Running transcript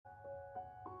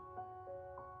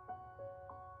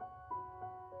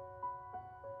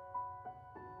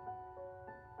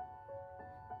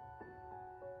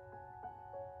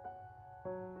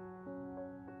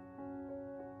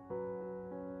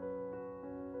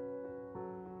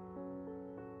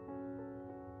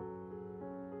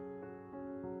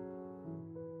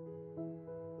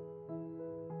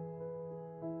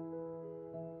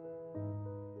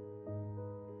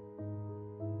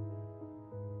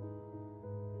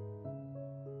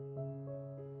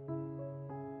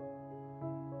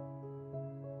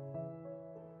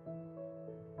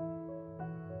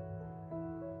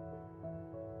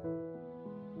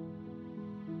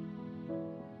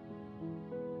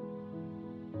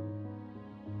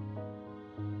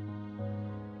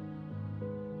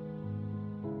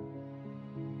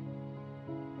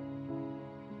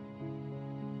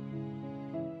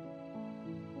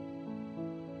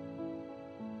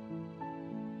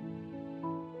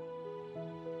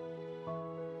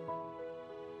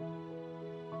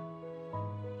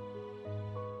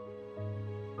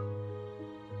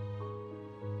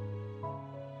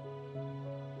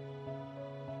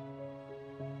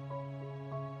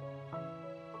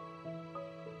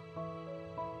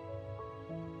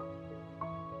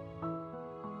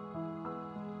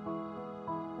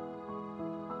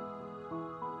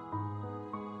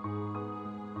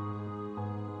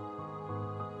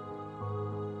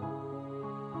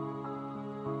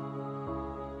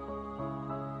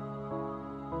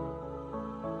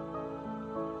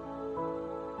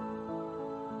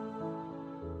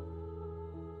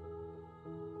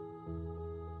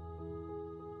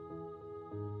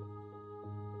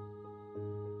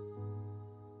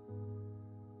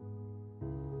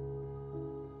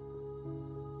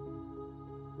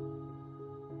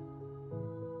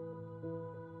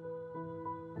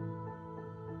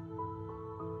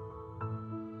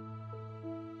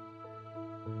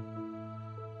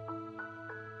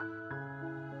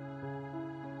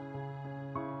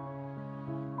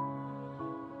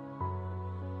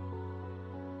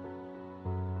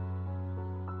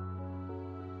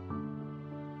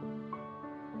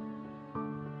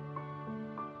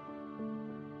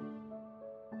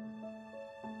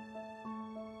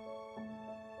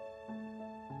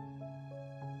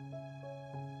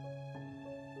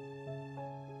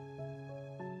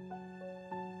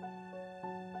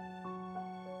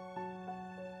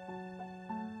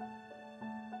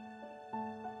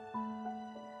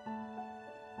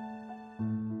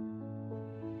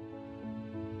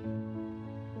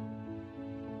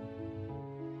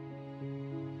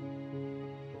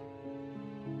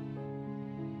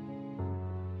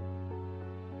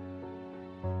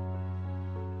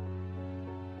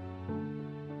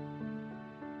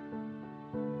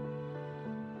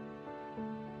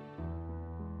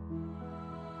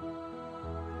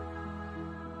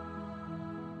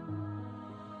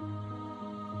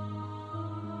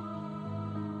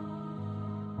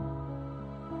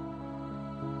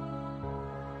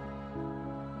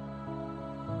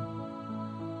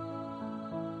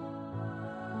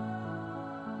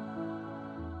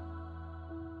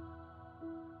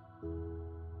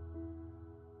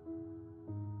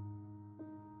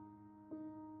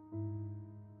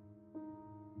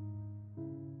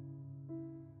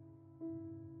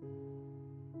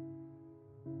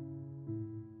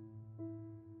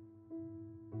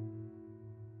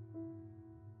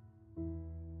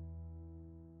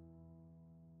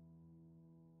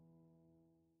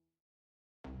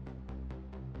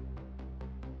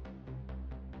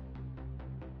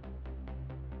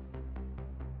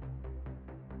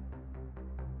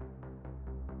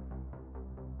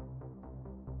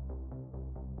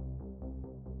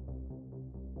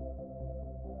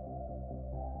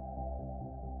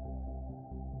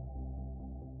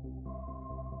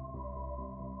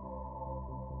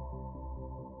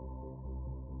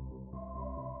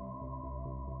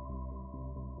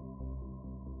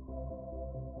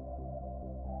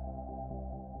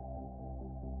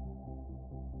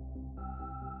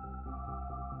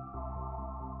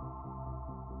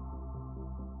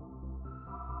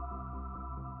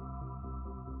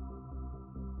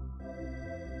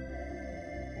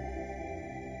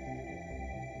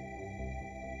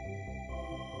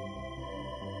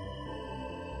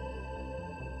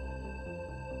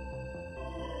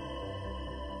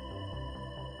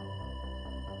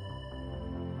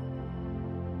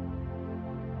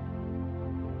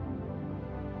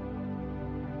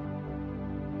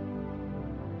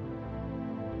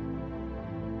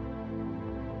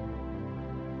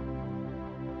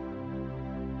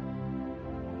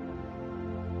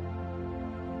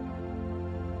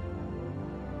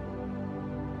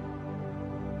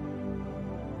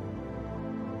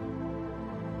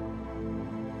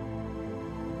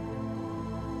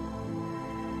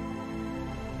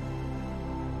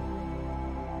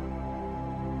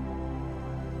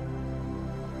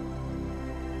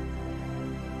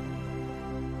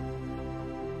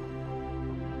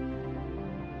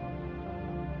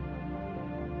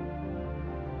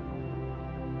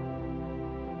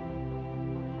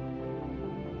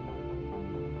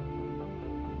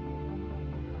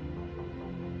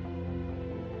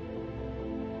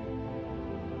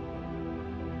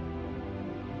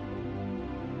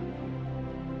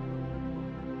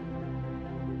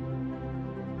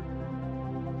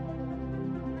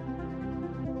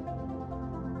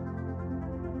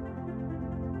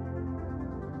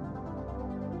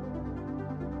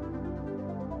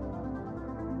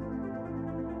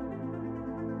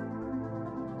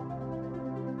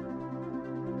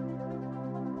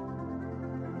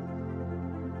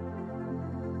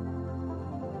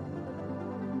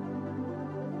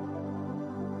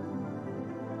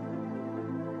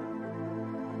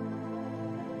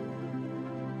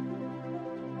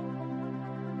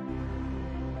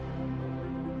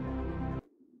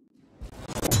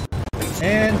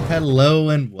And hello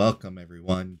and welcome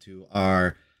everyone to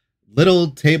our little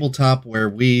tabletop where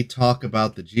we talk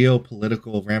about the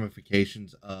geopolitical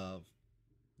ramifications of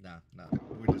no,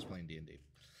 we're just playing D&D.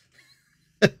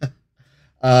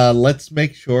 Let's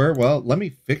make sure, let me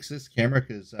fix this camera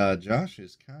because Josh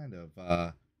is kind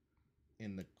of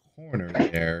in the corner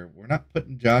there. We're not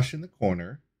putting Josh in the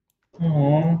corner.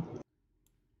 Aww.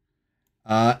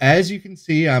 As you can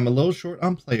see, I'm a little short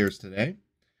on players today.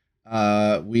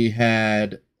 We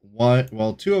had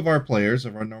two of our players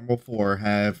of our normal 4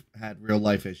 have had real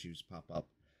life issues pop up.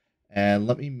 And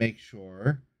let me make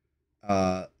sure.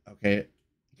 Okay,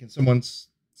 can someone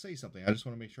say something? I just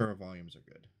want to make sure our volumes are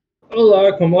good.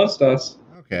 Hola, ¿cómo estás?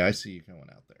 Okay, I see you going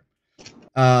out there.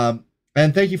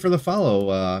 And thank you for the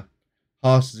follow,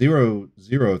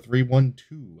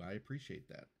 Hoss00312. I appreciate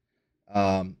that.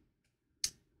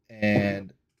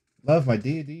 And love my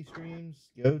D&D streams.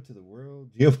 Go to the world.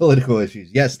 Geopolitical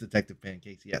issues. Yes, Detective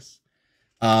Pancakes. Yes.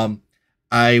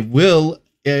 I will,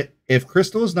 if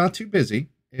Crystal is not too busy,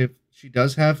 if she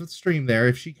does have a stream there,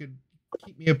 if she could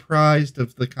keep me apprised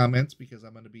of the comments, because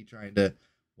I'm going to be trying to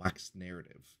wax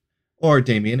narrative. Or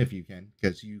Damien, if you can,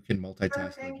 because you can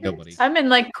multitask like nobody. I'm in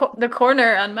like the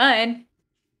corner on mine.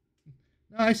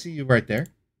 No, I see you right there.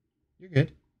 You're good.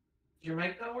 Is your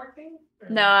mic not working?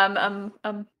 No,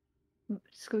 I'm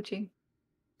scooching.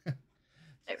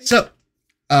 So,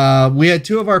 we had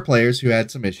 2 of our players who had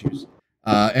some issues,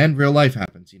 and real life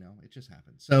happens, it just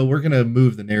happens. So we're going to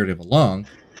move the narrative along,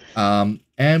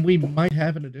 and we might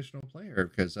have an additional player,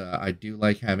 because I do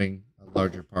like having a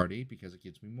larger party, because it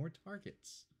gives me more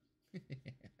targets.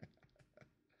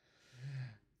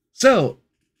 So,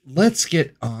 let's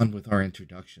get on with our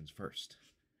introductions first.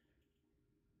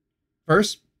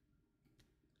 First,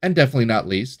 and definitely not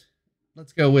least,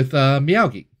 let's go with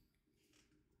Meowgi.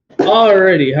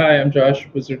 Alrighty, hi, I'm Josh,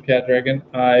 Wizard Cat Dragon.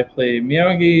 I play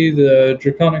Miyagi, the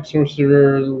Draconic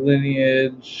Sorcerer,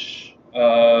 Lineage,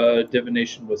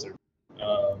 Divination Wizard.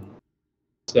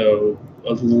 So,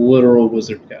 a literal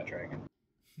Wizard Cat Dragon.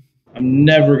 I'm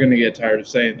never going to get tired of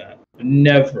saying that.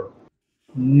 Never.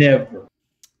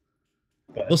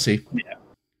 But, we'll see. Yeah.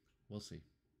 We'll see.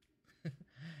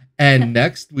 And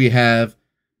next, we have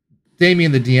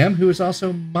Damien the DM, who is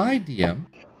also my DM.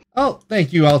 Oh,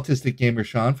 thank you, Autistic Gamer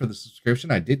Sean, for the subscription.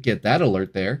 I did get that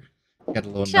alert there. Got a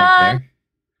little note there.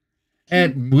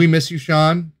 And we miss you,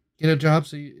 Sean. Get a job,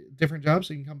 different job,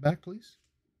 so you can come back, please.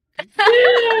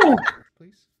 Yeah.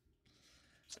 Please.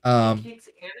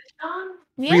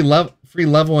 Yeah. Free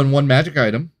level and 1 magic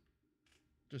item.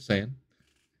 Just saying.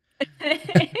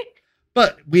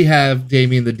 But we have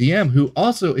Damien the DM, who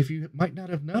also, if you might not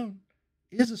have known,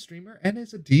 is a streamer and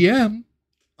is a DM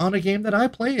on a game that I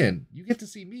play in. You get to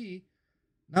see me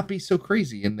not be so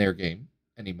crazy in their game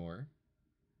anymore.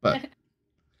 But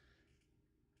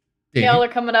y'all are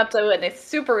coming up to a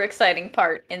super exciting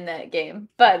part in that game,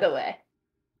 by the way.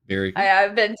 Very cool.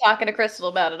 I've been talking to Crystal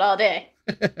about it all day.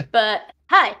 But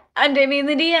hi, I'm Damien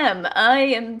the DM. I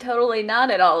am totally not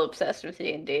at all obsessed with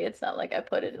D&D. It's not like I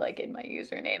put it like in my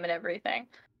username and everything.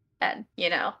 And,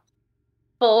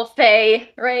 full fae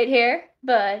right here.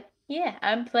 But yeah,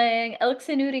 I'm playing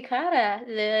Elixir Uricata,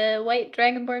 the white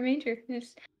dragonborn mager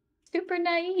who's super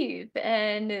naive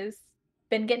and has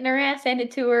been getting her ass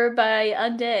handed to her by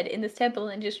undead in this temple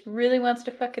and just really wants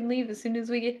to fucking leave as soon as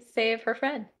we get to save her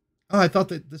friend. Oh, I thought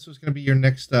that this was going to be your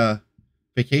next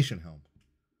vacation home.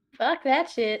 Fuck that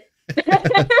shit.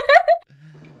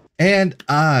 And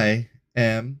I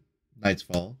am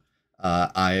Nightsfall.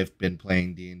 I have been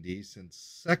playing D&D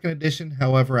since 2nd edition.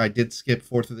 However, I did skip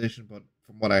 4th edition, but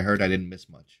from what I heard, I didn't miss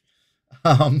much.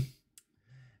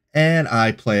 And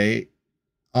I play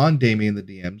on Damien the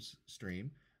DM's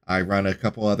stream. I run a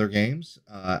couple other games.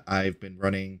 I've been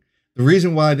running... The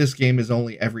reason why this game is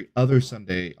only every other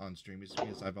Sunday on stream is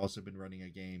because I've also been running a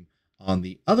game on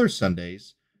the other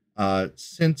Sundays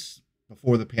since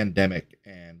before the pandemic.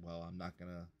 And, well, I'm not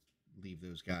going to leave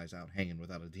those guys out hanging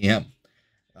without a DM.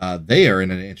 They are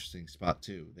in an interesting spot,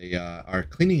 too. They are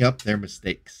cleaning up their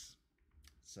mistakes.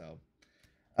 So,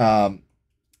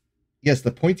 yes,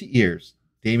 the pointy ears.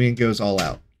 Damien goes all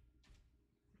out.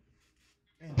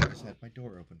 And I just had my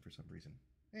door open for some reason.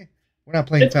 We're not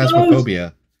playing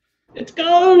Phasmophobia. It's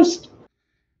Ghost!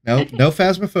 No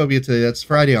Phasmophobia today. That's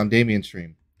Friday on Damien's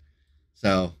stream.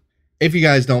 So, if you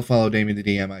guys don't follow Damien the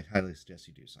DM, I highly suggest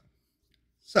you do so.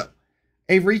 So,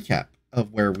 a recap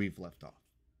of where we've left off.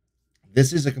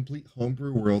 This is a complete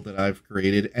homebrew world that I've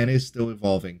created and is still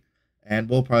evolving, and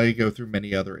will probably go through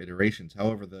many other iterations.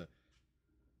 However, the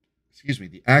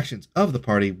actions of the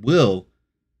party will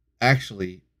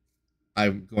actually,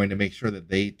 I'm going to make sure that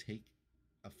they take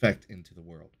effect into the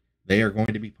world. They are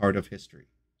going to be part of history.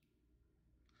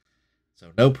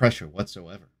 So no pressure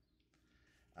whatsoever.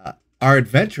 Our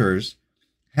adventurers,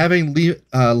 having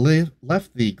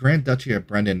left the Grand Duchy of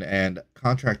Brendan and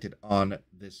contracted on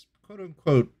this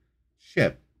quote-unquote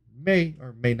ship, may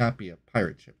or may not be a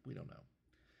pirate ship, we don't know,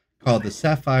 called the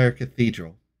Sapphire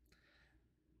Cathedral,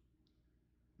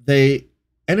 they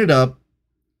ended up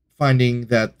finding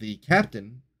that the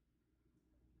captain,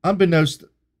 unbeknownst,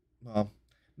 well,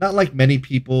 not like many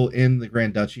people in the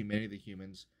Grand Duchy, many of the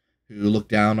humans who look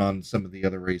down on some of the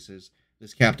other races,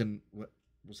 this captain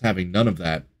was having none of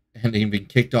that, and even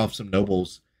kicked off some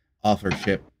nobles off her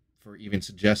ship for even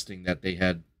suggesting that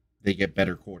they get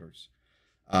better quarters.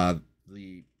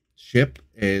 The ship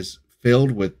is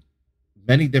filled with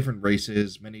many different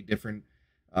races, many different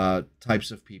types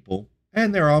of people,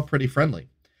 and they're all pretty friendly.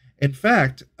 In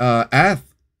fact,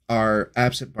 Ath, our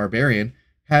absent barbarian,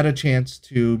 had a chance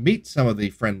to meet some of the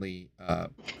friendly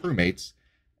crewmates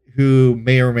who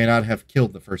may or may not have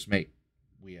killed the first mate.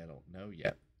 We don't know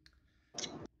yet.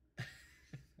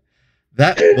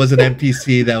 That was an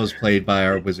NPC that was played by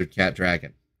our wizard cat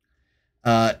dragon.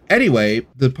 Anyway,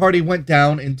 the party went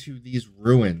down into these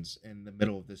ruins in the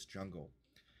middle of this jungle.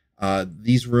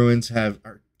 These ruins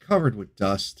are covered with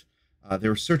dust. They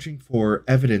were searching for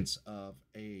evidence of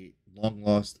a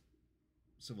long-lost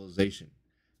civilization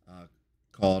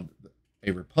called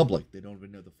a republic. They don't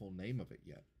even know the full name of it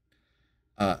yet.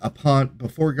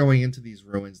 Before going into these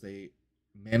ruins, they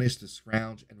managed to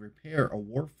scrounge and repair a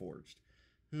warforged,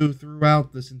 who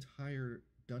throughout this entire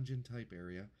dungeon-type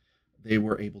area, they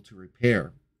were able to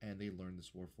repair, and they learned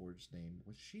this warforged's name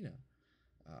was Sheena.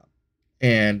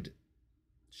 And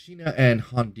Sheena and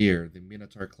Hondir, the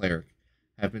Minotaur cleric,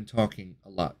 have been talking a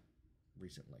lot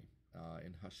recently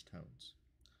in hushed tones.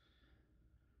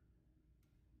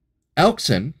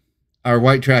 Elkson, our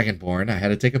white dragonborn, I had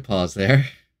to take a pause there,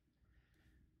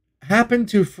 happened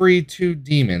to free 2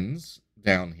 demons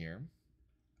down here.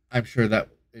 I'm sure that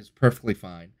is perfectly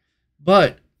fine.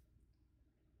 But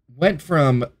went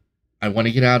from, I want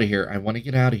to get out of here, I want to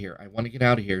get out of here, I want to get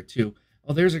out of here, to,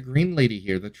 oh, there's a green lady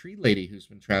here, the tree lady who's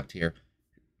been trapped here,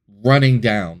 running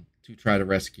down to try to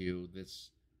rescue this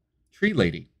tree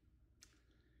lady.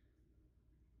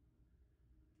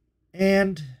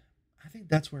 And I think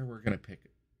that's where we're going to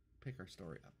pick our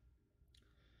story up.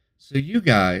 So you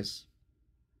guys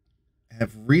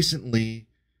have recently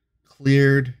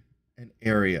cleared an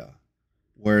area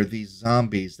where these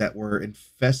zombies that were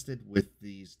infested with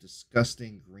these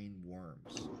disgusting green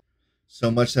worms, so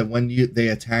much that when they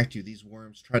attacked you, these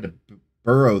worms tried to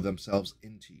burrow themselves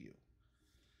into you.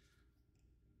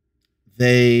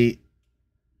 They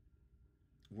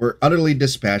were utterly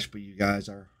dispatched, but you guys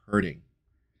are hurting.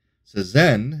 So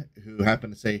Zen, who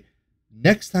happened to say,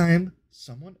 next time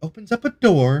someone opens up a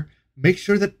door, make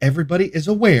sure that everybody is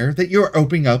aware that you're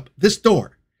opening up this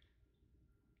door.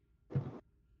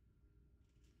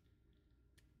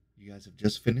 You guys have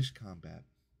just finished combat.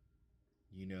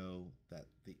 You know that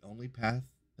the only path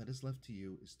that is left to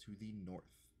you is to the north.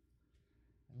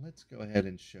 And let's go ahead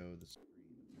and show the screen.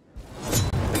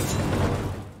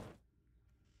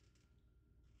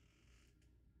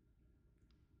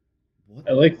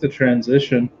 I like the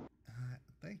transition.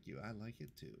 Thank you. I like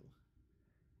it too.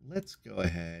 Let's go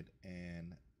ahead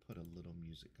and put a little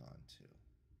music on too.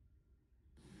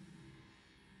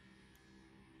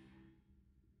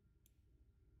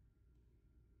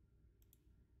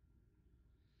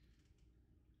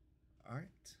 All right.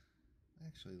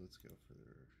 Actually, let's go for...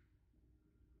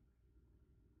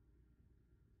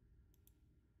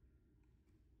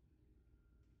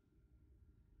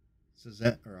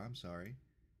 I'm sorry.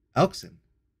 Elkson,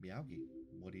 Meowgie,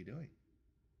 what are you doing?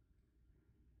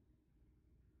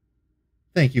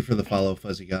 Thank you for the follow,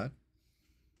 Fuzzy God.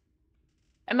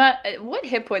 What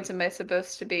hit points am I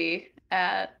supposed to be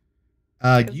at?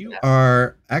 You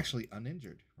are actually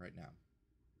uninjured right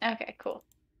now. Okay, cool.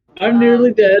 I'm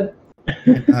nearly dead.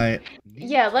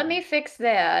 Yeah, let me fix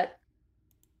that.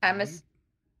 To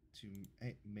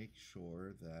make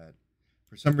sure that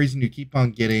for some reason you keep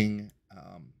on getting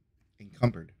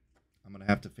encumbered. I'm going to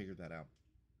have to figure that out.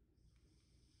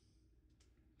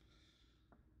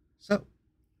 So.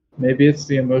 Maybe it's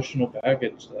the emotional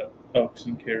baggage that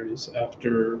Elkson carries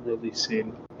after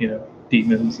releasing,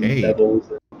 demons and devils.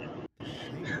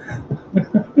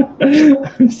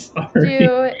 I'm sorry.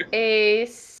 Do a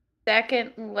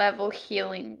 2nd level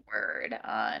healing word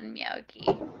on Meowgie.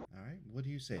 All right, what do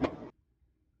you say?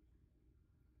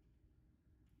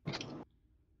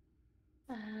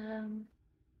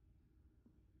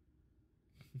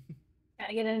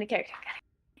 Gotta get into character.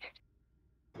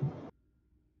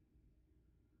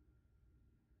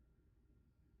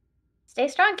 Stay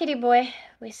strong, kitty boy.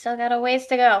 We still got a ways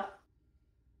to go.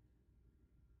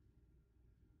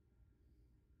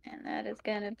 And that is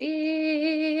gonna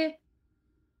be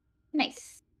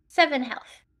nice. 7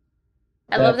 health.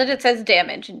 I love that it says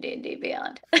damage in D&D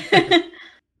Beyond.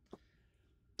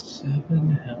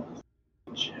 7 health.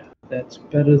 Yeah, that's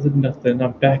better than nothing.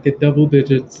 I'm back at double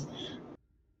digits.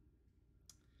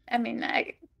 I mean,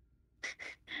 I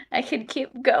could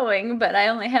keep going, but I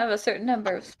only have a certain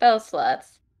number of spell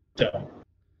slots. So,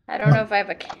 I don't know if I have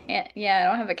I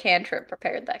don't have a cantrip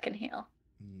prepared that can heal.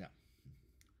 No.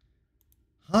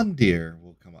 Hundir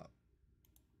will come up.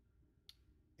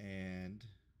 And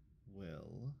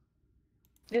will...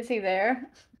 Is he there?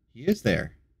 He is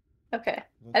there. Okay.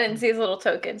 I didn't see his little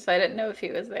token, so I didn't know if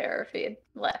he was there or if he had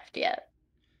left yet.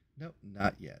 Nope,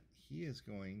 not yet. He is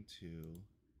going to...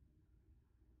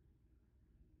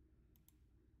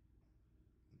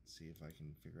 Let's see if I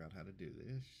can figure out how to do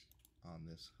this on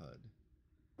this HUD.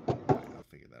 I'll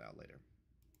figure that out later.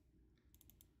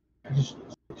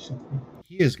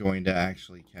 He is going to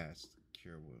actually cast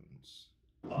Cure Wounds.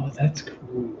 Oh, that's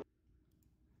cool.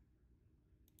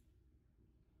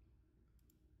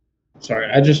 Sorry,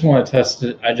 I just want to test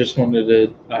it. I just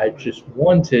wanted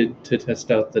to test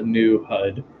out the new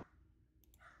HUD.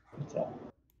 That's all.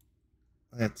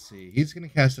 Let's see. He's going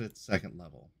to cast it at 2nd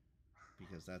level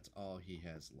because that's all he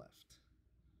has left.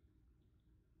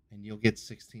 And you'll get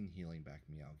 16 healing back,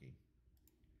 Miyagi.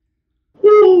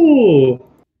 Ooh!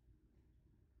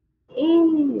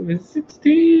 Ooh, it's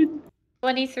 16.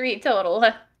 23 total.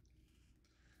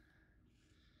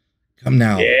 Come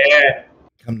now. Yeah.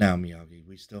 Come now, Miyagi.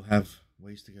 We still have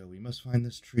ways to go. We must find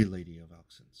this tree lady of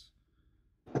Oxens.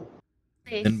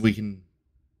 Then we can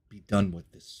be done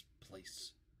with this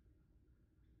place.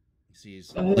 You see,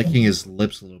 he's licking his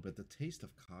lips a little bit. The taste of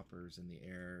copper is in the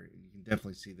air. You can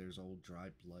definitely see there's old dry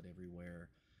blood everywhere.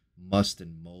 Must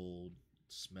and mold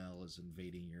smell is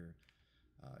invading your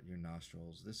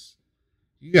nostrils.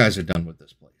 You guys are done with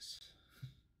this place.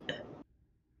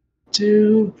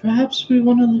 Perhaps we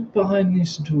want to look behind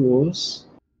these doors?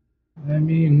 I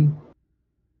mean,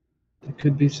 there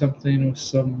could be something with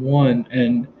someone,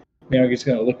 and Miyagi's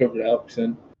going to look over to Alex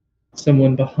and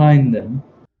someone behind them.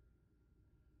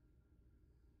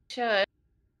 Should.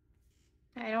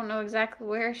 I don't know exactly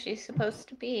where she's supposed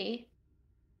to be.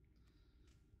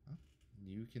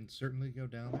 You can certainly go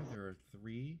down there. There are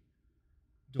 3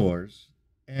 doors,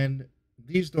 and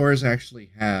these doors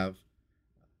actually have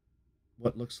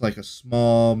what looks like a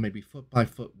small, maybe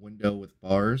foot-by-foot window with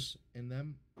bars in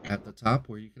them at the top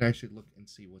where you can actually look and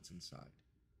see what's inside.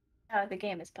 Oh, the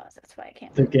game is paused. That's why I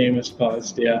can't. The game is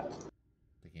paused, yeah.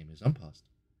 The game is unpaused.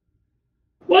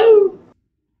 Woo!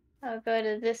 I'll go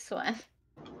to this one.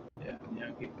 Yeah,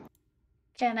 Miyagi.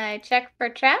 Can I check for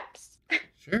traps?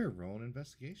 Sure, roll an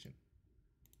investigation.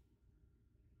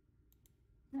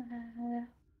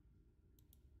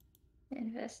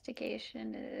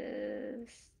 Investigation is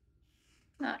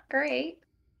not great.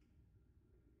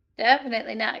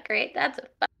 Definitely not great. That's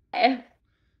a 5.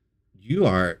 You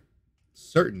are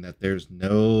certain that there's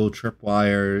no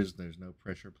tripwires, there's no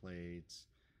pressure plates,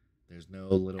 there's no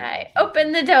little... I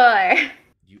open the door.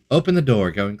 You open the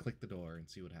door, go and click the door and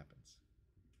see what happens.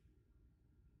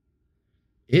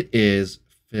 It is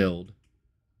filled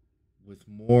with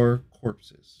more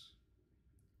corpses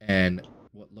and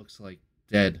what looks like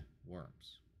dead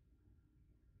worms.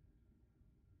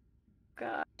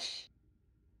 Gosh.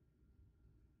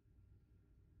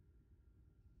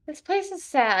 This place is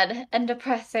sad and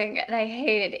depressing, and I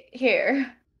hate it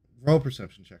here. Roll a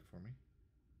perception check for me.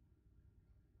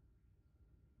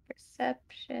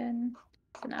 Perception.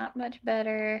 It's not much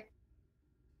better.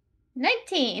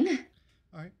 19.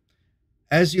 All right.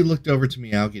 As you looked over to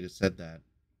Miyagi that said that,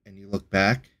 and you look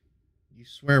back, you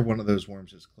swear one of those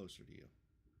worms is closer to you.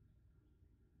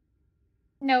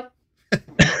 Nope.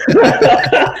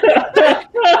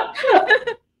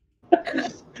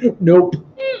 Nope.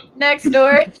 Next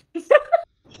door.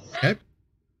 Okay.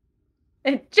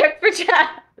 And check for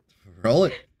chat. Roll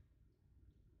it.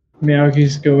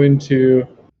 Miyagi's going to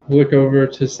look over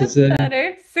to Susan.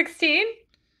 Better. 16.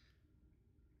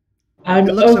 I'm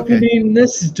It looks opening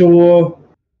this door,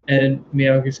 and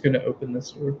Miyagi's going to open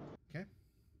this door. Okay.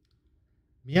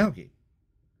 Miyagi,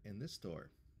 in this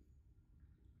door,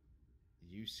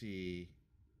 you see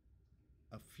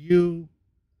a few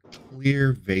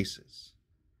clear vases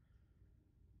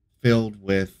filled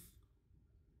with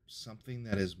something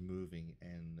that is moving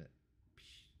and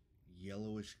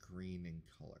yellowish green in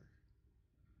color.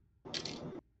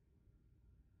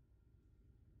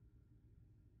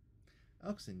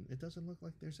 Oxen, it doesn't look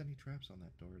like there's any traps on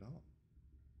that door at all.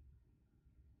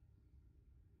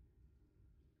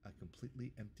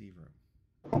 completely empty room.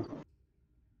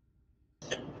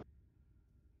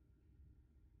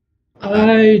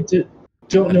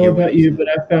 Don't know about you, but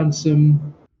I found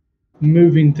some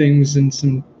moving things and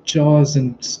some jaws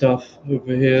and stuff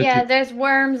over here. Yeah, there's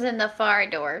worms in the far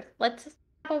door. How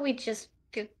about we just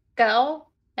go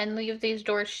and leave these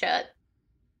doors shut?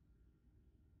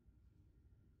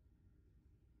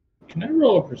 Can I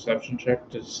roll a perception check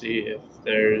to see if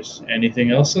there's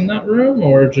anything else in that room,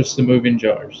 or just the moving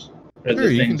jars? Or Sure,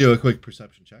 the you can things? do a quick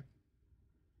perception check.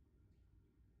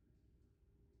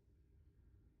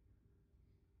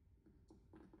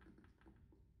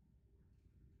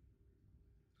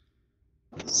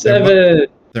 Seven.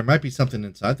 There might be something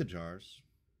inside the jars.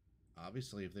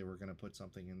 Obviously, if they were going to put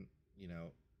something in,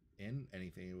 in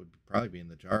anything, it would probably be in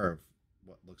the jar of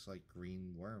what looks like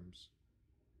green worms.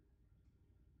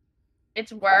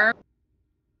 It's worm.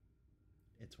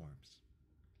 It's worms.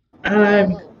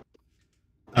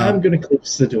 I'm gonna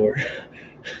close the door.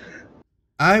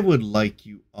 I would like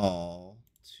you all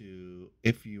to,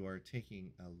 if you are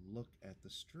taking a look at the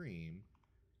stream,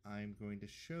 I'm going to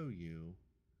show you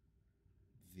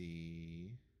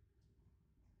the.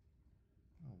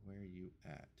 Oh, where are you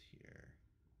at here?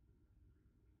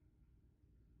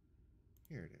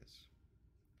 Here it is.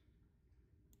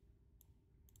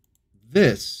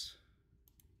 This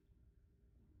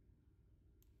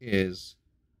is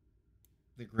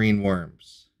the green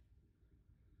worms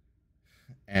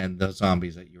and the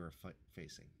zombies that you are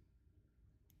facing.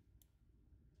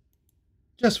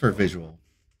 Just for visual.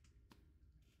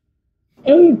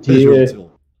 Oh Visual dear.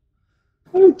 tool.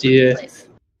 Oh dear.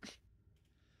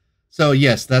 So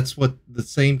yes, that's what the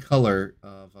same color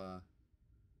of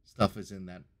stuff is in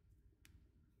that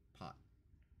pot.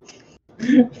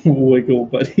 Wiggle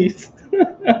buddies.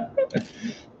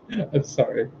 I'm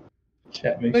sorry.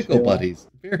 Chat makes Wiggle me laugh. buddies,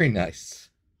 very nice.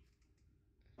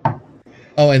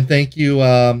 Oh, and thank you,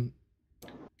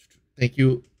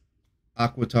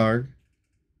 Aquatarg,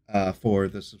 for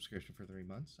the subscription for 3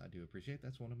 months. I do appreciate it.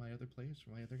 That's one of my other players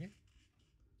from my other game.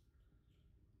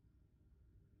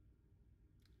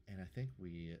 And I think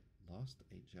we lost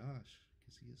a Josh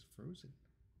because he is frozen.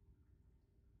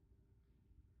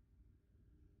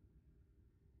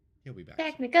 He'll be back.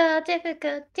 Technical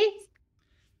difficulties.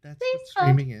 That's what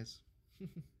streaming is.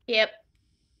 Yep.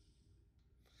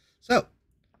 So,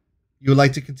 you would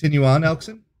like to continue on,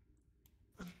 Elkson?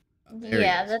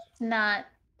 Yeah, that's not.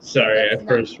 Sorry, That's I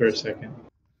froze for a second.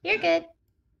 You're good.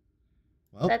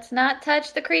 Well, Let's not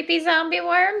touch the creepy zombie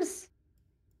worms.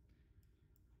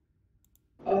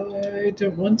 I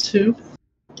don't want to.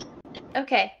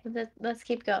 Okay, let's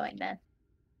keep going then.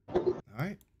 all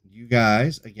right. You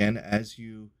guys, again, as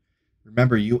you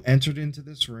remember, you entered into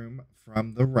this room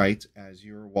from the right as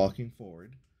you were walking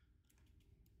forward.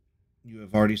 You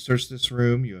have already searched this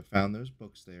room. You have found those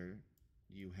books there.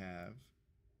 You have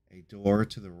a door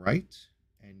to the right,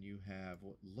 and you have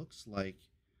what looks like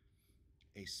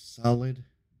a solid,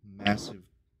 massive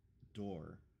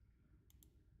door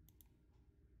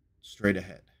straight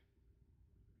ahead.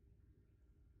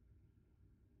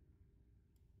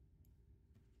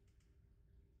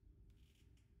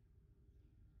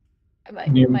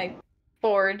 My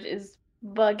forge is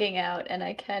bugging out, and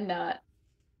I cannot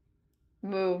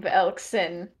move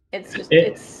Elkson.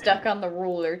 It's stuck on the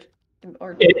ruler.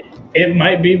 It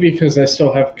might be because I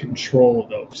still have control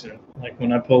of Oakson. Like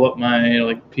when I pull up my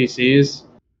PCs,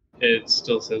 it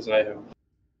still says I have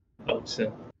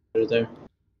Oakson. They're there.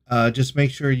 Just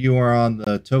make sure you are on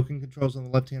the token controls on the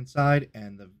left-hand side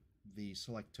and the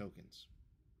select tokens.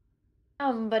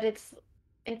 But it's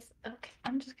okay.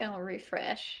 I'm just gonna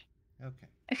refresh.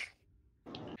 Okay.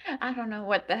 I don't know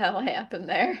what the hell happened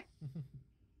there.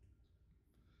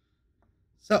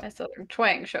 So I saw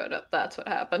twang showed up. That's what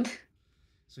happened.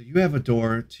 So you have a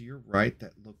door to your right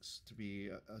that looks to be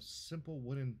a simple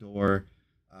wooden door.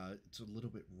 It's a little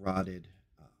bit rotted,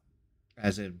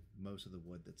 as in most of the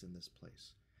wood that's in this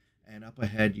place. And up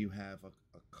ahead you have a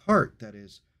cart that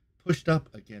is pushed up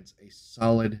against a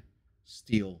solid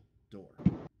steel door.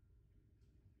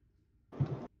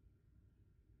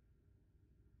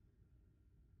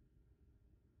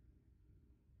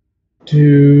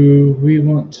 Do we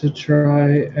want to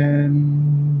try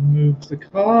and move the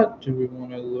cart? Do we want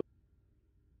to look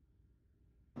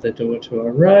at the door to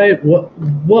our right?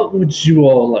 What would you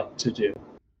all like to do?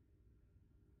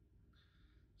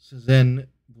 So then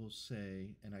we'll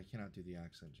say, and I cannot do the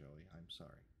accent, Joey, I'm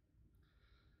sorry.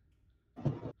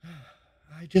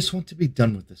 I just want to be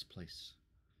done with this place.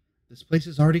 This place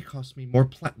has already cost me more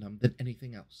platinum than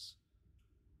anything else.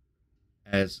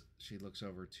 As she looks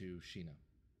over to Sheena.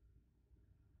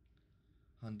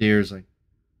 Handir's like,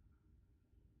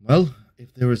 Well,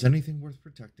 if there was anything worth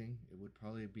protecting, it would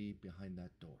probably be behind that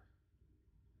door.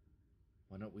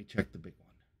 Why don't we check the big one?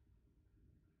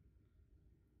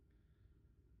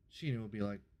 Sheena will be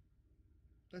like,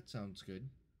 that sounds good.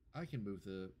 I can move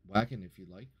the wagon if you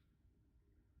like.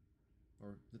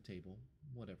 Or the table,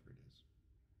 whatever it is.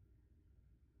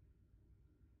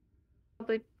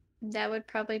 Probably, that would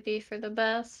probably be for the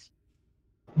best.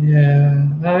 Yeah,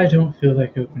 I don't feel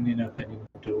like opening up any more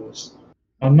doors.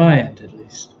 On my end, at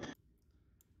least.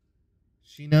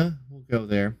 Sheena will go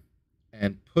there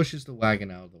and pushes the wagon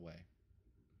out of the way.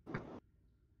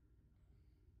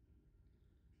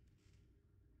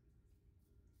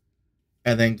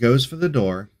 And then goes for the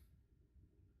door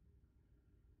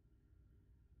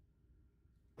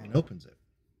and opens it.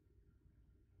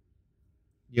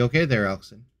 You okay there,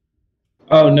 Elkson?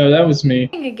 Oh no, that was me.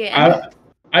 Again.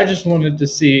 I just wanted to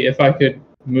see if I could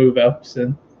move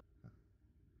Elkson.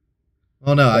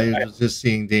 Oh no, I was just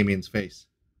seeing Damien's face.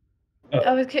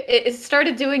 It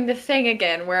started doing the thing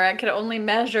again where I could only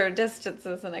measure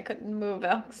distances and I couldn't move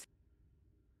else.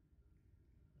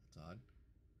 That's odd.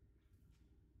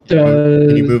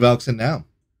 Can you move Elkson now?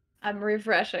 I'm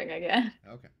refreshing again.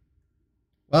 Okay.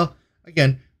 Well,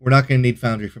 again, we're not going to need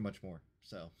Foundry for much more,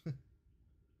 so.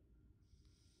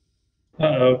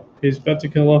 Uh-oh, he's about to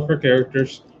kill off our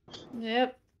characters.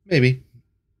 Yep. Maybe.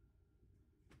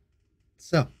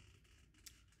 So.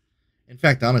 In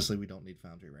fact, honestly, we don't need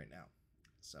Foundry right now.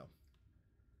 So.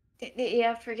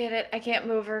 Yeah, forget it. I can't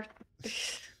move her.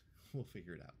 We'll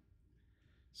figure it out.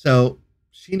 So,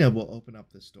 Sheena will open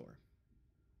up this door.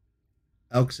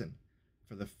 Elkson,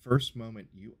 for the first moment,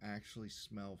 you actually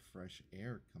smell fresh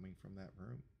air coming from that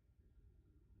room.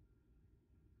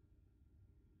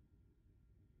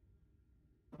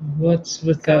 What's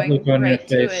with that look on your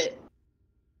face?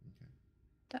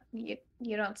 Okay.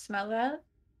 You don't smell that?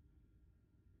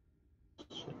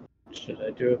 Should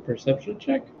I do a perception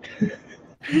check?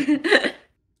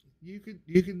 You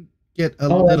can get a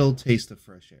little taste of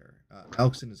fresh air.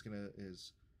 Elkson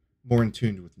is more in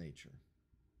tune with nature.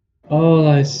 All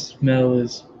I smell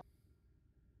is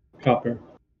copper.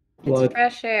 Blood. It's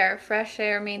fresh air. Fresh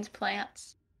air means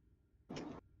plants.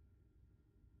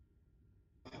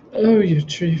 Oh, your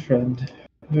tree friend.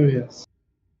 Oh, yes.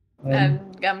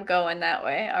 I'm going that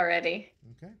way already.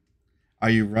 Okay. Are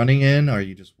you running in? Are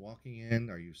you just walking in?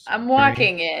 Are you? I'm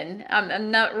walking in. I'm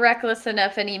not reckless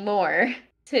enough anymore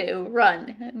to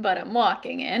run, but I'm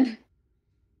walking in.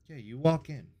 Yeah, you walk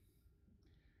in.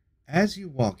 As you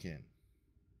walk in,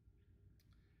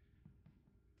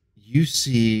 you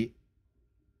see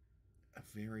a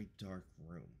very dark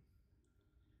room,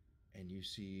 and you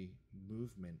see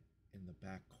movement in the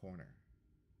back corner.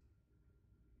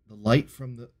 The light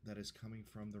that is coming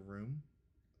from the room,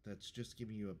 that's just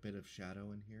giving you a bit of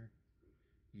shadow in here.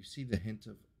 You see the hint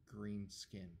of green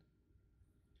skin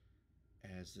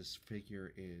as this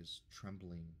figure is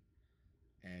trembling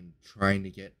and trying to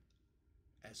get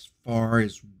as far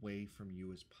away from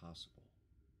you as possible.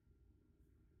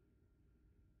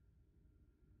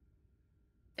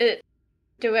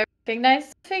 Do I recognize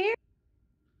the figure?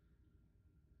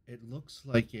 It looks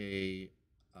like a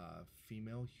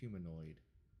female humanoid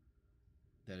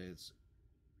that is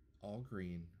all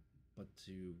green, but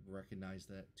to recognize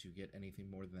that, to get anything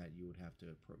more than that, you would have to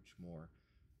approach more.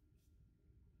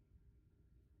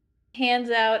 Hands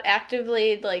out,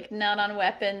 actively, like, not on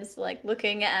weapons, like,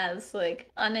 looking as, like,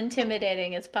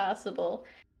 unintimidating as possible.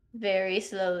 Very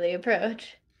slowly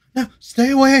approach. No, stay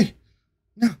away!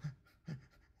 No.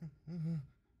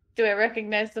 Do I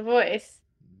recognize the voice?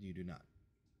 You do not.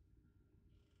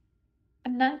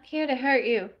 I'm not here to hurt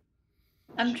you.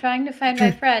 I'm trying to find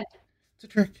my friend. It's a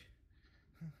trick.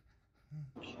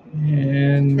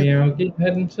 Can Miyagi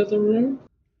head into the room?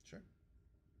 Sure.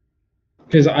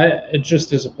 Because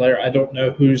just as a player, I don't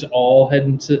know who's all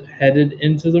headed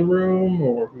into the room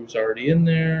or who's already in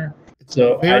there. It's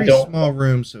a very small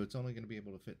room, so it's only going to be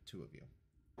able to fit two of you.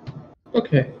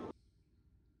 Okay.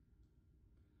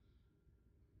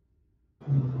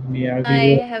 Miyagi.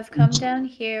 I have come down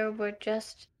here. We're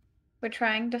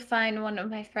trying to find one of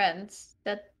my friends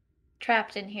that's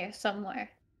trapped in here somewhere.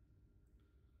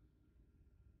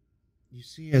 You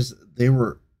see, as they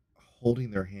were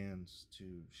holding their hands to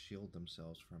shield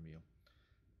themselves from you,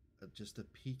 just a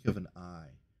peek of an eye.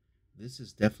 This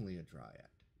is definitely a dryad.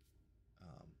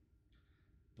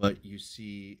 But you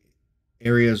see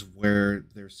areas where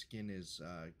their skin is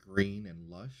green and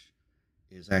lush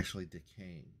is actually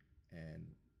decaying and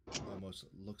almost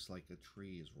looks like a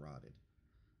tree is rotted.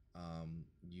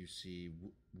 You see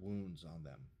wounds on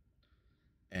them.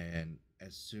 And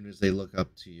as soon as they look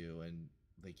up to you and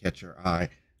they catch your eye,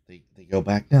 they go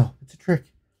back. No, it's a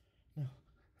trick.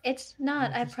 It's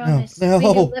not, I Just- promise.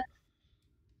 No.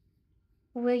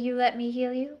 Will you let me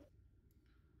heal you?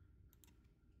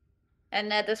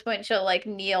 And at this point, she'll like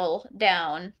kneel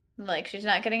down. Like she's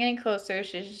not getting any closer,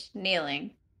 she's just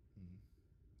kneeling.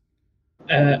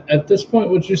 At this point,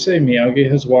 would you say Miyagi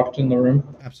has walked in the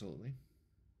room? Absolutely.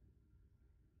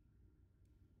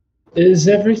 Is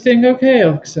everything okay,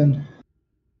 Oxen?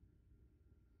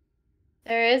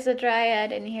 There is a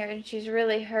dryad in here, and she's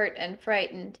really hurt and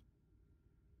frightened.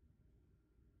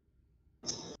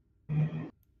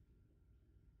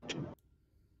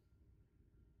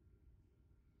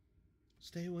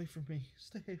 Stay away from me.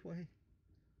 Stay away.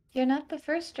 You're not the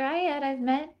first dryad I've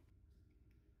met.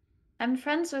 I'm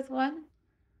friends with one.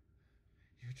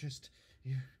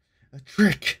 You're a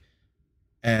trick.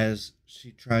 As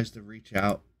she tries to reach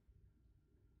out,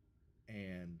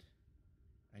 and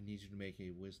I need you to make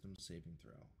a wisdom saving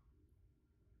throw.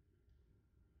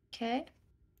 Okay.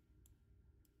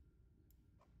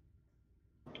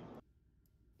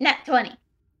 Nat 20.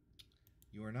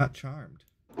 You are not charmed.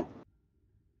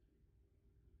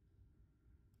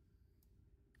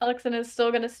 Alexin is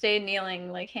still gonna stay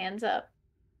kneeling, like hands up.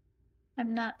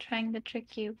 I'm not trying to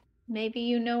trick you. Maybe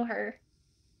you know her.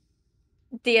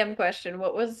 DM question.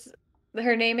 What was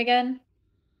her name again?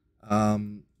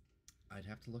 I'd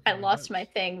have to look. I at my lost notes. my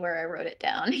thing where I wrote it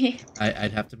down.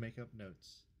 I'd have to make up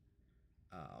notes.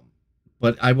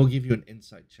 But I will give you an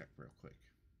insight check real quick.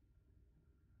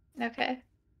 Okay.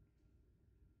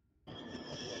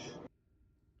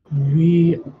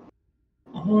 We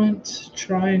aren't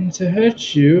trying to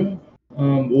hurt you.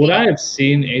 Would I have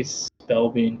seen a spell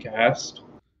being cast?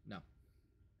 No.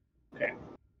 Okay.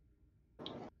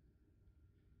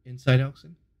 Insight,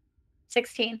 Elkson?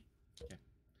 16. Okay.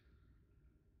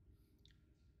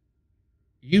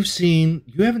 You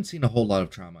haven't seen a whole lot of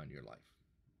trauma in your life.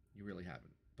 You really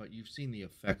haven't. But you've seen the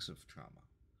effects of trauma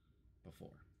before.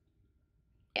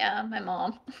 Yeah, my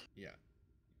mom. Yeah.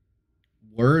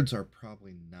 Words are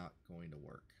probably not going to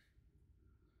work.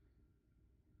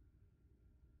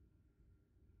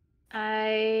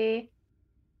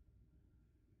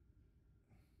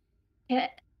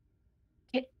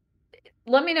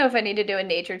 Let me know if I need to do a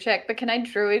nature check, but can I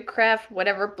druid craft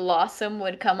whatever blossom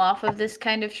would come off of this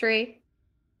kind of tree?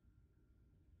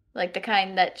 Like the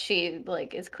kind that she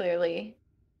like is clearly.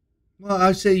 Well,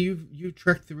 I'd say you've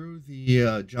trekked through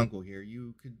the jungle here.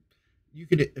 You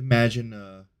could imagine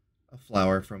a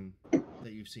flower from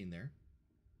that you've seen there.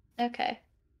 Okay.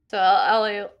 So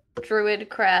I'll druid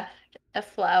craft a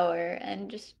flower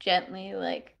and just gently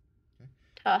like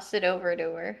toss it over to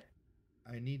her.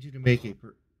 I need you to make a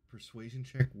persuasion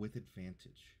check with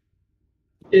advantage.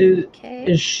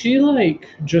 Is she like,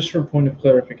 just for point of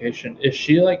clarification, is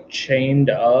she like chained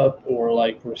up or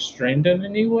like restrained in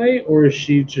any way, or is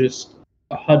she just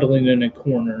huddling in a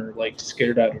corner, like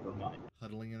scared out of her mind?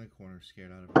 Huddling in a corner,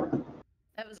 scared out of her mind.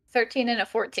 That was 13 and a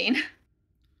 14.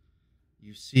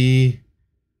 You see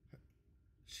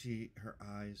her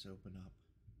eyes open up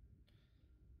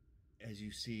as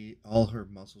you see all her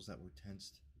muscles that were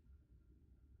tensed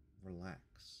relax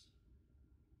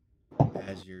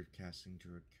as you're casting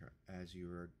as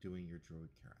you are doing your druid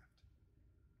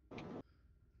craft.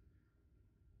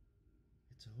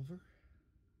 It's over.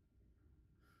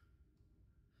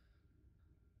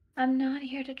 I'm not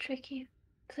here to trick you.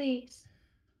 Please.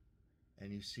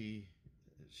 And you see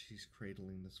she's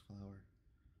cradling this flower.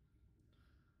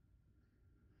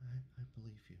 I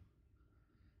believe you.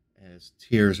 As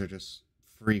tears are just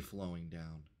free flowing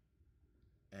down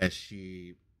as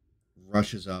she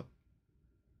rushes up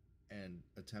and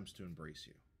attempts to embrace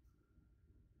you.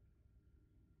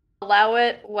 Allow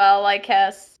it while I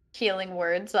cast healing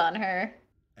words on her.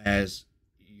 As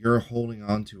you're holding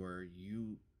on to her,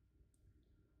 you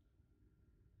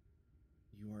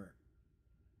are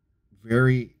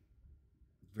very,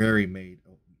 very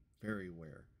very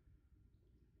aware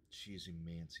she's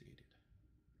emaciated.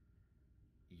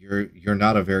 You're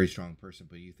not a very strong person,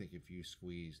 but you think if you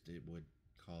squeezed, it would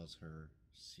cause her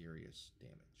serious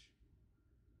damage.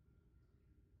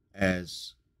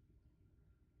 As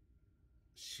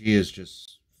she is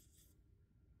just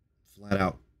flat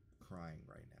out crying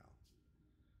right now.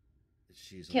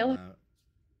 She's Heal.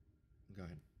 Go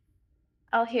ahead.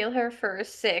 I'll heal her for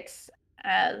 6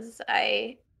 as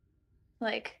I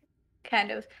like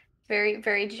kind of very,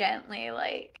 very gently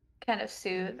like kind of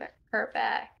soothe her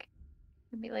back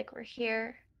and be like, we're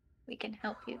here. We can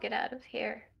help you get out of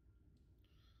here.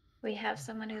 We have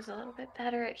someone who's a little bit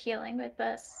better at healing with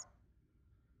us.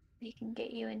 We can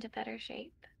get you into better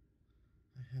shape.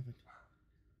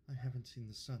 I haven't seen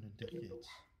the sun in decades.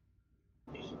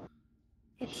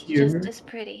 It's Here? just as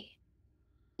pretty.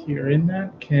 Hearing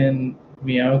that, can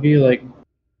Miyagi like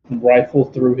rifle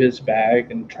through his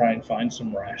bag and try and find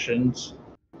some rations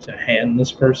to hand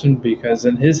this person? Because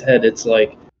in his head, it's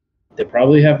like they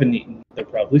probably haven't eaten, they're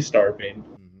probably starving.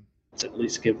 Mm-hmm. Let's at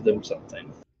least give them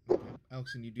something. Okay.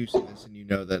 Alex, and you do see this, and you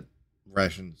know that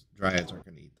dryads aren't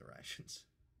going to eat the rations.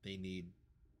 They need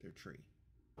their tree.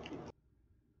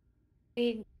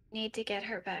 We need to get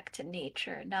her back to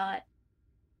nature, not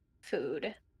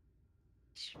food.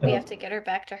 We have to get her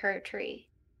back to her tree.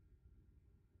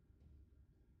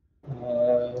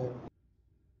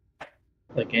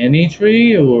 Like any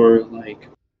tree or like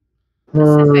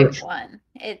her. Specific one.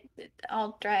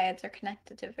 All dryads are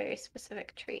connected to very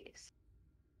specific trees.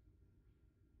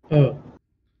 Oh,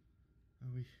 Are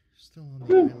we still on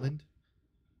the island?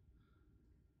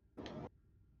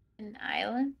 An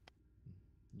island?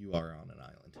 You are on an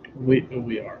island.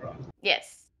 we are on.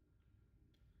 Yes.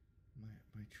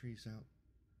 My tree's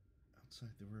outside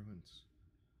the ruins.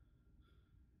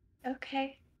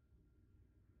 Okay.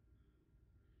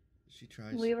 She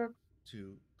tries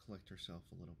to collect herself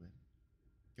a little bit.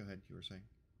 Go ahead, you were saying.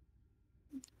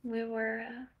 We were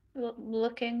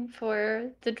looking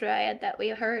for the dryad that we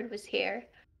heard was here.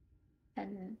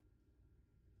 And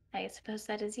I suppose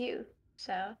that is you.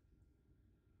 So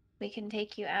we can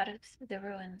take you out of the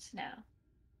ruins now.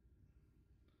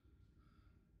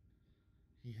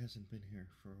 He hasn't been here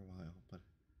for a while, but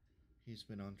he's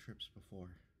been on trips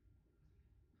before.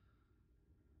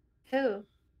 Who?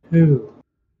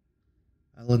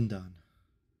 Alandan.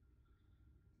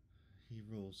 He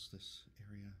rules this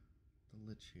area, the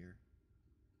Lich here.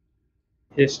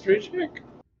 History check?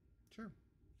 Sure.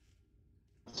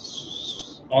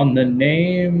 On the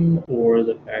name or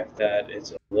the fact that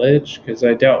it's a lich? Because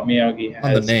I doubt Miyagi has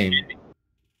On the name.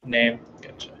 Name?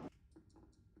 Gotcha. I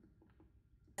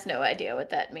have no idea what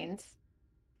that means.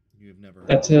 You've never heard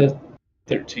That's a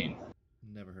 13.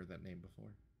 Never heard that name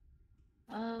before.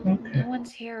 Okay. No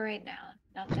one's here right now.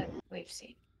 Not that we've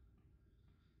seen.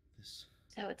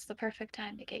 So it's the perfect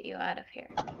time to get you out of here.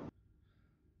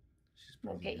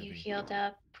 We'll get you healed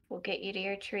up. We'll get you to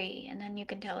your tree, and then you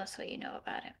can tell us what you know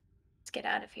about him. Let's get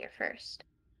out of here first.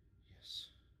 Yes.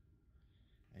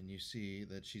 And you see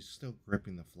that she's still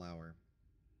gripping the flower,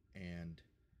 and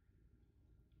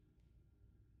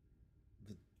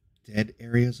the dead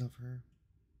areas of her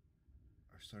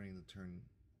are starting to turn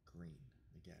green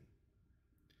again,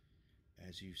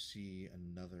 as you see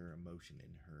another emotion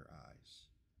in her eyes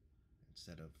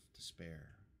instead of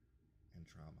despair and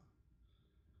trauma.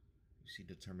 You see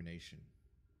determination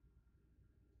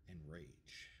and rage.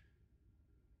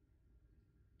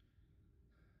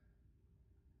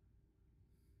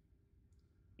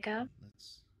 Go.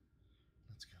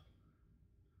 Let's go.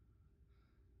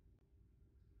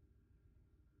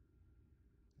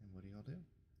 And what do y'all do?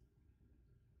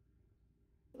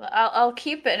 I'll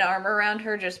keep an arm around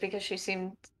her just because she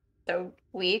seemed so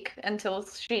weak until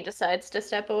she decides to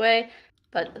step away.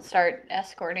 But start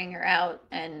escorting her out,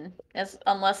 and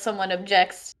unless someone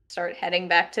objects, start heading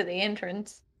back to the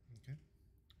entrance. Okay.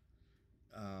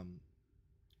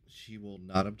 She will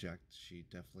not object. She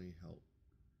definitely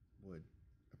would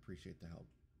appreciate the help.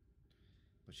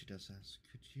 But she does ask,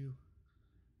 could you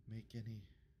make anything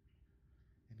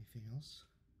else?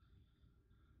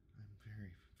 I'm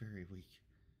very, very weak.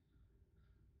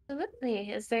 Absolutely.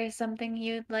 Is there something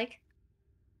you'd like?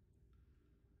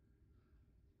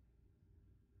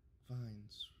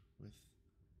 Vines with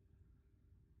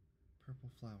purple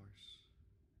flowers.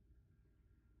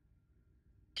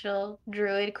 She'll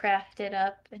druid craft it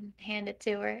up and hand it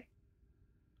to her.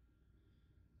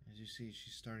 As you see,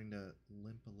 she's starting to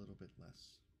limp a little bit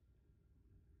less.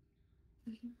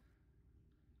 Mm-hmm.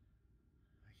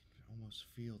 I can almost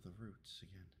feel the roots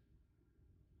again.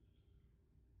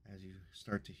 As you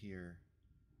start to hear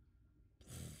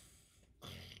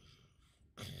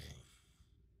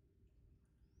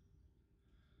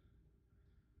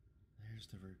there's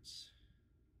the roots.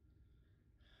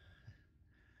 I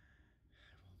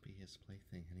won't be his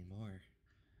plaything anymore.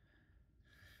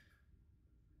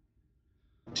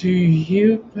 Do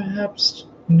you perhaps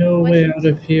know a way out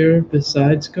of here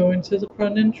besides going to the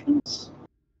front entrance?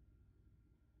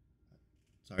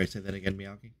 Sorry, say that again,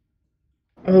 Miyagi.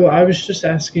 Oh, I was just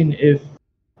asking if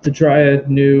the Dryad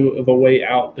knew of a way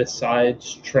out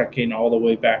besides trekking all the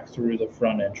way back through the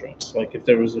front entrance. Like if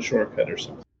there was a shortcut or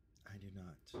something. I do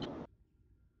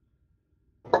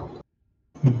not.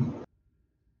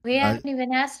 We haven't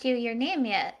even asked you your name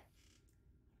yet.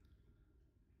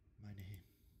 My name.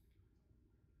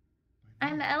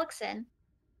 I'm Elxin.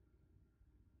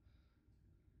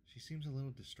 She seems a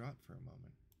little distraught for a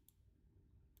moment.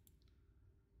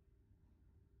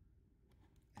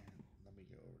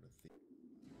 because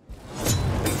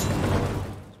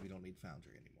we don't need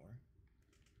Foundry anymore.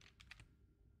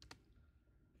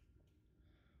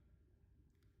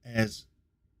 As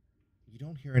you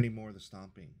don't hear any more of the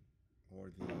stomping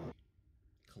or the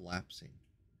collapsing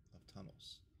of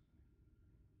tunnels,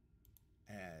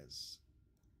 as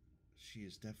she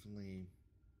is definitely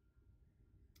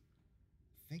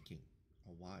thinking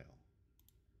a while.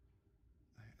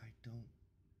 I don't.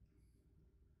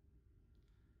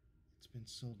 It's been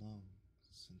so long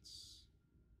since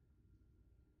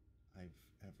I've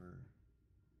ever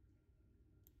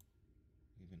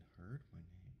even heard my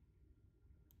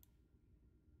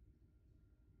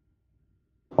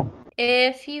name.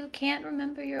 If you can't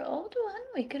remember your old one,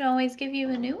 we could always give you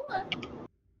a new one.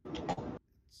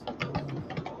 It's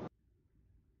Alorna.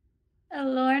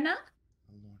 Alorna?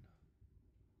 Alorna.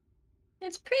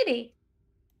 It's pretty.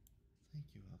 Thank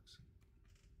you,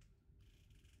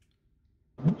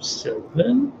 Oxen.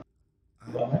 Sylvan? I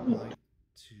Wow. would like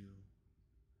to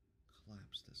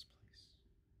collapse this place,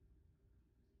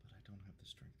 but I don't have the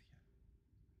strength yet.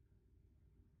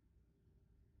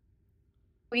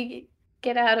 We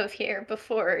get out of here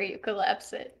before you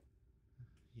collapse it.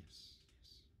 Yes,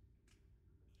 yes.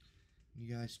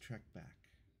 You guys trek back,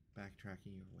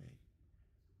 backtracking your way.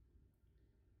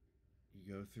 You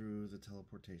go through the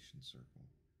teleportation circle,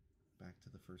 back to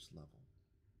the first level.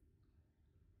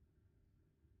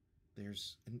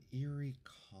 There's an eerie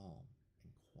calm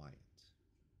and quiet.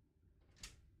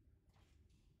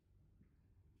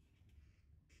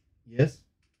 Yes?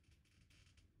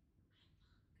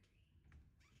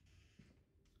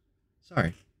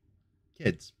 Sorry.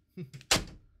 Kids.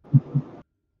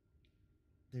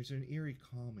 There's an eerie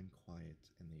calm and quiet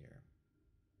in the air.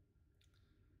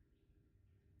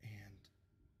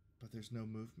 But there's no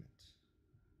movement.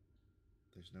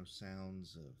 There's no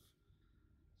sounds of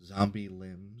zombie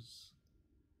limbs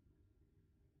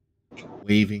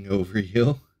waving over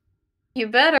you. You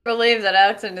better believe that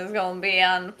Oxen is going to be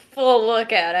on full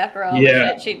lookout after all the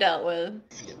shit she dealt with.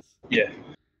 Yes. Yeah.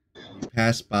 You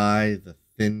pass by the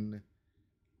thin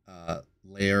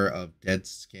layer of dead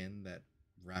skin that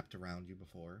wrapped around you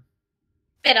before.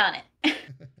 Spit on it.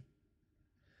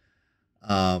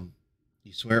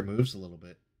 You swear it moves a little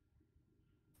bit.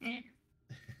 Eh.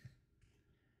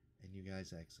 And you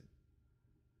guys exit.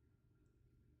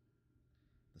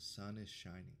 The sun is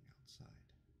shining outside.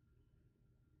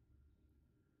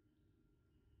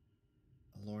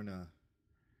 Alorna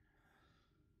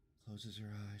closes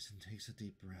her eyes and takes a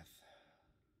deep breath.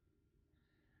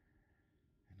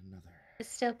 And another. It's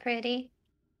still pretty.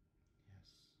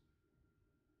 Yes.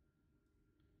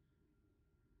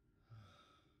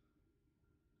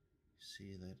 You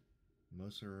see that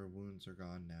most of her wounds are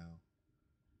gone now.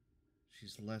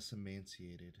 She's less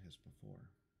emaciated as before.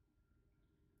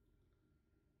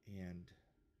 And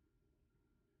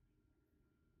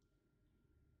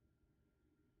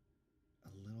a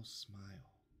little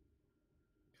smile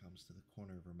comes to the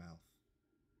corner of her mouth.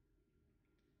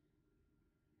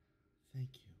 Thank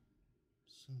you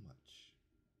so much.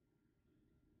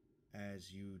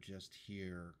 As you just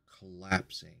hear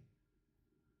collapsing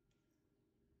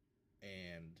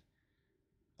and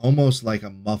almost like a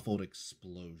muffled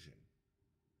explosion.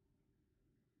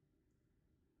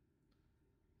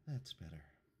 That's better.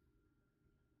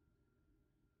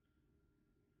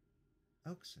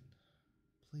 Oxen,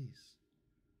 please,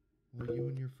 will you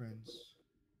and your friends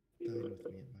dine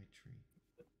with me at my tree?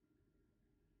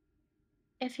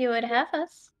 If you would have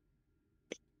us.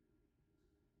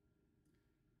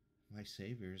 My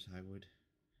saviors, I would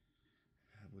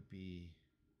be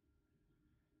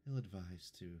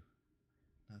ill-advised to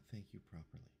not thank you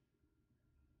properly.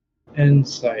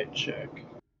 Insight check.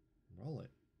 Roll it.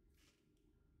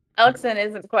 Oxen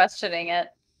isn't questioning it.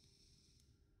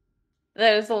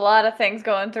 There's a lot of things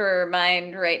going through her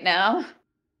mind right now.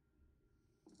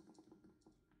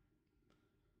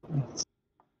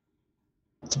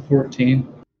 It's a 14.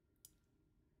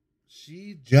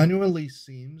 She genuinely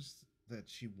seems that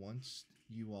she wants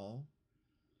you all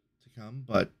to come,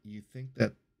 but you think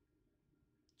that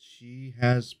she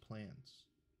has plans.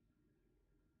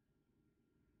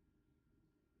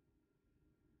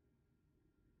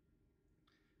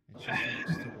 And she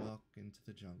starts to walk into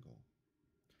the jungle.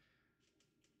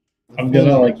 I'm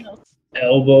gonna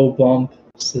elbow bump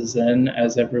Suzen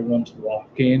as everyone's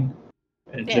walking,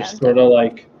 and just sort of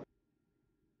like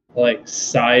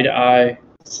side eye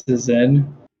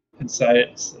Suzen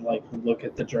and look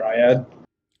at the dryad.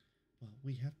 Well,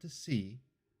 we have to see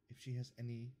if she has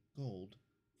any gold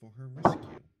for her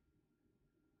rescue.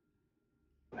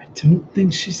 I don't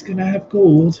think she's gonna have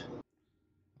gold.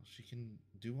 Well, she can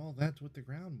do all that with the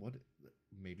ground. What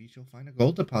maybe she'll find a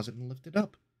gold deposit and lift it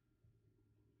up.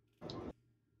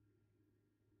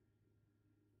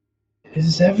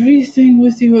 Is everything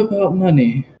with you about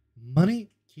money? Money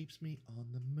keeps me on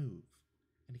the move,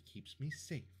 and it keeps me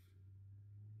safe.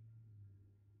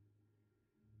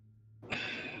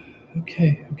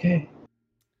 Okay.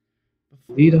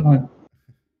 Before, Lead on.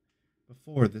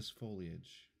 Before, this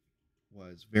foliage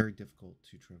was very difficult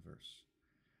to traverse.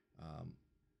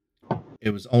 It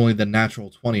was only the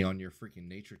natural 20 on your freaking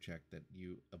nature check that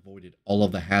you avoided all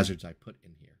of the hazards I put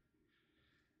in here.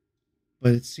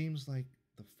 But it seems like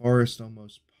the forest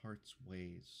almost parts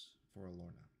ways for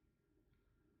Alorna,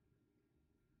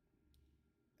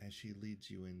 as she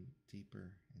leads you in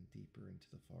deeper and deeper into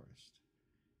the forest,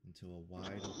 into a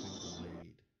wide open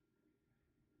glade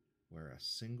where a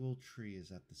single tree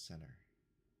is at the center.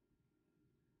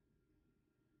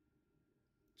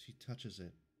 She touches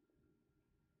it,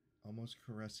 almost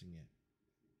caressing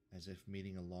it, as if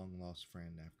meeting a long-lost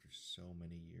friend after so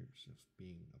many years of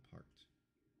being apart.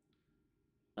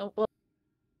 Well,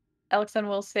 Alexon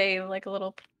will say like a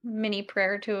little mini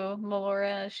prayer to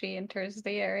Melora as she enters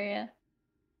the area.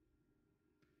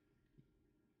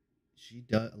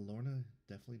 Lorna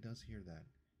definitely does hear that.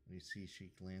 And you see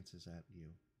she glances at you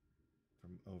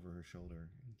from over her shoulder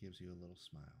and gives you a little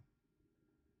smile.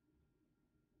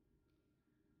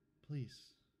 Please,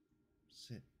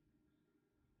 sit.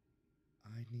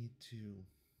 I need to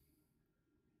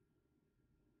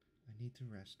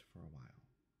rest for a while.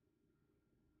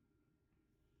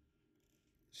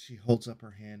 She holds up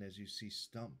her hand as you see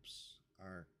stumps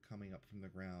are coming up from the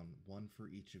ground, one for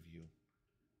each of you.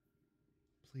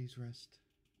 Please rest.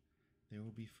 There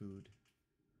will be food,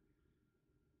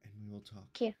 and we will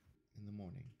talk in the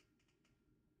morning.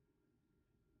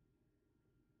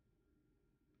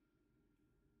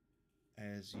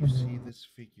 As you see this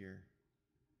figure,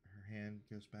 her hand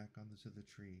goes back onto the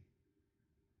tree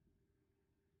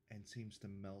and seems to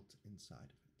melt inside of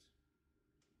it.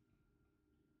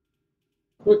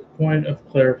 Quick point of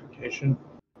clarification,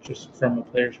 just from a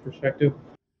player's perspective.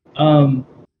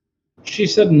 She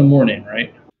said in the morning,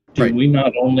 right? Do we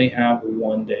not only have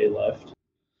one day left?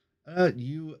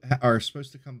 You are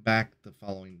supposed to come back the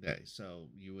following day, so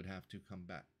you would have to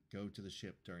go to the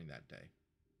ship during that day.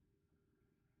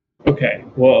 Okay.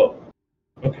 Well.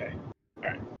 Okay. All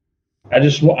right. I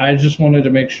just wanted to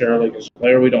make sure, like as a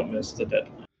player, we don't miss the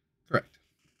deadline. Correct.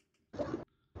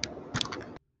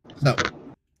 So,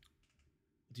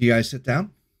 do you guys sit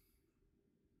down?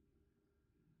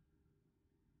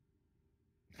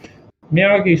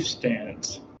 Miyagi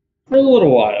stands for a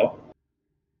little while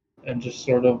and just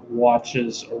sort of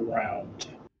watches around.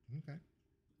 Okay.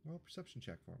 Roll a perception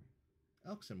check for me.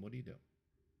 Elkson, what do you do?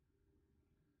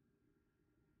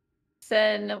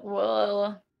 Then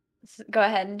we'll go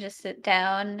ahead and just sit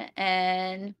down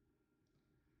and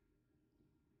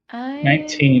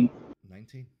 19.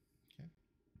 19. Okay.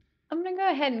 I'm gonna go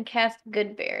ahead and cast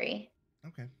Goodberry.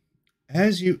 Okay.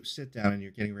 As you sit down and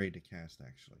you're getting ready to cast,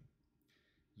 actually,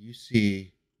 you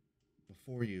see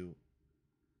before you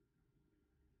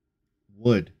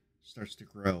wood starts to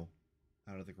grow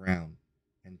out of the ground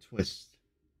and twists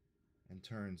and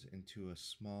turns into a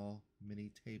small mini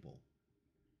table.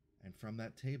 And from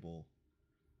that table,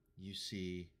 you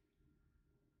see,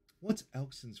 what's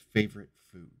Elkson's favorite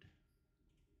food?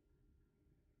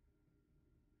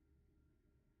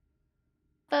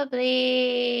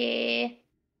 Probably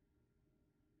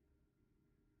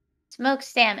smoked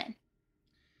salmon.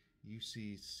 You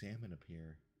see salmon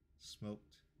appear,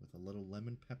 smoked with a little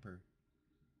lemon pepper,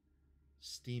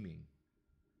 steaming,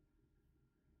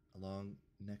 along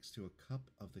next to a cup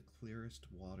of the clearest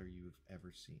water you've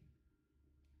ever seen.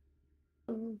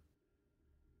 Ooh.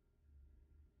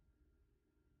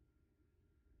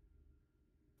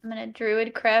 I'm gonna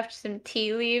druid craft some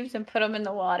tea leaves and put them in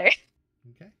the water.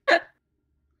 Okay.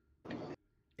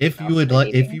 If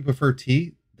you prefer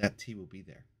tea, that tea will be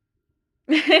there.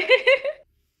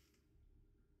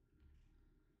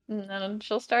 And then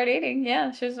she'll start eating.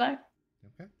 Yeah, she's fine.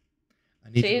 Okay. I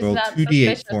need She's to roll not 2d8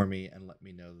 suspicious. for me and let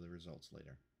me know the results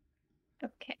later.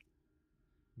 Okay.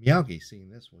 Miyagi, seeing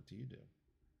this, what do you do?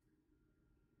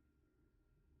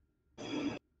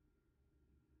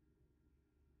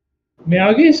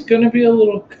 Miyagi's going to be a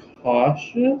little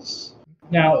cautious.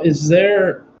 Now,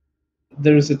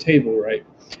 there's a table, right?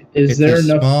 It's a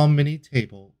small mini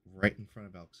table right in front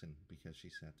of Elkson because she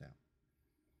sat down.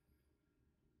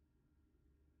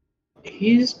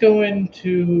 He's going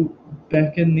to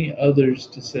beckon the others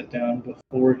to sit down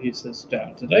before he sits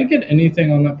down. Did I get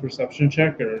anything on that perception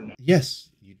check or no?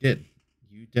 Yes, you did.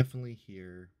 You definitely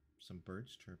hear some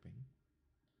birds chirping.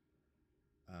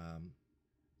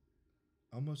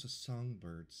 almost a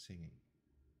songbird singing,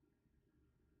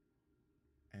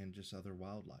 and just other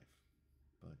wildlife,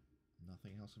 but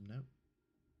nothing else of note.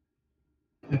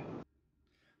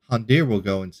 Handir will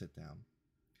go and sit down,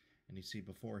 and you see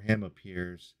before him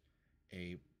appears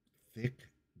a thick,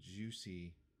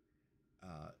 juicy,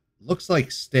 looks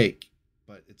like steak,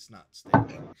 but it's not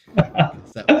steak.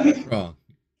 That was wrong.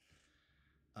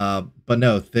 But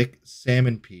no, thick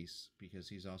salmon piece, because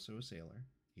he's also a sailor.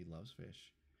 He loves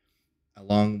fish,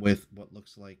 along with what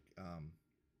looks like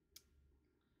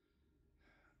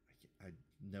I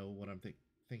know what I'm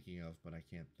thinking of, but I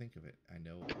can't think of it. I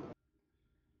know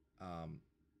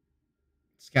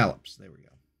scallops. There we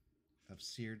go. Of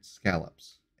seared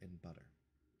scallops in butter,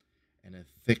 and a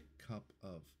thick cup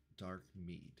of dark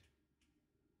mead.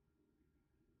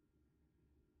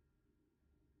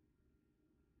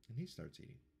 And he starts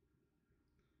eating.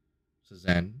 So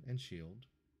Zen and Shield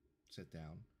sit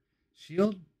down.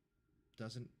 Shield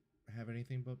doesn't have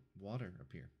anything but water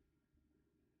appear.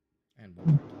 And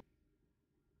water.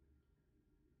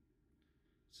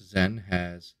 So Zen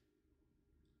has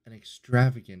an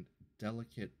extravagant,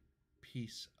 delicate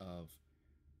piece of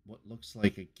what looks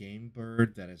like a game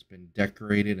bird that has been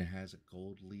decorated and has a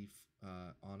gold leaf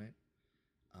on it.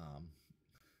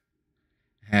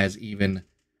 Has even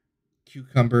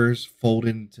cucumbers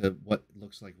folded into what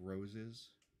looks like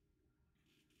roses.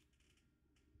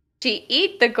 She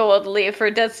eat the gold leaf,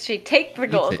 or does she take the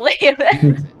gold leaf? Eats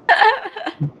it.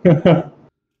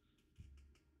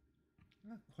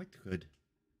 Quite good.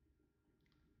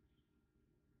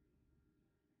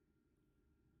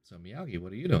 So Miyagi,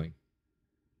 what are you doing?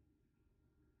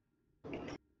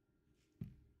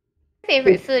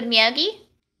 Favorite food, Miyagi?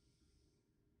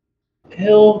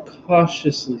 He'll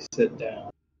cautiously sit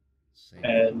down. Same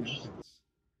And- happens.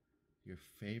 Your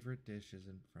favorite dish is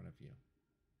in front of you.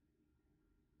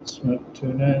 Smoked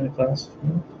tuna and a glass of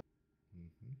milk.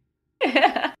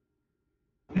 Mm-hmm.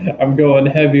 I'm going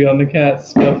heavy on the cat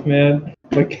stuff, man.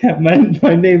 My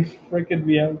name's frickin'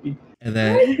 Miyagi. And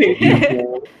then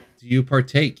do you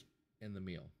partake in the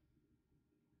meal?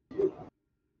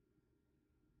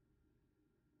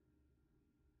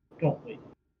 Don't wait.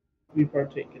 We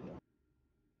partake in it.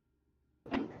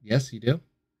 Yes, you do.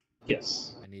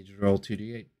 Yes. I need you to roll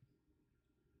 2d8.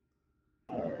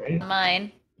 Alright.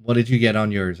 Mine. What did you get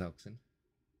on yours, Elkson?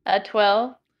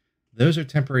 12. Those are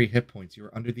temporary hit points. You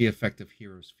are under the effect of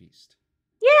Hero's Feast.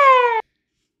 Yeah.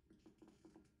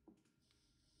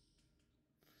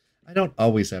 I don't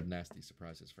always have nasty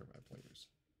surprises for my players.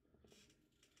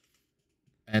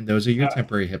 And those are your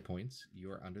temporary hit points.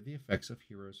 You are under the effects of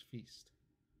Hero's Feast.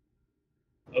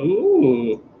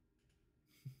 Ooh.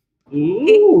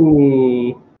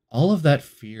 Ooh. All of that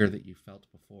fear that you felt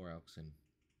before, Elkson,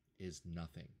 is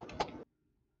nothing.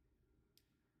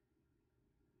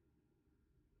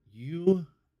 You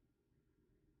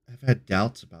have had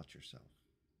doubts about yourself.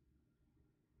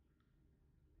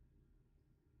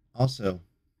 Also,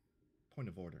 point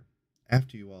of order,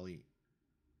 after you all eat,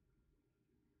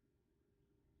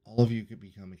 all of you could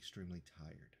become extremely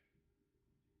tired.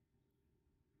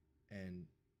 And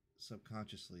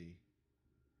subconsciously,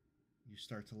 you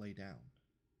start to lay down.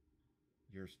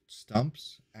 Your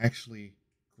stumps actually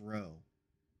grow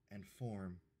and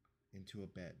form into a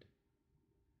bed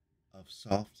of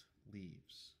soft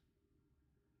leaves.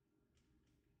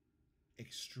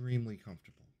 Extremely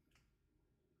comfortable.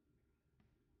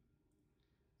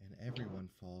 And everyone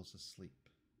falls asleep.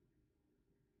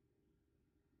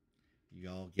 You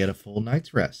all get a full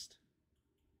night's rest.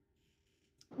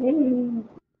 Ooh.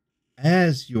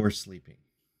 As you're sleeping,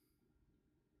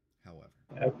 however,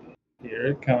 Yep. Here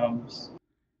it comes.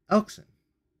 Elkson,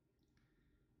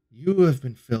 you have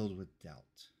been filled with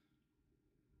doubt.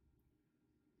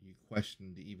 You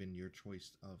questioned even your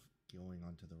choice of going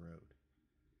onto the road.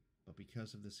 But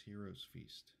because of this Hero's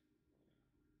Feast,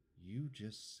 you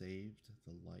just saved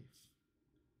the life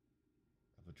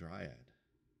of a dryad.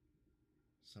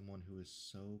 Someone who is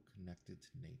so connected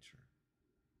to nature.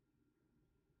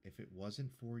 If it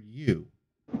wasn't for you,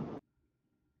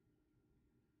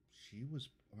 she was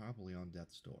probably on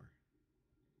death's door.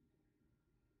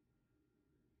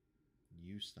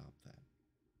 You stopped that.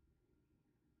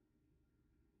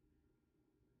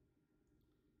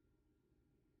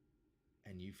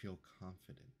 And you feel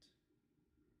confident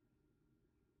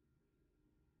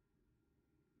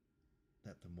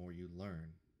that the more you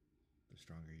learn, the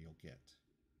stronger you'll get.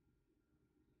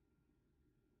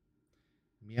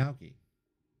 Miyagi,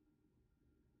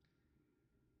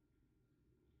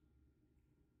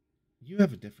 you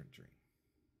have a different dream.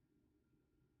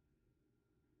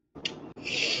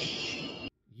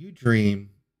 You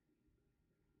dream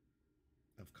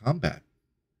of combat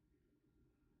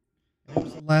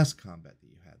the last combat that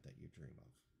you had that you dream of?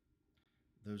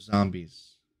 Those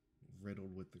zombies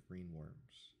riddled with the green worms.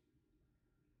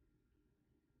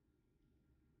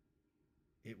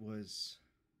 It was.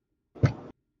 It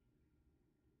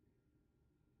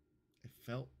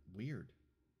felt weird.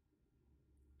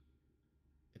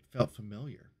 It felt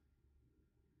familiar.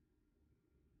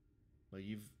 But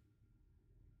you've.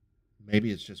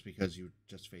 Maybe it's just because you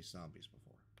just faced zombies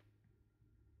before.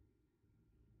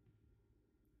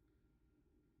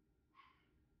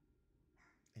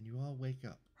 And you all wake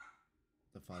up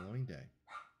the following day,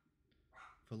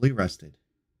 fully rested,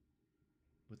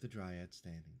 with the dryad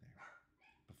standing there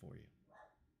before you.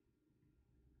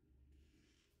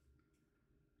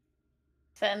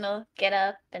 Then he'll get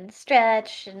up and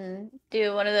stretch and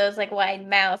do one of those like wide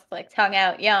mouth, like tongue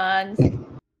out yawns.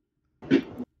 Good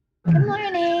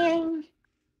morning.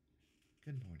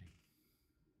 Good morning.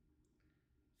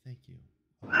 Thank you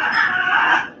so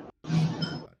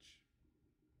much.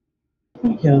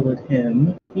 Don't yell at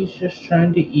him. He's just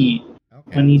trying to eat.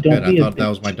 Okay, Honey, that's don't good. I be a thought that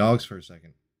was bitch. my dogs for a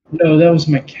second. No, that was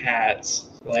my cats.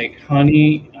 Like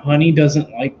Honey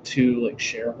doesn't like to like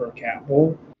share her cat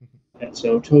bowl, and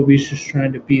so Toby's just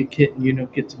trying to be a kitten,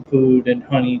 get some food, and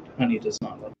Honey does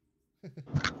not like it.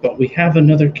 But we have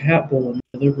another cat bowl in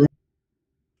the other room.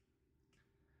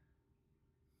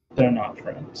 They're not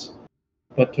friends,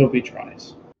 but Toby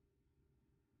tries.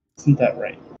 Isn't that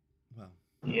right? Well,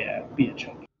 Yeah, be a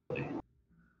chunky boy.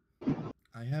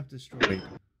 I have destroyed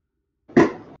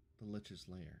the Lich's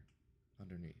lair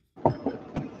underneath.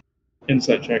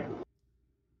 Insight check.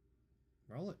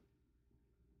 Roll it.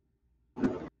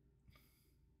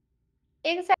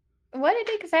 What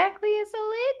exactly is a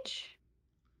lich?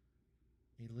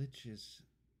 A Lich is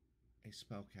a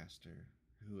spellcaster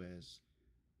who has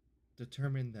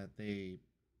determined that they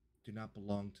do not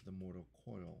belong to the mortal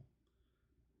coil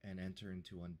and enter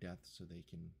into undeath so they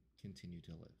can continue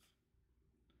to live.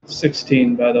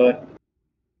 16, by the way.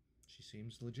 She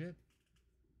seems legit.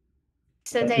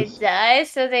 So they die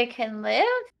so they can live?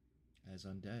 As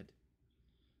undead.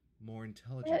 More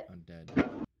intelligent undead.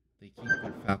 They keep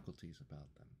their faculties about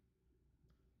them.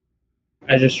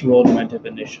 I just rolled my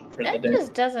divination for the That day.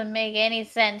 just doesn't make any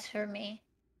sense for me.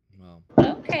 Well,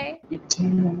 Okay.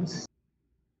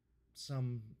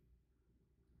 some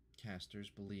casters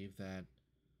believe that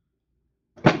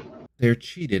they're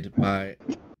cheated by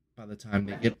the time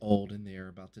they get old and they are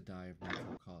about to die of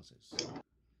natural causes.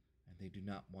 And they do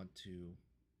not want to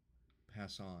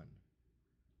pass on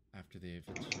after they've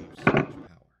achieved so much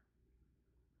power.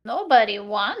 Nobody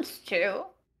wants to.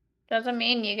 Doesn't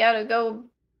mean you gotta go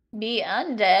be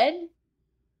undead.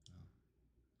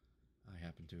 I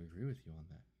happen to agree with you on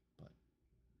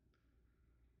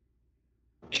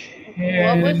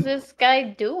that, What was this guy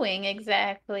doing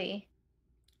exactly?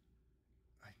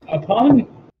 Upon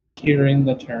hearing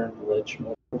the term Lich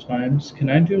multiple times, can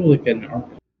I do like an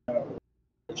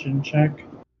religion check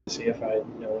to see if I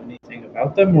know anything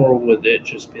about them, or would it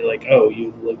just be like, oh,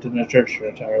 you've lived in a church your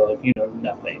entire life, you know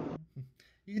nothing?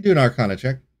 you can do an Arcana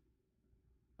check.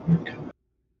 Okay.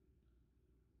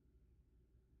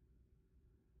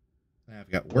 I've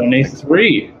got work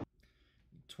 23.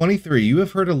 23. You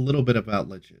have heard a little bit about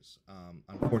liches.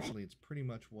 Unfortunately, it's pretty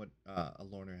much what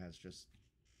Alorna has just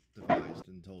devised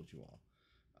and told you all.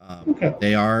 Okay.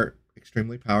 They are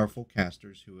extremely powerful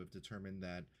casters who have determined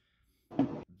that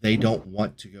they don't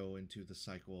want to go into the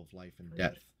cycle of life and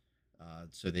death.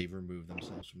 So they've removed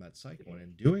themselves from that cycle. And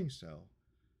in doing so,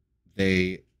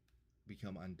 they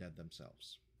become undead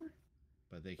themselves.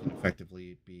 But they can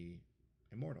effectively be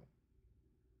immortal.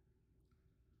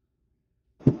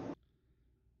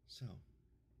 So,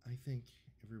 I think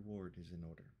a reward is in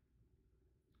order.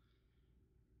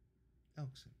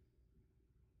 Elkson,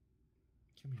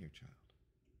 come here, child.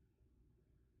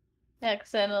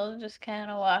 Exen will just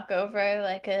kind of walk over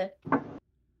like a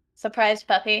surprised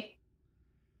puppy.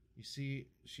 You see,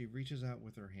 she reaches out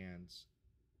with her hands,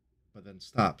 but then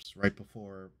stops right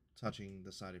before touching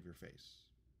the side of your face,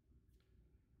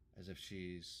 as if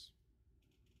she's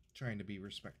trying to be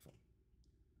respectful.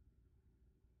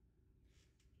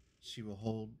 She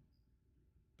will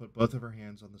put both of her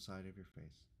hands on the side of your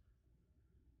face.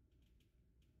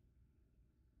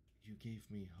 You gave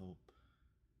me hope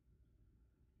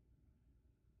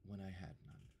when I had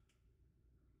none.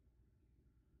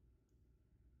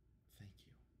 Thank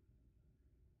you.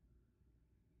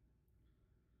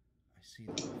 I see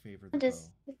that you favor the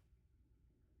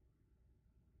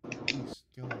bow. Please,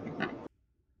 go on.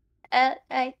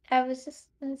 I was just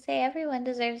gonna say everyone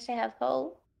deserves to have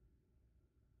hope.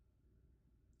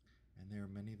 And there are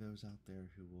many of those out there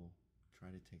who will try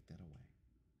to take that away.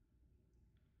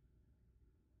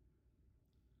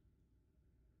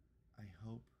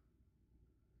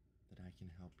 can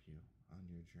help you on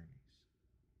your journeys.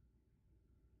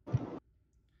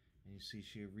 And you see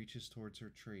she reaches towards her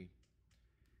tree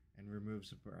and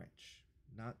removes a branch.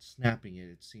 Not snapping it,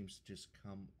 it seems to just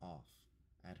come off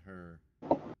at her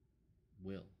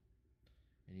will.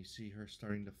 And you see her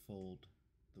starting to fold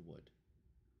the wood,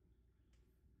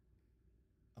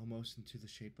 almost into the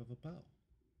shape of a bow.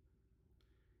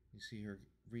 You see her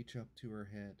reach up to her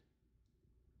head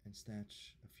and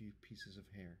snatch a few pieces of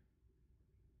hair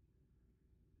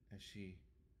as she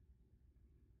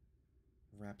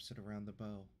wraps it around the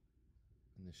bow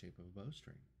in the shape of a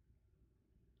bowstring.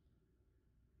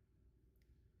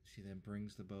 She then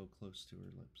brings the bow close to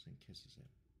her lips and kisses it.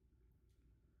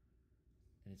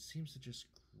 And it seems to just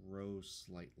grow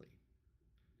slightly.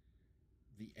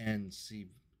 The ends seem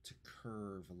to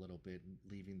curve a little bit,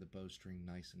 leaving the bowstring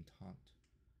nice and taut.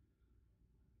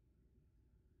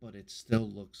 But it still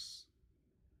looks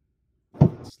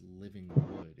like it's living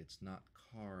wood. It's not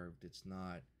carved, it's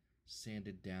not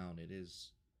sanded down, it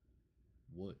is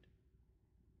wood.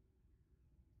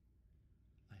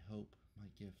 I hope my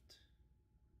gift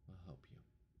will help you.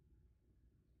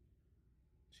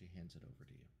 She hands it over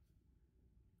to you.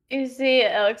 You see,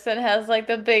 Elixon has like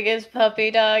the biggest puppy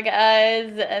dog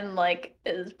eyes and like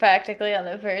is practically on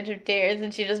the verge of tears,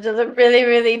 and she just does a really,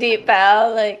 really deep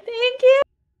bow, like, thank you.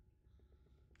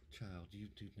 Child, you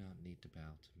do not need to bow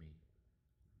to me.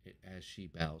 As she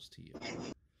bows to you.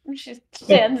 She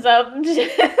stands up. I'm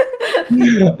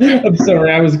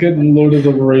sorry, I was getting Lord of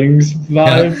the Rings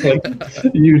vibes. Like,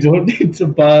 you don't need to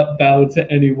bow to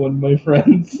anyone, my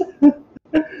friends.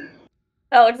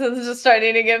 Alex is just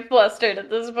starting to get flustered at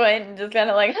this point and just kind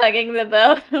of like hugging the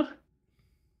bow. I'm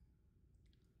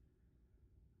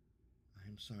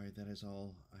sorry, that is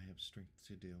all I have strength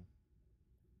to do.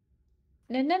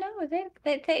 No.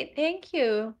 Thank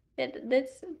you.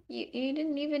 That's you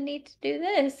didn't even need to do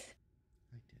this.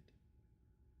 I did.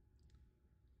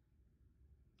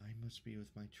 I must be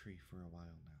with my tree for a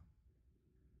while now.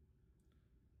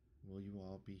 Will you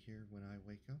all be here when I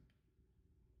wake up?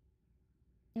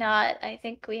 Not. I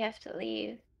think we have to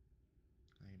leave.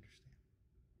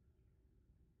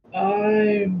 I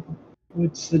understand. I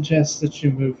would suggest that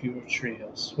you move your tree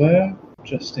elsewhere,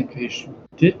 just in case you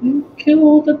didn't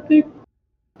kill the big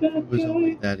bad It was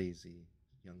only guy. that easy,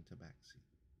 young Tabaxi.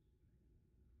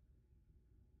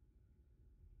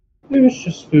 It was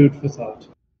just food for thought.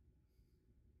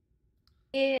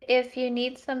 If you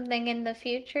need something in the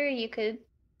future, you could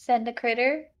send a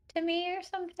critter to me or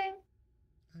something.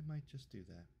 I might just do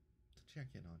that to check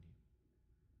in on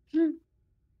you.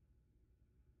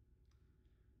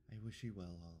 I wish you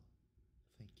well, all.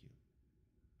 Thank you.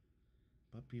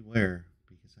 But beware,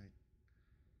 because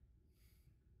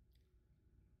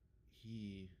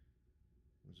he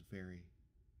was very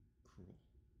cruel.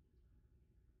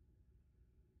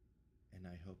 And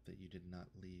I hope that you did not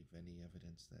leave any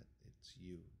evidence that it's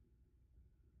you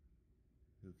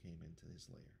who came into his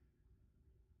lair.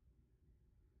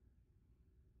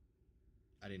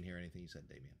 I didn't hear anything you said,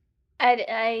 Damien.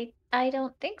 I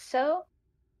don't think so.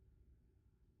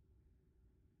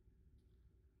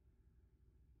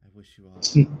 I wish you all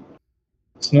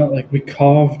It's not like we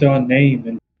carved our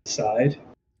name inside.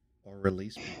 or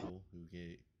release people who you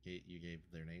gave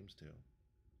their names to.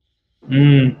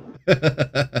 Mmm.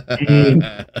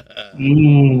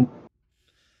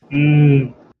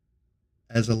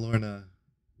 As Alorna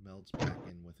melds back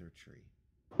in with her tree.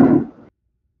 What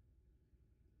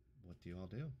do you all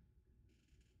do?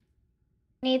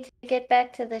 Need to get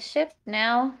back to the ship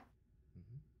now.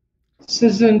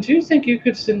 Susan, do you think you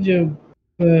could send your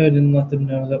bird and let them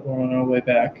know that we're on our way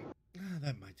back?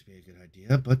 That might be a good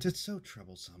idea, but it's so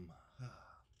troublesome.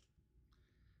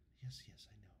 Yes, I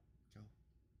know. Go.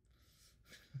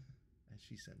 As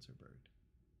she sends her bird.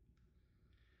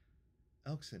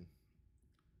 Elkson,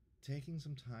 taking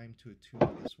some time to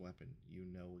attune this weapon, you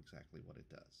know exactly what it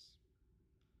does.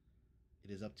 It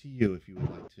is up to you if you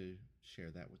would like to share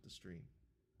that with the stream.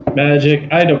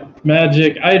 Magic item,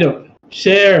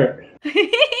 share.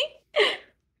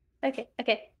 Okay.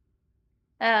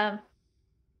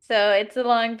 So it's a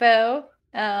longbow.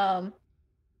 I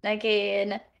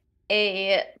gain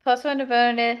a +1 to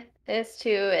bonus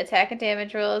to attack and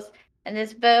damage rolls, and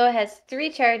this bow has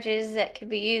 3 charges that can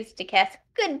be used to cast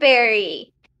Good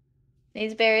Berry.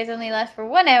 These berries only last for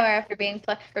 1 hour after being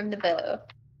plucked from the bow.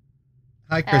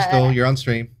 Hi, Crystal. You're on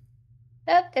stream.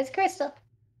 Oh, there's Crystal.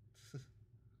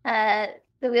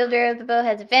 The wielder of the bow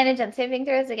has advantage on saving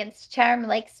throws against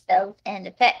charm-like spells and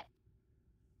effects.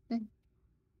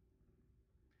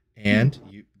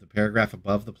 And the paragraph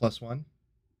above the +1?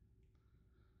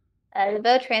 The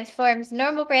bow transforms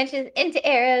normal branches into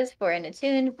arrows for an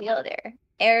attuned wielder.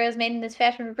 Arrows made in this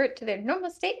fashion revert to their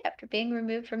normal state after being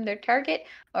removed from their target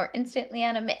or instantly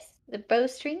on a miss. The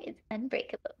bowstring is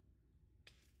unbreakable.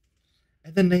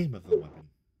 And the name of the weapon.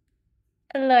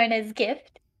 Lorna's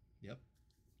gift. Yep.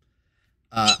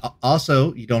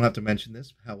 Also, you don't have to mention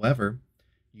this. However,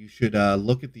 you should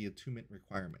look at the attunement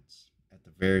requirements at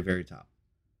the very, very top.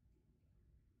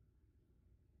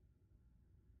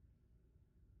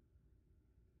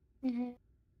 Mm-hmm.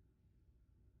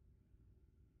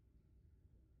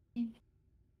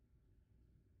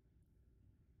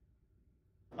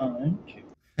 I'm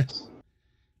curious.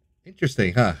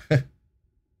 Interesting, huh?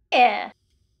 Yeah.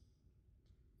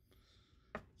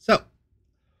 So,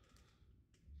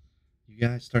 you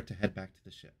guys start to head back to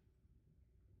the ship.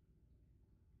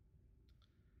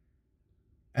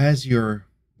 As you're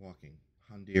walking,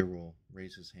 Handir will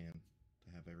raise his hand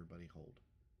to have everybody hold.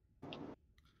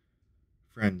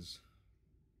 Friends,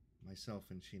 myself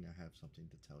and Sheena have something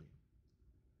to tell you.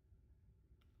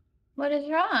 What is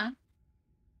wrong?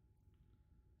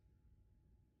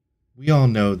 We all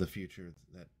know the future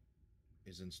that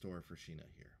is in store for Sheena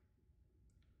here,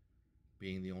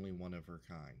 being the only one of her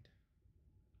kind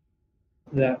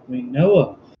That we know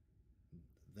of.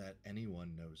 that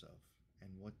anyone knows of. And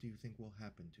what do you think will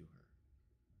happen to her?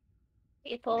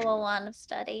 People will want to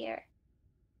study her.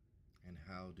 And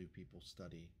how do people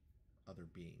study other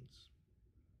beings?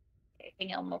 Taking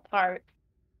them apart.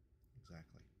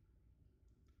 Exactly.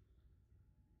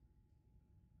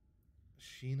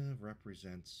 Sheena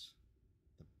represents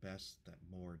the best that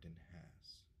Moradin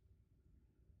has.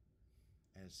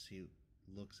 As he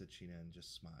looks at Sheena and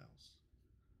just smiles.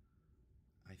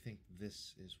 I think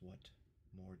this is what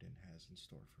Moradin has in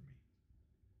store for me.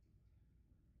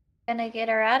 Gonna get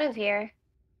her out of here.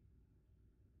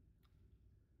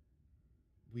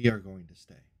 We are going to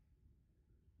stay.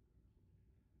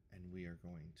 And we are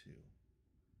going to,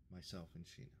 myself and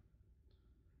Sheena,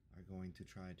 are going to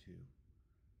try to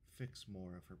fix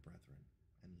more of her brethren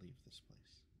and leave this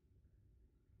place.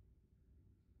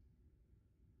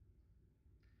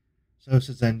 So,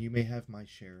 Susan, you may have my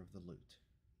share of the loot.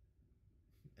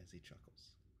 As he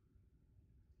chuckles.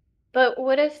 But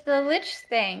what if the Lich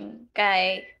thing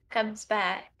guy comes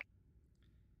back?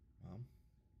 Well,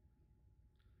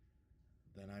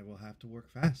 then I will have to work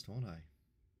fast, won't I?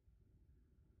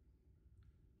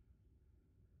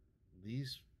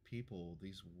 These people,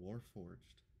 these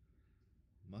Warforged,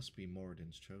 must be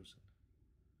Moradin's chosen.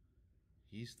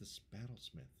 He's the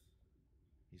battlesmith.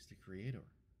 He's the creator.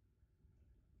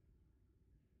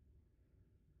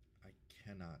 I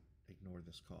cannot ignore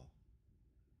this call.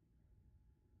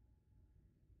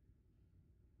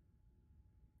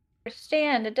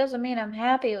 Understand, it doesn't mean I'm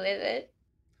happy with it.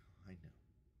 I know.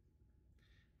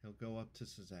 He'll go up to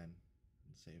Suzanne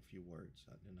and say a few words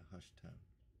in a hushed tone.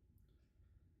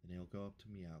 Then he'll go up to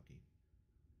Miyagi.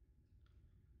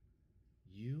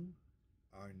 You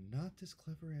are not as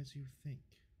clever as you think.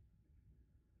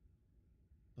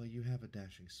 But you have a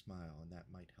dashing smile, and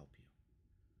that might help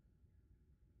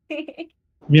you.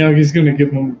 Miyagi's gonna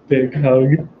give him a big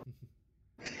hug.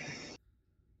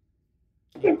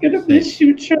 I'm gonna miss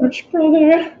you, church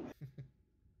brother.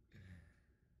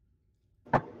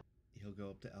 He'll go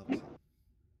up to Elton.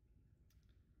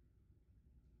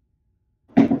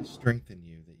 There's strength in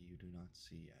you that you do not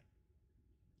see yet.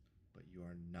 But you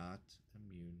are not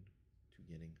immune to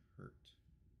getting hurt.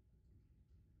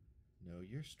 Know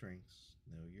your strengths,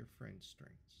 know your friend's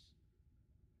strengths,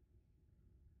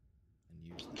 and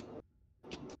use them.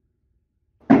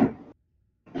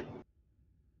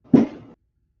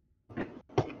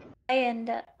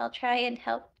 And I'll try and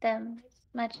help them as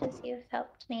much as you've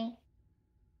helped me.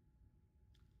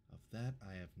 Of that,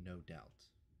 I have no doubt.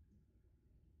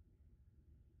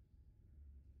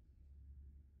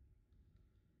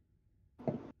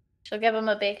 She'll give him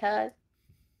a big hug.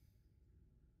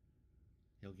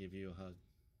 He'll give you a hug.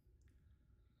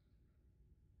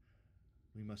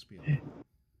 We must be alone.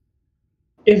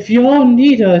 If y'all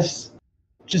need us,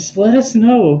 just let us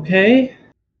know, okay?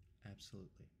 Absolutely.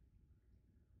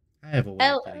 I have a way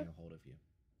of getting a hold of you.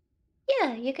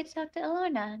 Yeah, you could talk to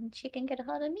Alona and she can get a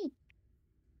hold of me.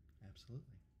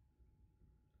 Absolutely.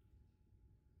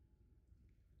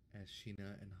 As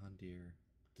Sheena and Handir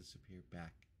disappear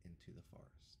back into the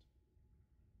forest.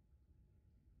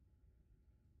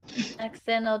 Next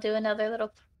then I'll do another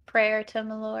little prayer to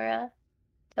Melora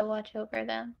to watch over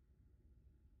them.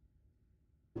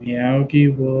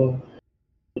 Miyagi will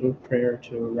little prayer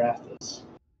to Arathis.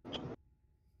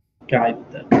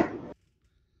 Guide them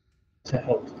to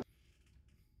help them.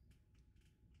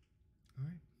 All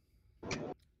right.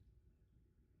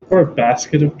 Or a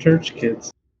basket of church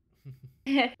kids.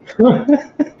 And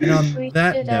on We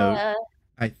that should, note,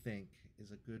 I think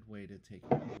is a good way to take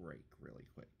a break really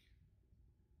quick.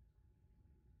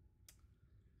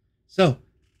 So,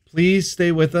 please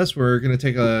stay with us. We're going to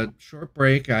take a short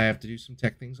break. I have to do some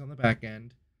tech things on the back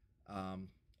end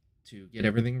to get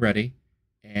everything ready.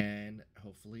 And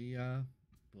hopefully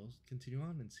we'll continue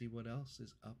on and see what else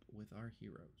is up with our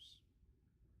heroes.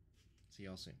 See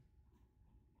y'all soon.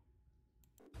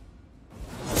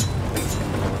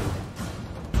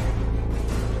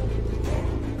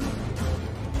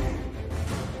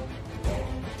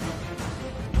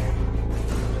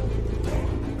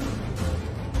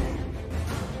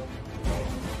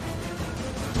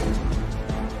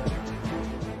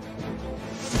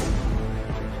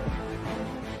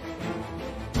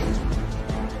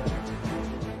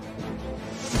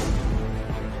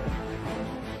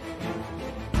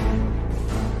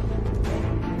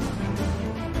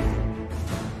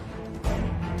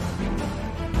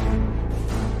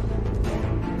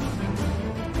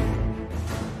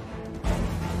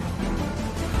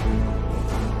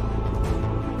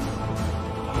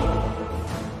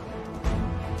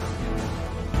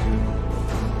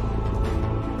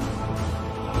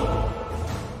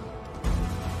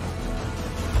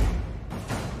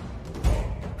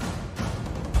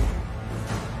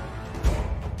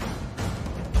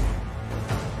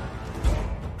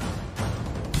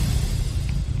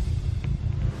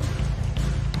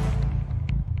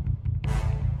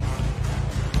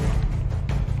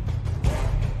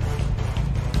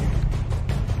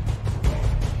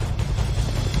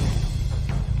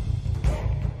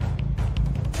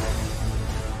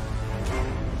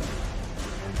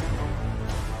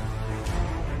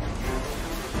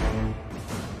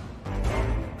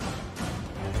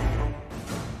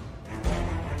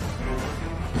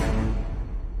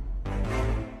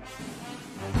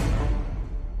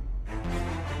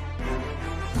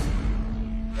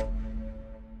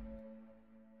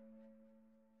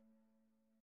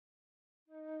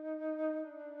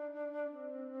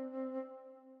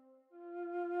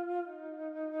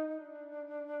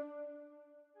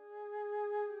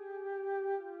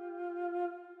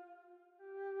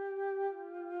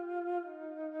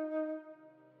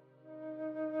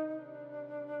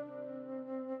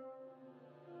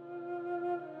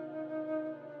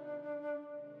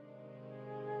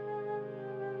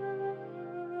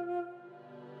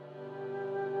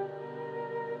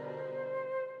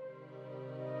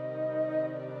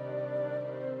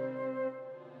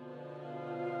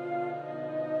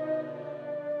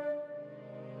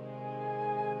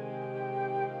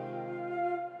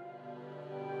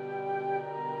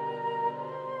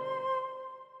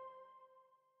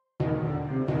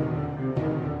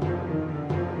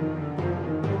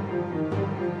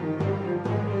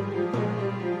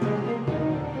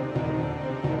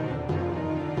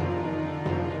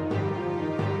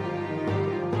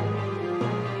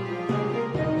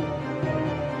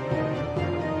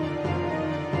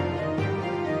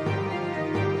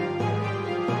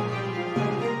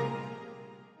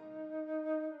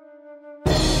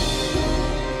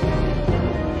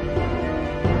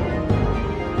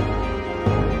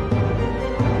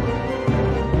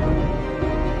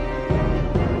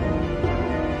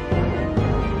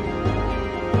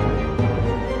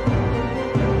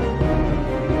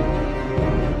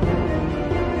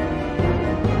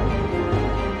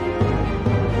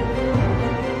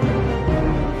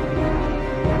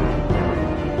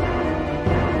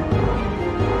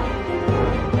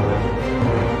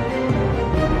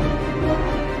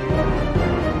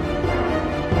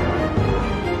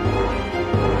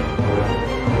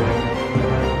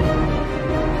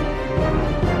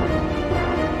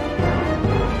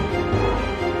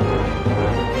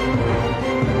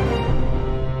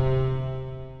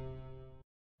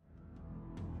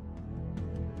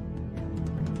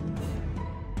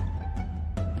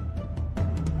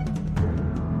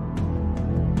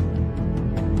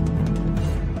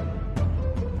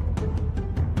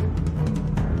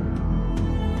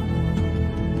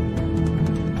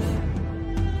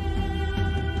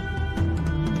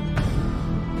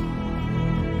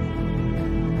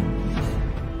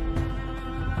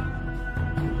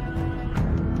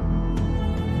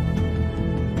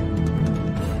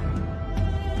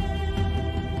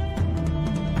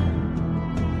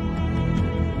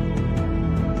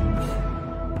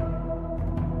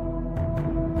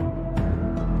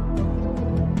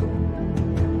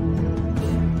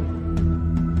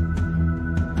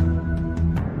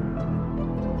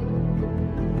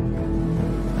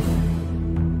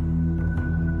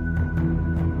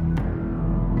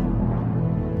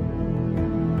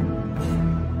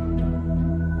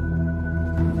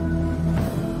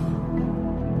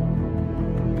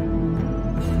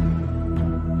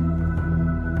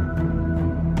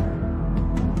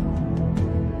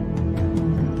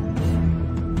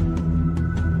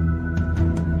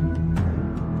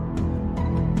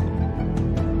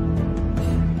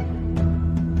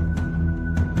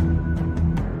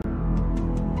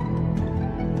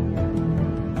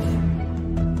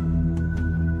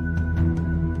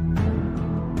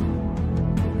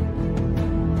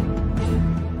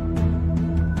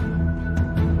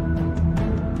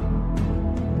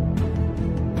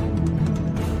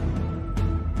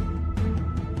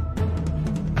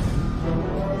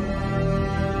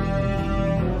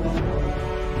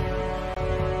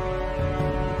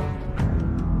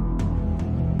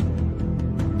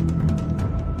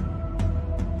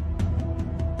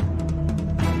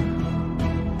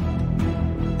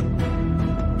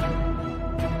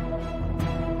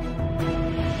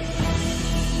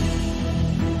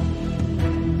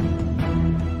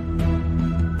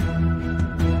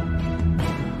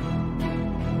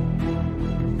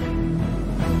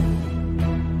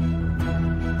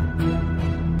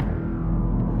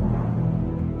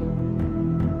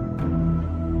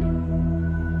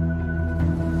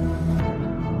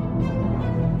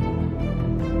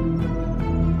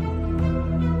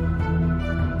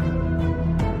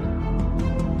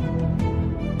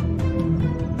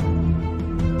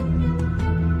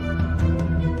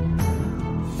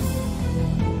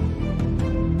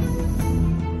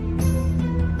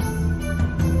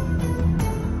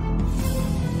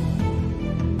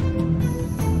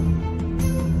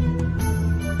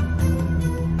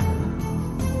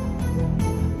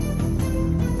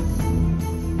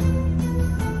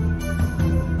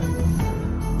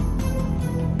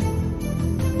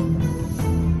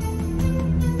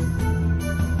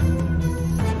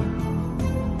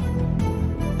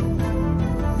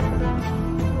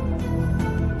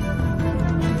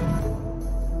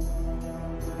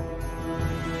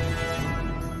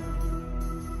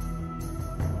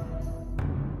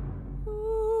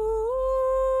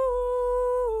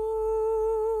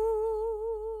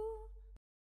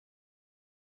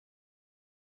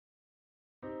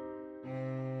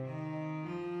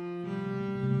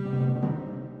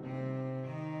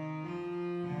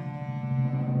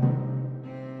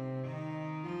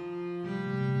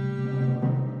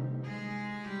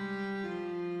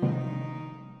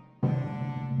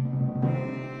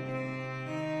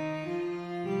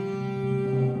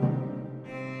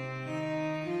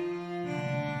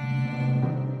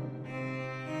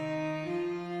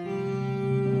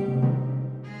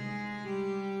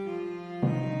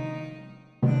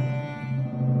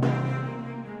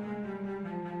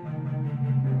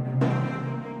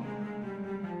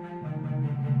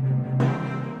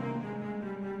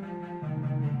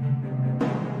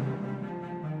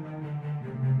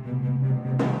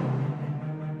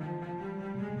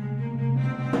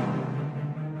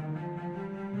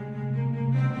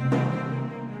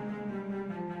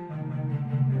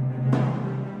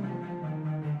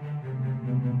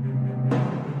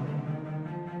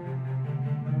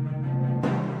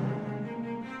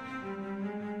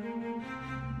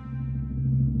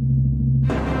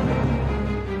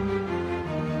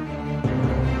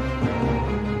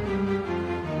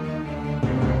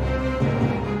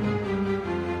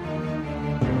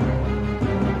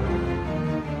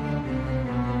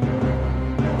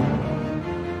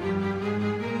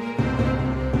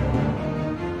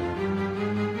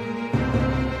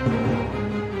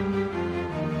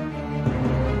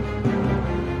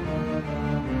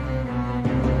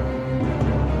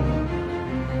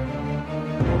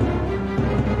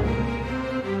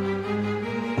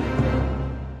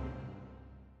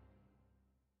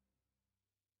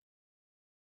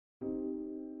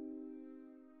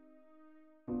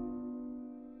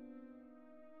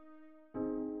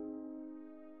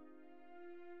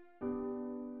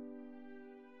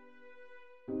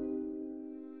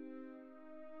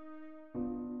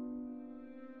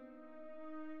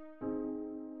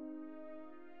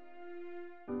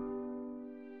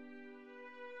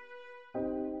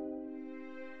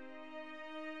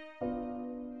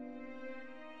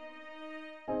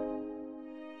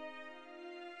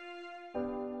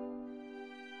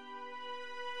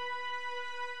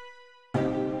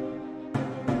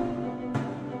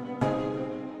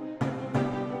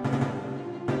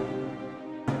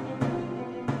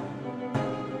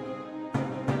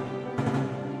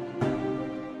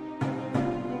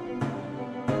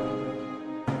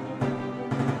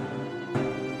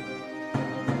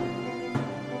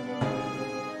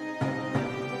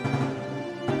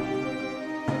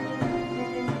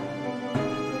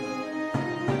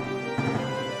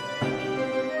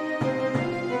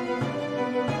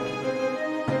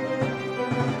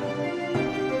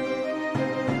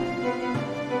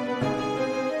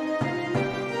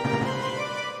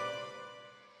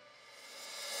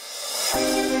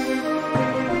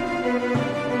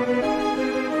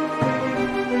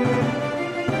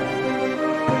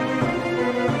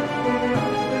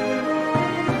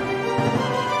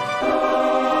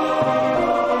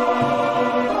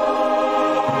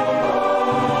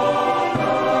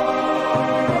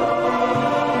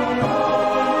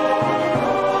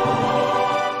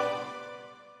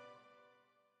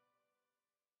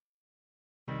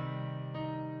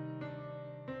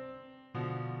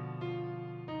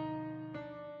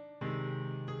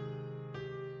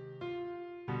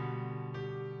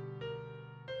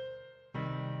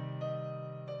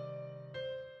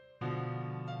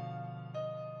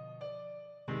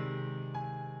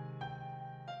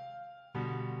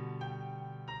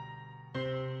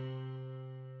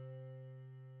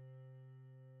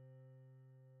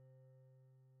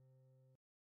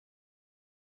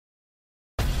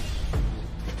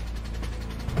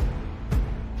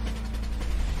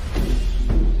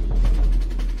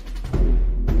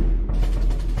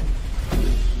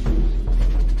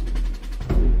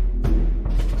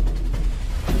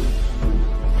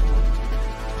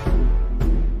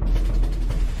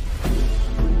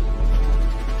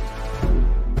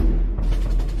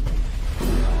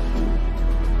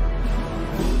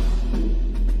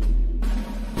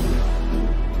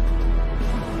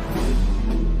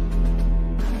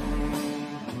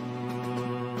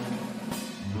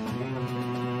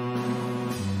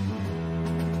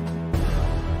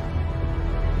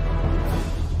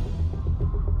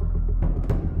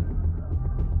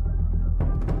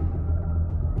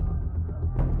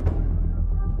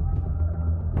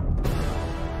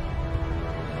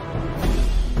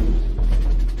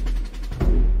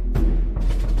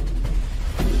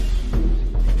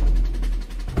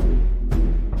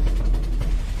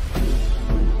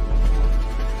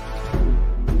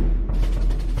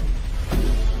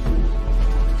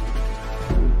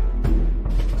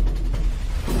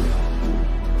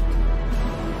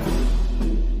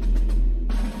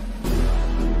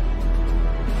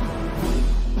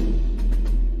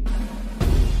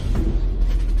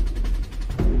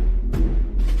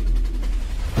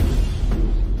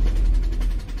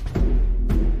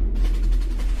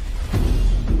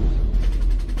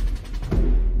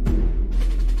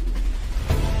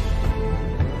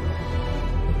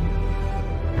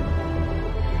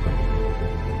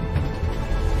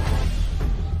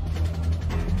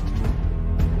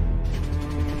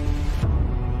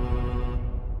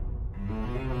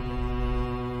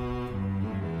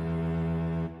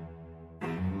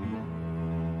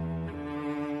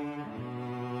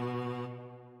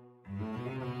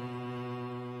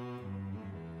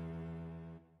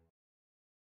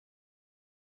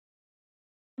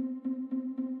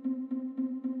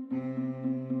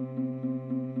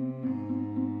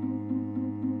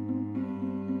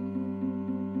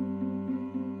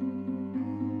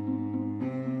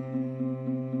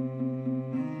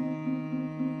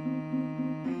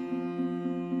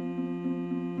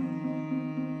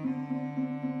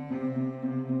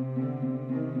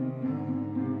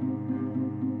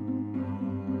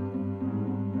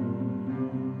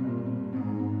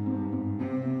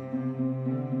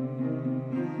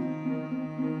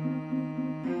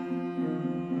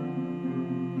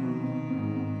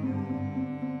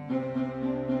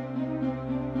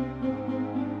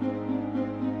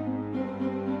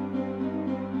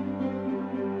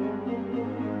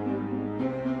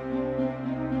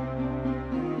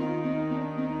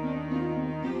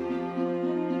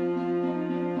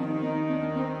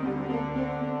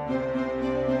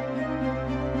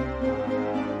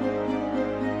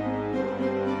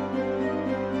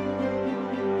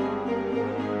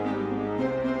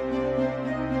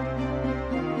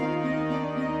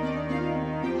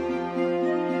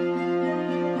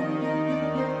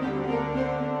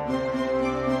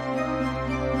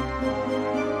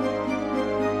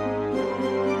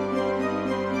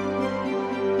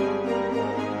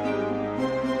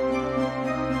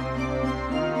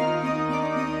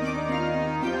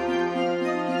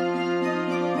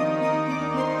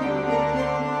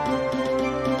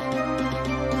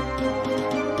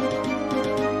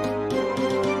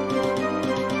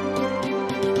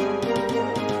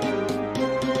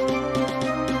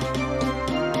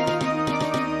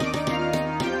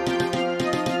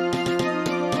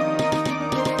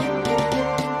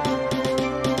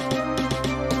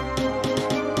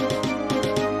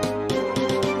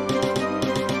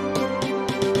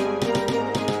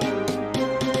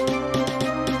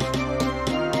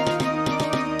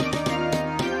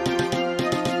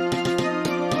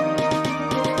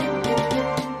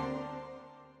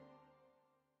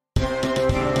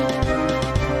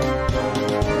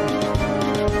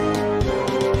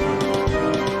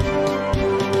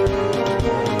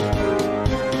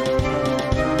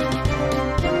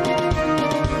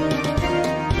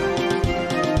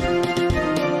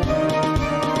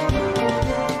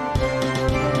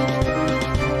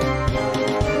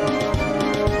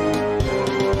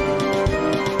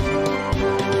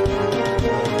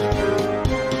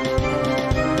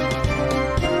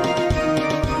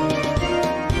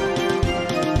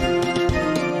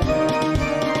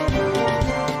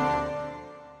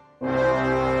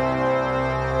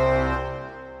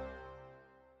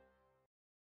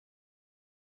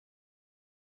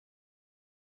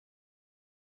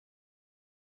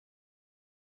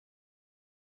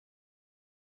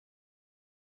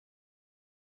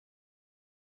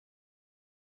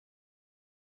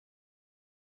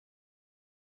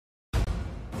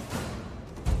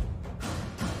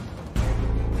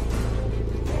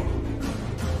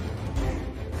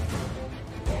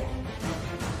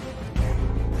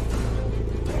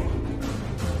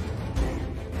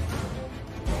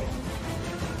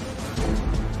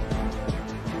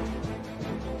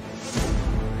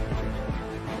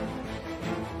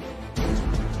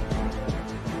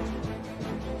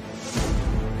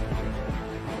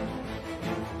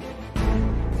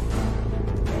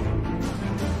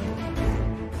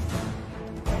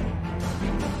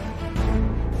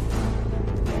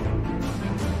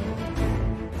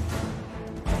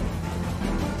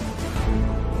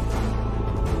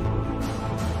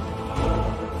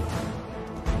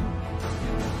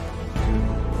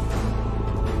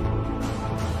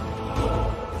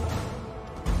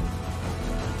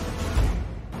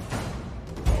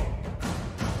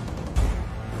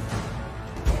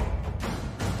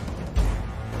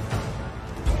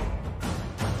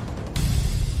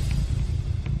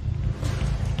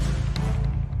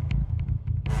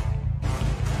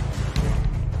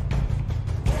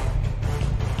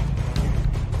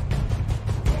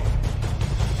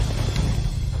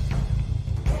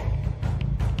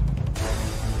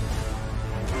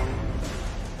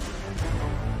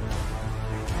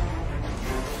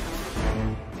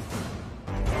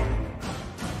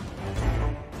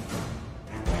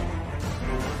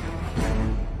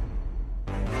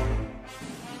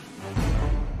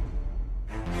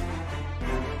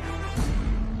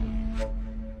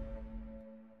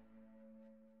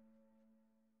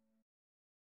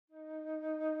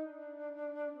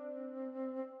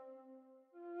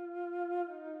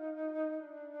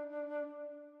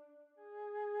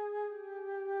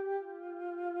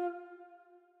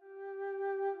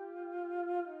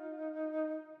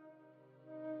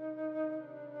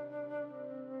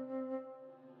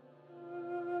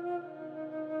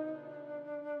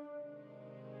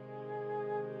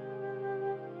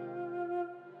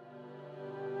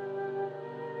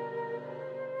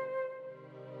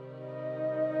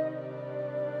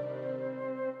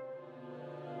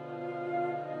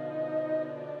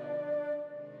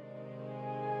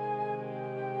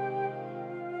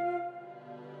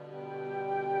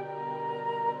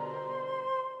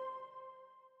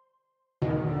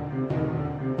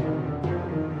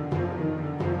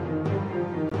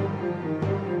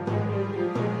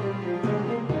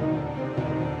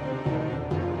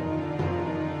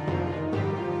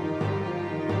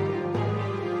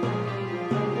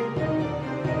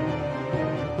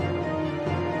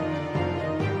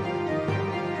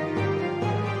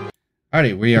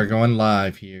 Alrighty, we are going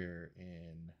live here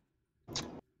in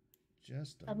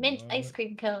just A mint moment. ice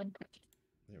cream cone.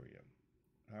 There we go.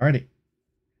 Alrighty.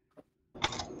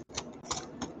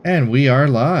 And we are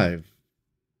live.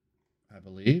 I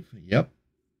believe. Yep.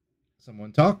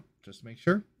 Someone talk. Just make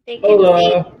sure. They can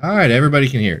Hola. Alright, everybody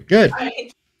can hear. Good.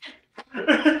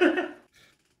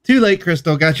 Too late,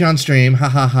 Crystal. Got you on stream. Ha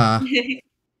ha ha.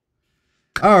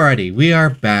 Alrighty, we are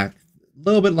back. A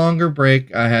little bit longer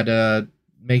break. I had to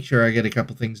make sure I get a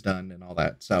couple things done and all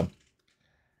that. So,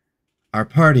 our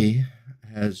party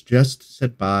has just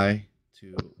said bye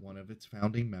to one of its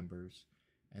founding members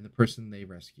and the person they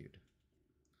rescued.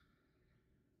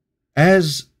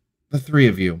 As the three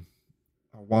of you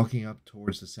are walking up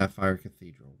towards the Sapphire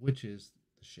Cathedral, which is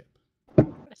the ship,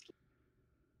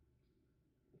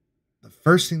 the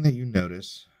first thing that you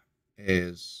notice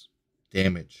is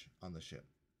damage on the ship.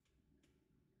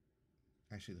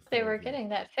 Actually, They were getting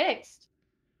that fixed.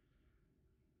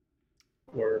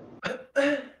 Or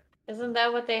Isn't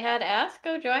that what they had asked?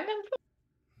 Go join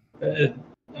them?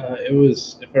 it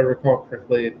was, if I recall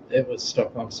correctly, it was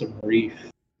stuck on some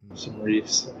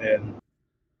reefs,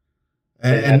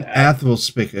 and Ath will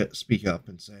speak up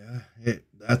and say,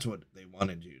 that's what they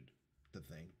wanted you to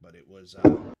think, but it was,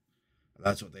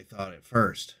 that's what they thought at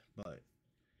first, but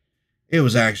it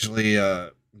was actually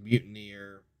a mutiny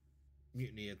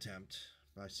attempt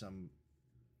by some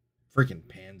freaking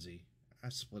pansy. I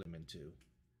split him in two.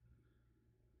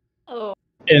 Oh.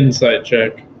 insight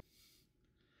check.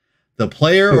 The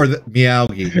player or the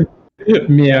Meowgi?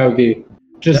 Meowgi.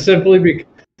 Just simply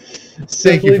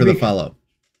Thank you for the follow.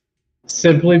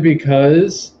 Simply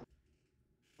because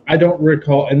I don't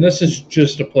recall, and this is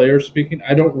just a player speaking,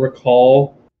 I don't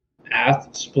recall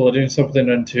Ath splitting something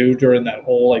in two during that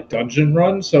whole like dungeon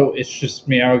run, so it's just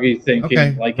Meowgi thinking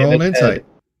Okay, like roll in an his insight. head.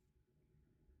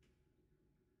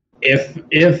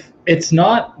 If it's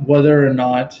not whether or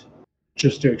not,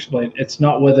 just to explain, it's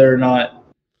not whether or not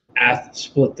Ath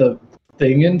split the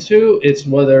thing in two, it's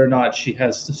whether or not she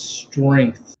has the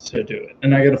strength to do it.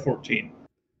 And I get a 14.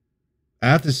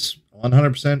 Ath is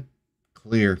 100%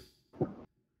 clear.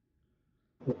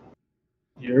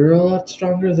 You're a lot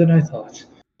stronger than I thought.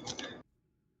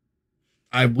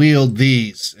 I wield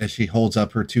these as she holds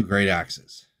up her two great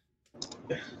axes.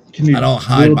 Can you I don't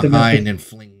hide wield them behind and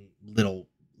fling little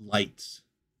lights.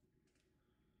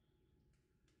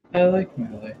 I like my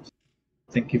lights.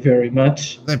 Thank you very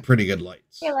much. They're pretty good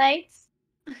lights. Hey, lights.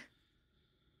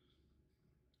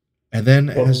 And then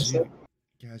What was as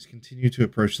you guys continue to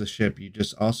approach the ship, you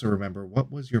just also remember,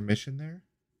 what was your mission there?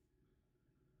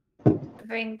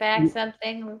 Bring back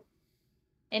something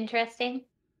interesting.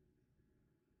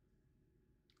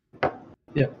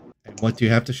 Yeah. And what do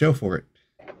you have to show for it?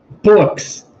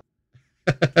 Books.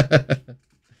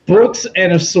 Books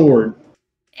and a sword.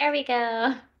 There we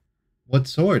go. What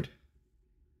sword?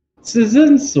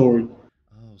 Sazyn's sword.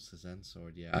 Oh, Sazyn's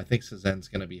sword. Yeah, I think Sazyn's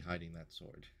going to be hiding that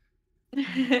sword.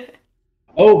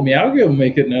 Oh, Meowgi will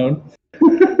make it known.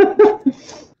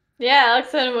 Yeah,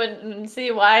 Alexon wouldn't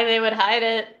see why they would hide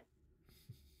it.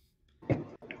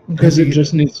 Because it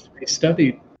just needs to be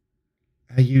studied.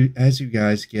 As you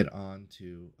guys get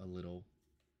onto a little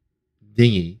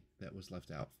dinghy that was left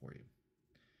out for you,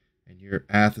 and your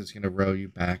Ath is going to row you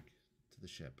back to the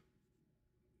ship.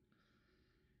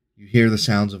 You hear the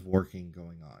sounds of working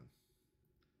going on.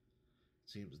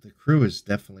 Seems the crew has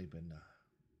definitely been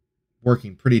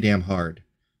working pretty damn hard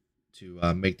to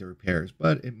make the repairs,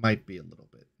 but it might be a little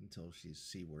bit until she's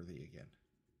seaworthy again.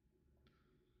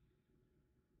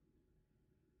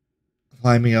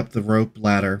 Climbing up the rope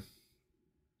ladder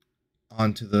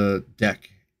onto the deck,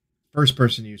 first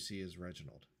person you see is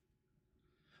Reginald.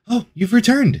 Oh, you've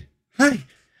returned. Hi.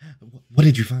 What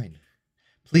did you find?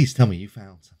 Please tell me you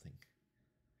found something.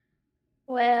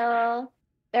 Well,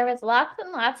 there was lots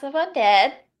and lots of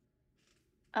undead.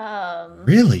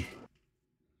 Really?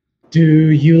 Do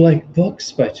you like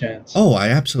books by chance? Oh, I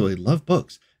absolutely love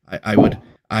books.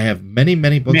 I have many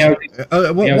books.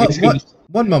 Meowgi's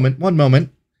One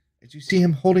moment. Did you see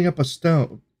him holding up a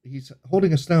stone? He's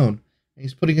holding a stone and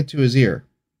he's putting it to his ear.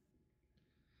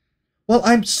 Well,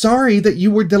 I'm sorry that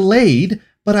you were delayed,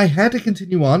 but I had to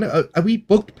continue on. We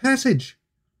booked passage.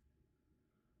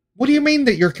 What do you mean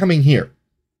that you're coming here?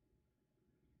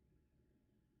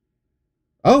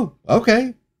 Oh,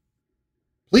 okay.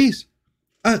 Please.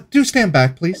 Do stand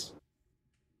back, please.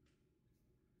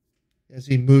 As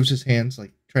he moves his hands,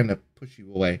 like trying to push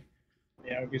you away.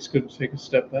 Meowgi's going to take a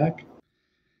step back.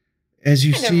 As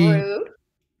you Kind see, of rude.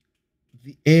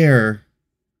 the air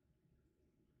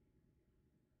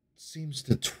seems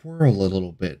to twirl a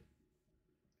little bit.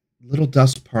 Little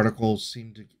dust particles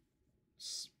seem to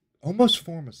almost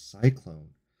form a cyclone,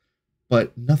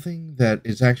 but nothing that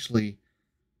is actually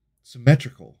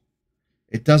symmetrical.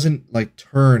 It doesn't like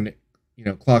turn,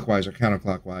 clockwise or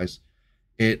counterclockwise.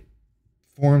 It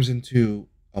forms into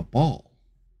a ball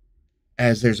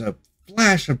as there's a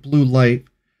flash of blue light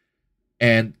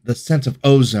and the sense of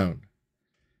ozone.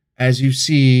 As you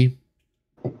see,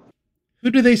 who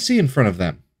do they see in front of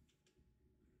them?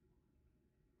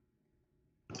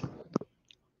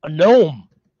 A gnome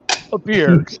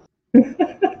appears.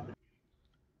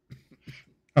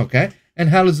 Okay, and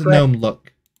how does the Correct. gnome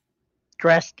look?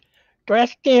 dressed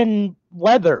in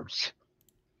leathers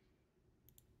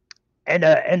and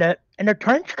a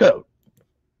trench coat,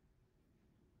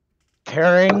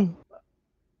 carrying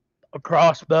a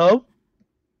crossbow,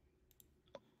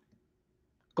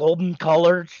 golden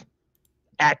colors,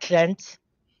 accents,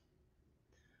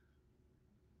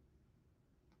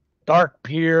 dark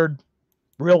beard,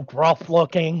 real gruff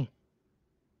looking.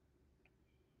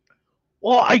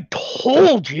 Well, I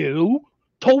told you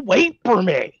to wait for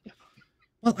me.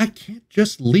 Well, I can't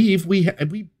just leave.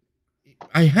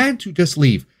 I had to just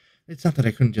leave. It's not that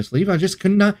I couldn't just leave. I just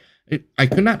could not. I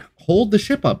could not hold the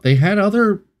ship up. They had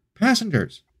other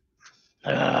passengers.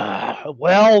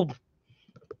 Well,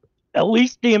 at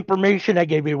least the information I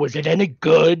gave you, was it any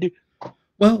good?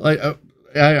 Well,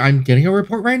 I'm getting a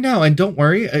report right now, and don't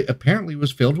worry. Apparently, it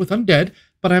was filled with undead,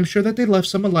 but I'm sure that they left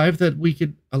some alive that we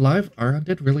could alive. Are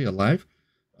undead really alive?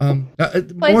 More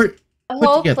The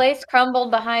whole together. place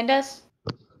crumbled behind us.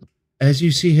 As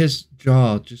you see, his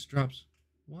jaw just drops.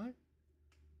 What?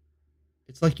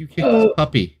 It's like you kicked his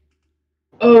puppy.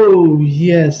 Oh,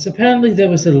 yes. Apparently there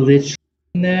was a Lich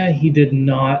in there. He did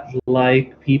not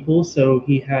like people, so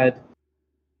he had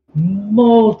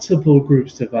multiple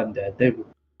groups of undead. They were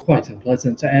quite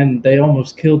unpleasant, and they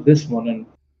almost killed this one, and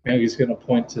Maggie's going to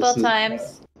point to Both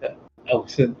times.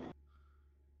 Elkson.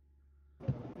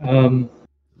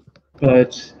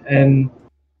 And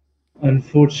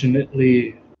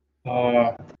unfortunately,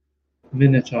 our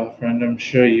Minotaur friend, I'm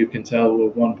sure you can tell we're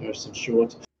one person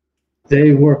short.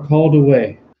 They were called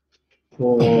away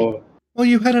for... Well,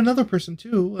 you had another person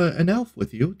too, an elf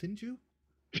with you, didn't you?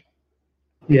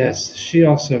 Yes, she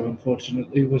also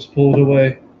unfortunately was pulled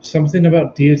away. Something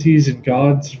about deities and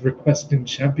gods requesting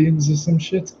champions or some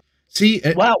shit. See,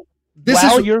 While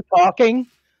you're talking,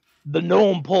 the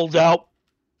gnome pulls out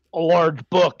a large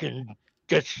book and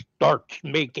just starts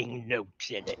making notes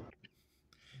in it.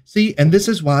 See, and this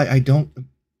is why I don't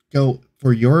go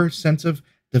for your sense of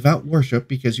devout worship,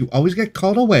 because you always get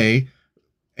called away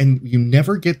and you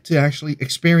never get to actually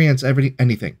experience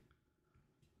anything.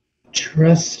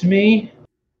 Trust me,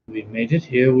 we made it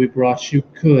here. We brought you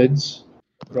goods,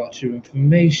 brought you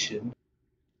information.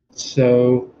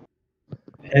 So,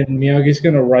 and Miyagi's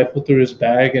gonna rifle through his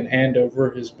bag and hand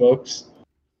over his books.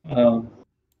 There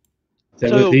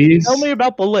were these. Tell me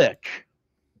about the Lich.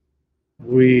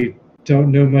 We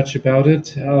don't know much about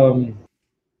it.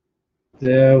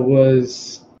 There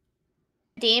was...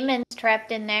 Demons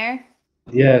trapped in there.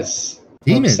 Yes.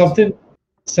 Demons? Something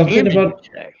about...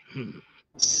 Hmm.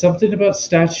 Something about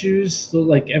statues. So,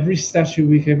 like every statue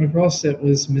we came across, it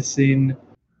was missing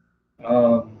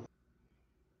the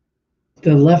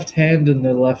left hand and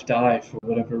the left eye for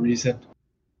whatever reason.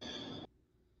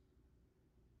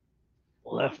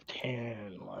 Left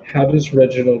hand. How does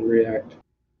Reginald react?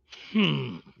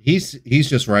 He's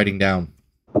just writing down.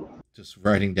 Just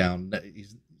writing down.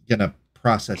 He's gonna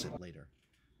process it later.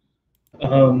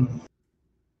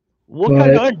 What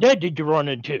kind of undead did you run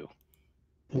into?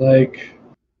 Like...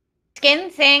 Skin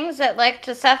things that like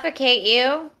to suffocate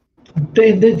you.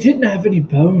 They didn't have any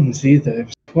bones either. It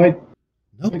was quite...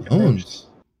 No quite bones. gross.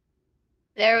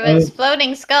 There was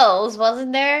floating skulls,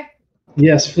 wasn't there?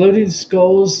 Yes, floating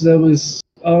skulls. There was...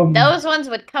 Those ones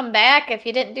would come back if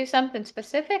you didn't do something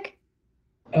specific.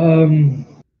 There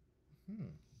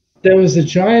was a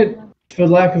giant, for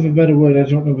lack of a better word, I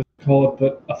don't know what to call it,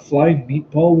 but a flying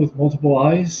meatball with multiple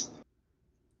eyes.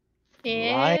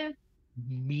 Yeah.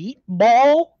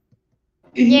 Meatball?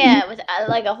 Yeah, with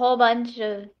like a whole bunch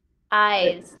of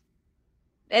eyes.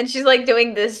 And she's like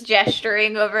doing this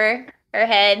gesturing over her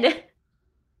head.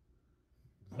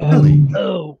 Really?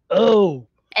 Oh.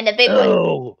 And a big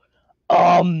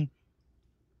one.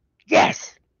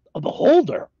 Yes, a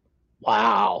beholder.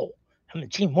 Wow,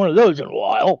 haven't seen one of those in a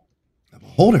while. A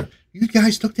beholder? You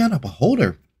guys took down a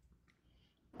beholder?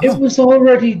 It was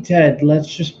already dead.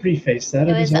 Let's just preface that.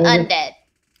 It was already... undead.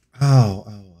 Oh.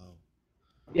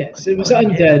 Yes, it was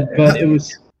undead, but it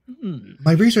was...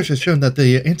 My research has shown that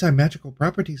the anti-magical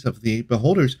properties of the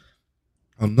beholders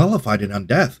are nullified in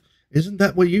undeath. Isn't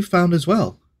that what you found as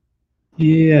well?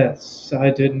 Yes, I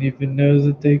didn't even know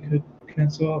that they could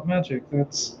cancel out magic.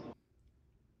 That's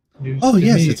news Oh to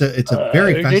yes, me. it's a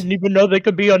very I fast. didn't even know they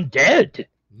could be undead.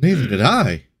 Neither did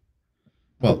I.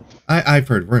 Well, I've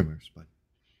heard rumors, but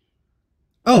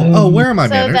oh, where are my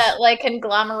So manners? that like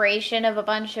conglomeration of a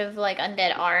bunch of like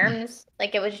undead arms,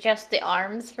 like it was just the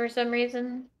arms for some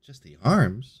reason. Just the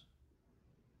arms.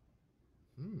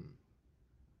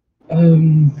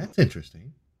 That's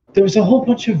interesting. There was a whole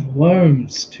bunch of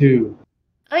worms too.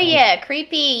 Oh yeah,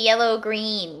 creepy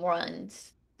yellow-green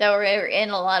ones that were in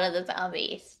a lot of the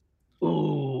zombies.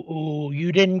 Ooh,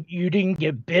 you didn't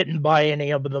get bitten by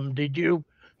any of them, did you?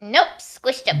 Nope,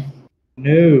 squished them.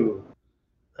 No.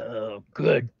 Oh,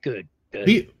 good.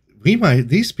 We might.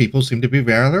 These people seem to be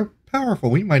rather powerful.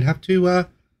 We might have to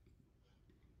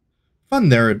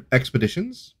fund their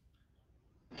expeditions.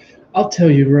 I'll tell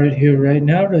you right here, right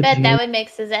now, Bet Reginald. that would make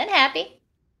Suzanne happy.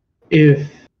 If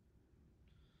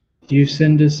you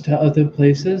send us to other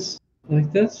places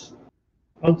like this,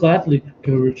 I'll gladly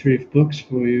go retrieve books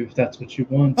for you if that's what you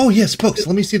want. Oh yes, books.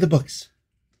 Let me see the books.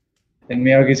 And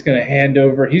Miyagi's gonna hand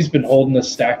over. He's been holding a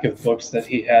stack of books that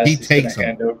he has. He He's takes gonna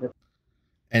them. hand over.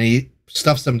 And he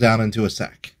stuffs them down into a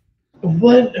sack.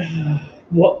 What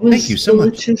was Thank you so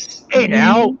much. delicious? Hey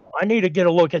now, I need to get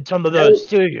a look at some of those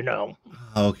too, you know.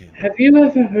 Oh, okay. Have you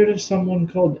ever heard of someone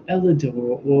called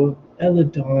Elidor or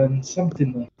Elidon,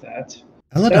 something like that?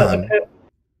 Eladon.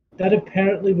 That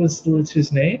apparently was the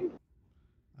Lich's name?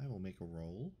 I will make a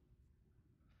roll.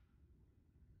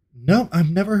 No, I've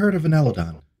never heard of an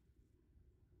Eladon.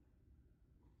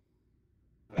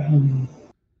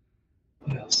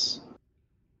 What else?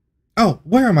 Oh,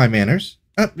 where are my manners?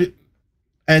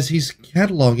 As he's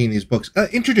cataloging these books,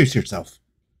 introduce yourself.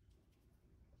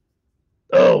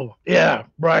 Oh, yeah,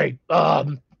 right.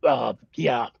 Helvig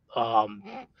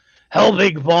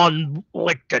von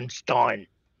Liechtenstein.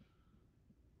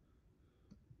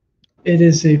 It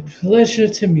is a pleasure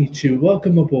to meet you.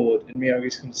 Welcome aboard. And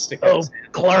Miyagi's going to stick out Oh, his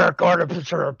hand. cleric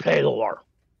artificer Palor.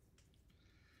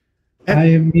 I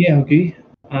am Miyagi.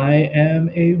 I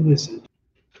am a wizard.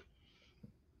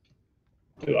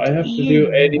 Do I have to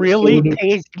do any really sort of...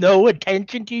 pays no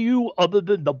attention to you other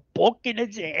than the book in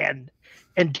his hand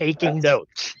and taking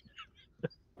notes.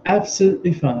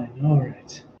 Absolutely fine. All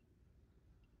right.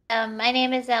 My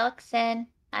name is Alex, and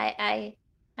I'm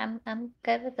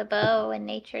good with the bow and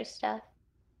nature stuff.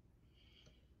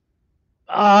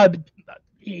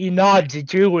 He nods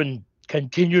at you and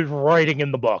continues writing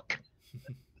in the book.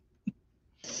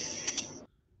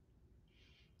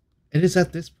 It is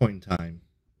at this point in time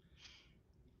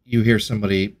you hear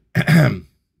somebody, and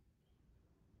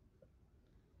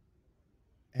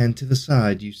to the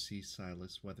side you see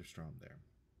Silas Weatherstrom there.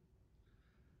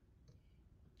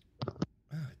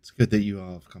 It's good that you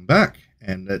all have come back,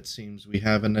 and it seems we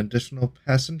have an additional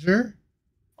passenger.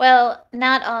 Well,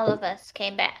 not all of us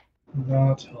came back.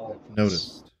 Not all of us.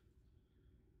 Noticed.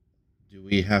 Do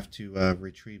we have to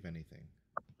retrieve anything?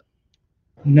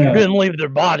 No. You didn't leave their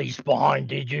bodies behind,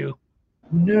 did you?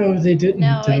 No, they didn't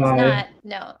No, die. it's not.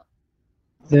 No.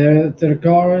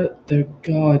 Their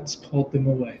gods called them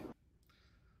away.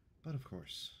 But of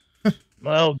course.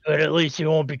 Well, good. At least you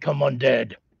won't become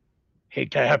undead.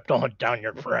 Hate to have to hunt down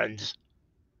your friends.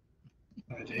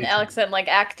 Alex then like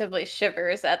actively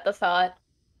shivers at the thought.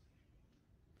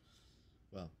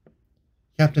 Well,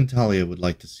 Captain Talia would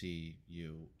like to see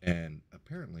you, and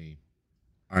apparently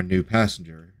our new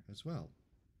passenger as well.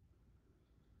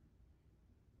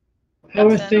 How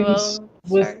are Then things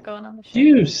we'll start with going on the ship.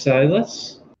 you,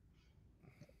 Silas?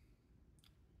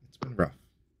 It's been rough.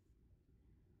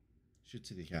 Should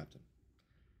see the captain.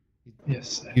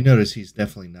 Yes, sir. You notice he's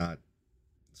definitely not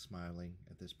smiling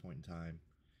at this point in time.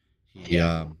 He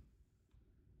has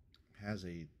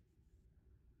a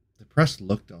depressed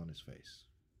look on his face.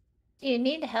 Do you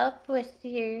need help with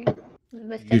You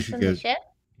things should on go- the ship?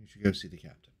 You should go see the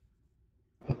captain.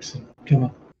 Oxen, come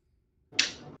on.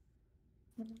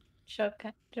 She'll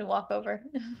walk over.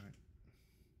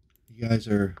 You guys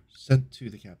are sent to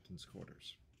the captain's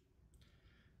quarters.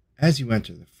 As you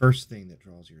enter, the first thing that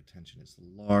draws your attention is the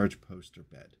large poster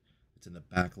bed. It's in the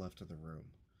back left of the room.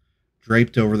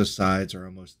 Draped over the sides are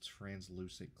almost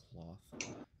translucent cloth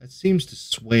that seems to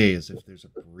sway as if there's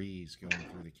a breeze going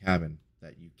through the cabin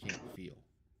that you can't feel.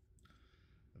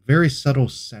 A very subtle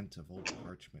scent of old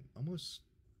parchment, almost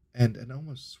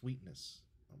sweetness,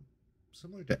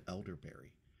 similar to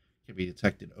elderberry, can be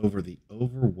detected over the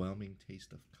overwhelming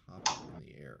taste of copper in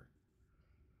the air.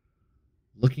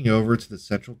 Looking over to the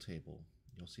central table,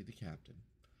 you'll see the captain,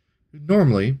 who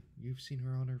normally you've seen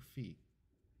her on her feet,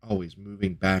 always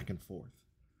moving back and forth.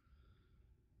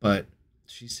 But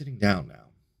she's sitting down now.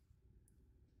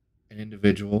 an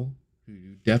individual who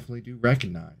you definitely do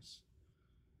recognize.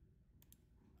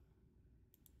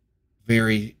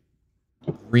 Very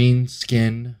green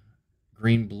skin,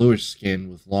 green bluish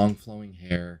skin with long flowing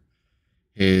hair.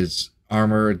 His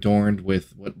armor adorned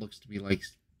with what looks to be like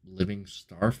living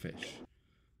starfish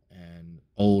and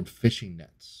old fishing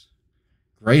nets.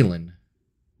 Graylin,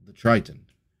 the Triton,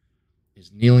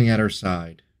 is kneeling at her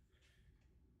side,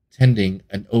 tending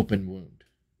an open wound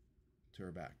to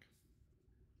her back.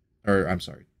 Or, I'm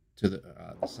sorry, to the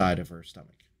side of her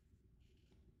stomach.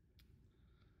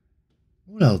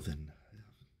 Well then,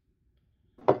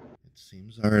 it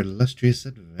seems our illustrious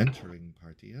adventuring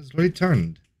party has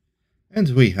returned. And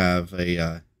we have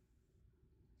a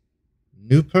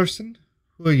new person.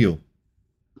 Who are you?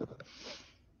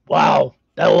 Wow,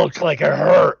 that looks like it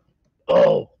hurt.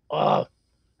 Oh,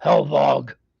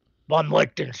 Helvog von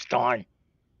Liechtenstein.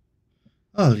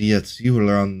 Oh, yes, you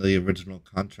were on the original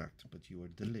contract, but you were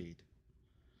delayed.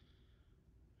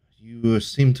 You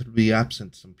seem to be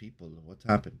absent some people. What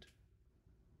happened?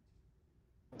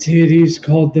 Deities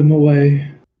called them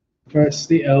away. First,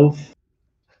 the elf.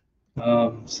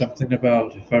 Something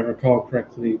about, if I recall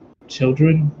correctly,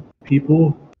 children,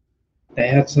 people. They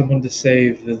had someone to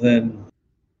save, and then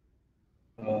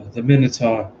the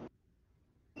Minotaur.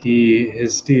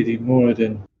 His deity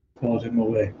Moradin called him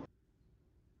away.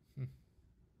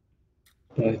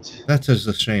 But That is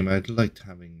a shame. I'd liked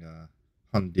having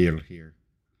Hundir here.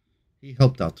 He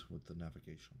helped out with the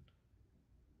navigation.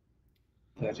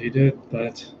 that he did.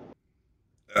 But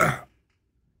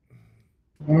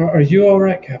are you all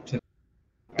right, Captain?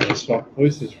 I just swapped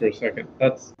voices for a second.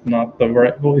 That's not the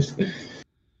right voice.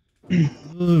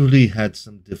 We had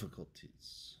some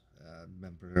difficulties. A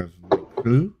member of my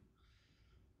crew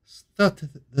thought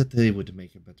that they would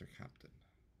make a better captain.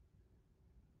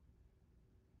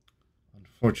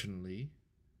 Unfortunately,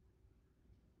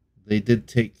 they did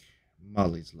take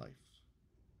Molly's life.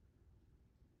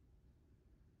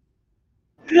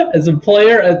 As a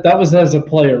player, that was as a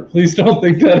player. Please don't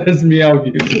think that as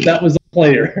Meowgy. That was a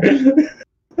player.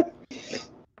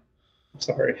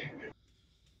 Sorry.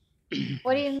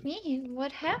 What do you mean?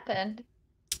 What happened?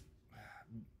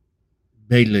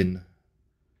 Balin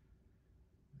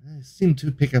seemed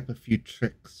to pick up a few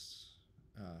tricks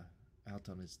out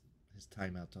on his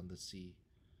time out on the sea,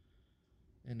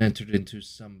 and entered into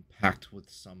some pact with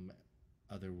some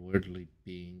otherworldly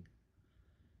being.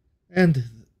 And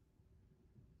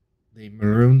they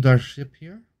marooned our ship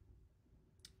here,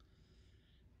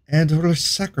 and were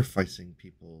sacrificing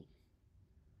people,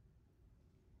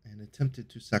 and attempted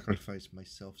to sacrifice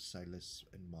myself, Silas,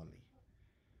 and Molly.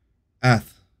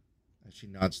 Ath, as she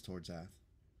nods towards Ath,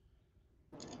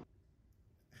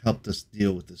 helped us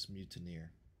deal with this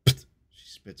mutineer. She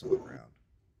spits on the ground.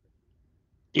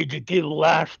 Did you give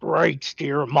last rites to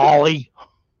your Molly?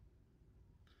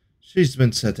 She's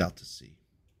been set out to sea.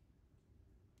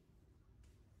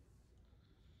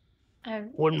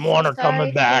 I'm Wouldn't so want her sorry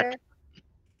coming back.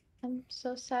 I'm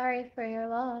so sorry for your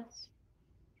loss.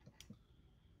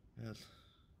 Yes.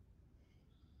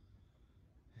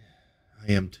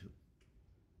 I am too.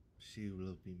 She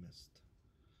will be missed.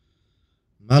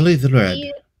 Molly the Red.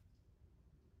 You-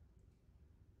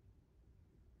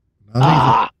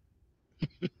 Ah!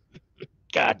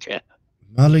 Gotcha.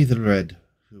 Molly the Red,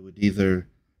 who would either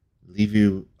leave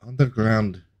you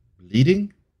underground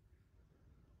bleeding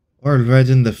or red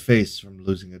in the face from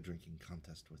losing a drinking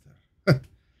contest with her.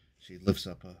 She lifts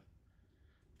up a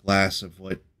glass of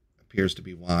what appears to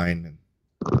be wine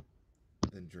and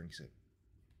then drinks it.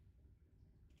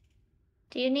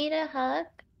 Do you need a hug?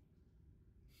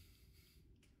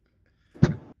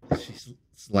 She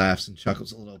laughs and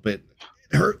chuckles a little bit.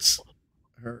 It hurts.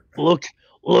 Her.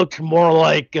 Looks more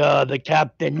like the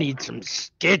captain needs some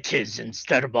stitches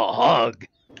instead of a hug.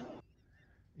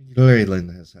 Leyland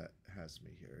has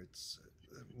me here. It's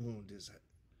the wound is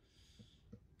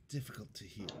difficult to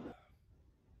heal.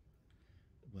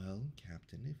 Well,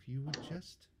 Captain, if you would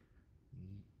just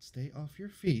stay off your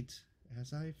feet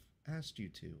as I've asked you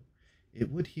to, it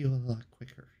would heal a lot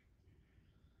quicker.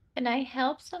 Can I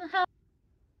help somehow?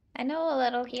 I know a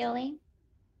little healing.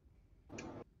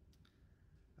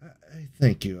 I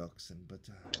thank you, Oxen, but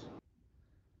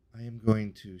I am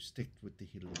going to stick with the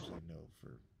healers I know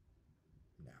for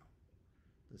now.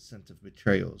 The scent of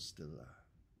betrayal is still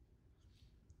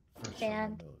fresh on my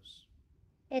nose.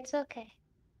 It's okay.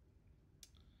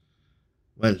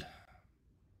 Well,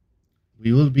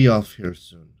 we will be off here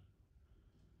soon.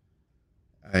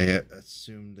 I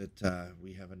assume that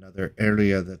we have another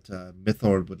area that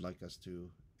Mythord would like us to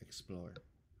explore.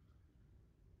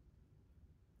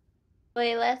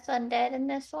 Way less undead in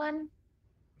this one?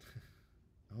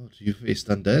 Oh, so you faced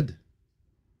undead.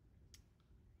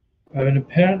 And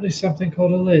apparently something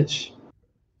called a lich.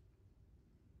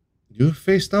 You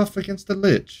faced off against the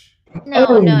Lich. No,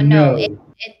 Oh, no, no.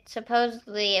 no. It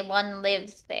supposedly one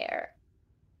lives there.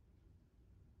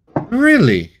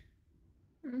 Really?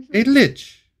 Mhm. A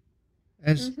Lich?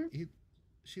 As Mhm.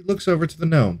 she looks over to the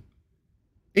gnome.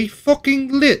 A fucking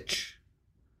Lich!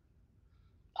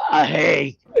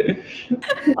 Hey,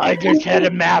 I just had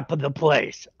a map of the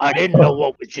place. I didn't know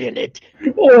what was in it.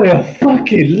 Oh, a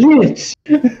fucking lich!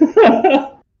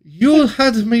 You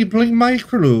had me bring my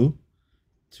crew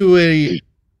to a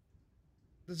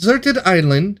deserted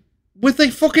island with a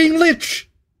fucking Lich!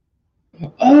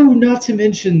 Oh, not to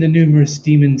mention the numerous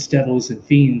demons, devils, and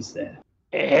fiends there.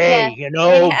 Hey, Yeah, you It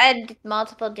know, had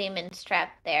multiple demons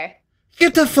trapped there.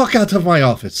 Get the fuck out of my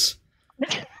office!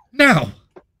 Now!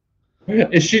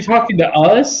 Is she talking to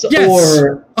us? Yes,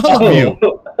 Or all of you.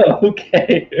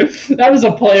 Okay. That was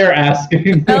a player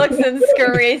asking. Alexon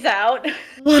scurries out.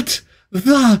 What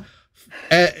the?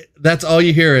 That's all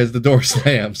you hear as the door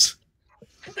slams.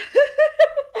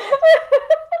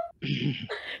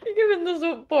 You're giving this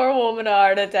poor woman a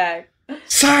heart attack.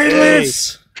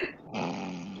 Silence!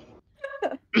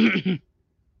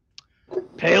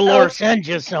 Paylor sends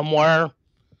you somewhere.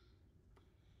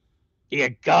 You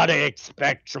gotta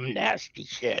expect some nasty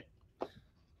shit.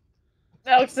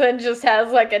 Alexon just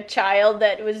has like a child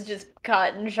that was just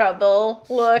caught in trouble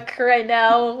look right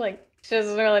now. Like she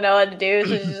doesn't really know what to do,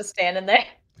 so she's just standing there.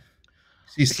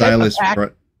 See Set my Silas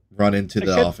pack- run into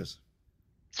the Set- office.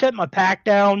 Set my pack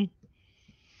down,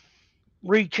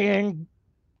 reach in,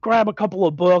 grab a couple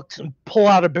of books, and pull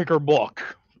out a bigger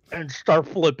book and start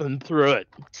flipping through it.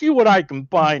 See what I can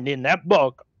find in that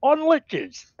book on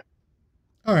liches.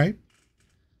 All right.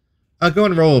 Go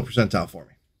and roll a percentile for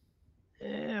me.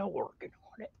 Yeah, working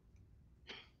on it.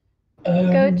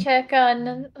 Go check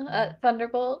on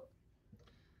Thunderbolt.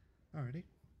 Alrighty.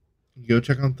 You go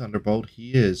check on Thunderbolt.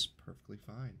 He is perfectly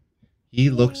fine. He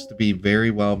looks to be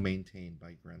very well maintained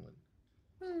by Grenlin.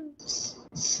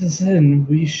 Susan,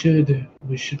 we should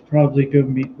probably go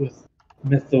meet with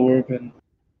Mythorb and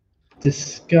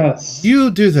discuss.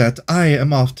 You do that. I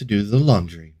am off to do the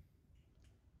laundry.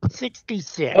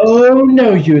 66. Oh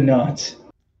no, you're not.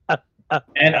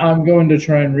 And I'm going to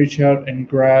try and reach out and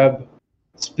grab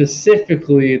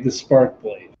specifically the spark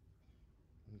blade.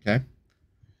 Okay.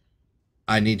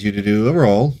 I need you to do a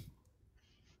roll.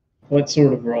 What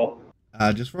sort of roll?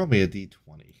 Just roll me a d20.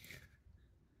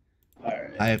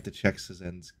 Alright. I have to check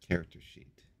Suzen's character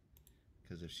sheet.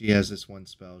 Because if she has this one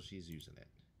spell, she's using it.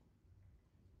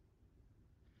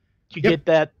 Did you Yep. get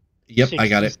that? Yep, I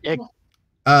got it. 66?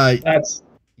 That's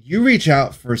You reach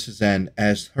out for Suzen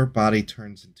as her body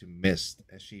turns into mist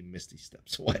as she misty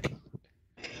steps away.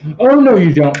 oh no,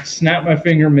 you don't. Snap my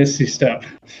finger, Misty Step.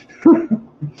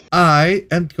 I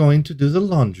am going to do the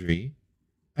laundry.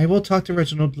 I will talk to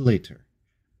Reginald later.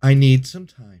 I need some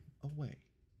time away.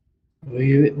 Will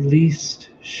you at least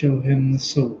show him the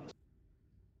sword?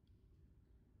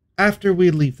 After we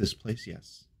leave this place,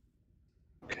 yes.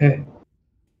 Okay.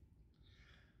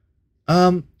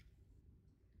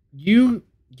 You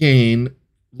gain,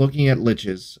 looking at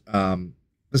liches,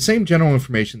 the same general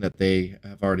information that they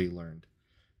have already learned.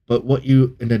 But what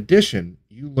you, in addition,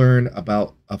 you learn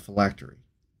about a phylactery.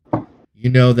 You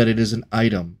know that it is an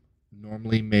item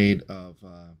normally made of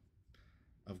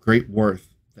great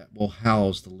worth that will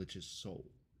house the lich's soul.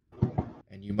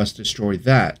 And you must destroy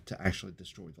that to actually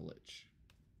destroy the lich.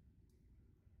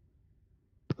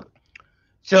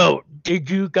 So, did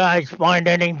you guys find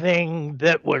anything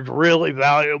that was really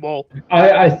valuable?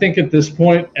 I think at this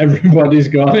point everybody's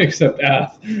gone except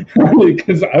Ath.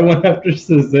 Because I went after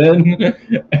Susan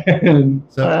and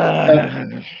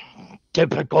So,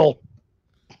 Typical.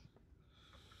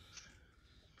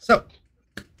 so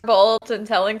Bolt and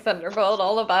telling Thunderbolt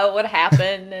all about what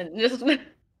happened and just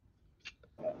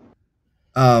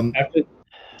after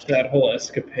that whole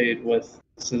escapade with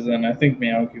Susan, I think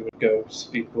Meowgi would go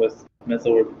speak with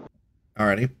Mythorb.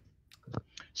 alrighty.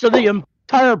 So the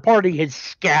entire party has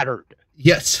scattered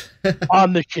Yes.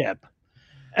 on the ship.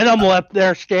 And I'm left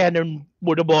there standing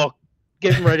with a book,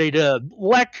 getting ready to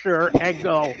lecture and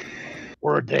go,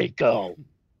 where'd they go?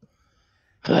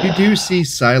 You do see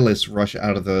Silas rush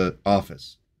out of the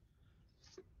office.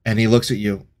 And he looks at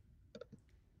you.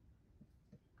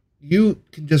 You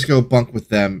can just go bunk with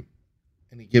them.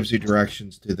 And he gives you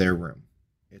directions to their room.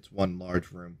 It's one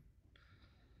large room.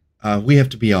 We have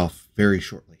to be off very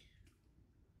shortly.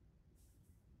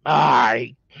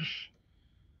 Aye.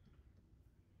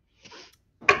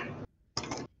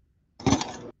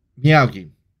 Meowgi.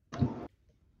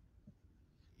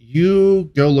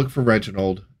 You go look for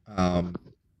Reginald and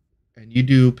you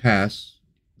do pass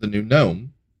the new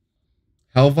gnome,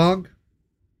 Helvog,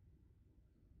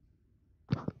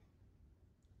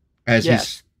 as Yes.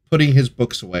 he's putting his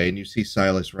books away, and you see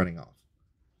Silas running off,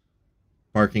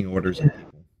 barking orders at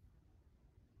people.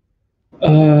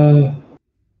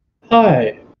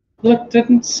 Hi.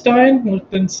 Lichtenstein?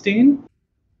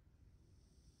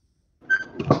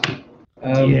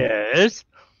 Yes.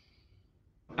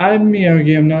 I'm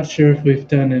Miyagi. I'm not sure if we've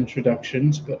done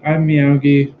introductions, but I'm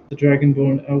Miyagi, the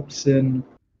Dragonborn Elks in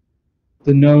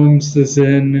the Gnomes, the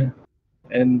Zen,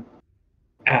 and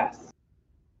Ath,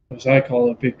 as I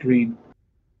call it, Big Green.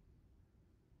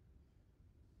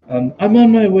 I'm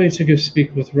on my way to go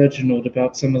speak with Reginald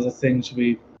about some of the things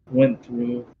we went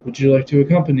through. Would you like to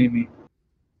accompany me?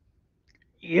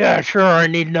 Yeah, sure, I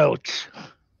need notes.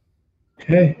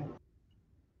 Okay.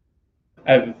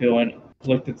 I have a feeling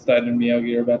Lichtenstein and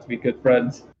Miyagi are about to be good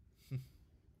friends.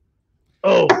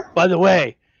 Oh, by the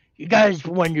way, you guys,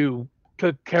 when you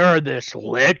took care of this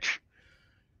Lich,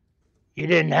 you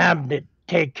didn't have to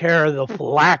take care of the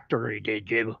phylactery, did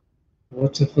you?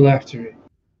 What's a phylactery?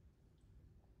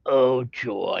 Oh,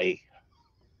 joy.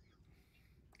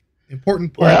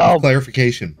 Important point Well- of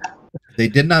clarification. They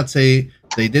did say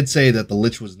that the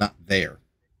Lich was not there.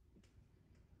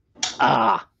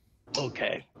 Ah,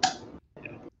 okay.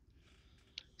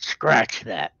 Scratch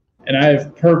that. And I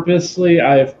have purposely,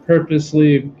 I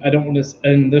don't want to,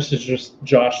 and this is just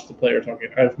Josh, the player, talking.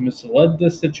 I've misled the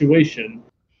situation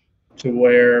to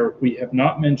where we have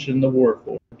not mentioned the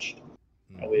Warforged.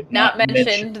 We have Not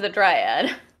mentioned the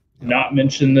Dryad. Not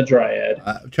mentioned the Dryad.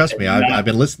 Trust me, I've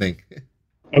been listening.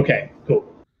 Okay,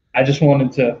 cool. I just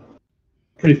wanted to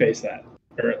preface that,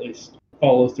 or at least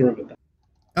follow through with that.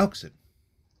 Elkson,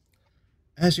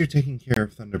 as you're taking care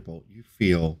of Thunderbolt, you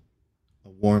feel a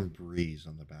warm breeze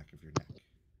on the back of your neck.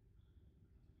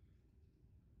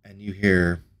 And you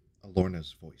hear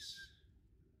Alorna's voice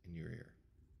in your ear.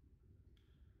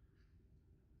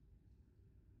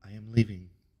 I am leaving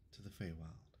to the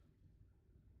Feywild.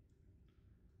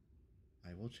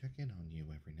 I will check in on you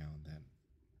every now and then.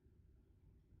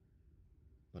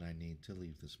 But I need to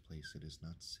leave this place. It is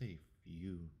not safe.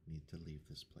 You need to leave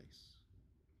this place.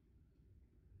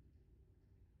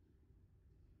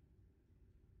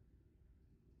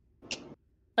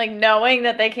 Like knowing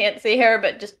that they can't see her,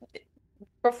 but just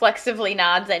reflexively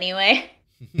nods anyway.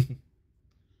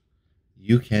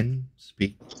 You can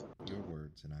speak your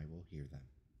words and I will hear them.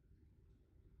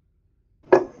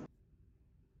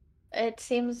 It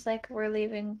seems like we're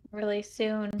leaving really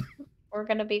soon. We're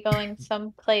gonna be going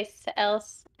someplace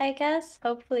else, I guess.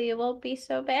 Hopefully it won't be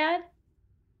so bad.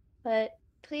 But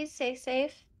please stay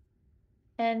safe.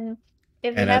 And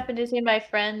if you And happen to see my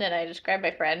friend, and I describe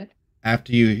my friend.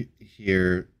 After you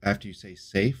say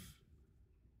safe,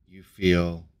 you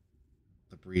feel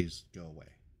the breeze go away.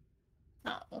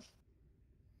 Oh.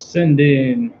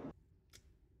 Sending.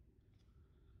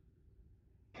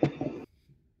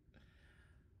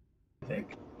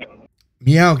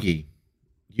 Miyagi,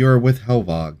 you're with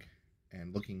Helvog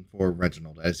and looking for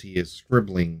Reginald as he is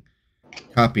scribbling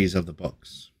copies of the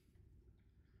books.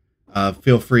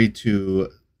 Feel free to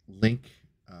link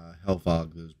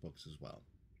Helvog those books as well.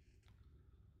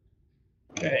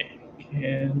 Okay,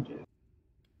 can do.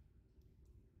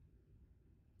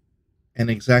 And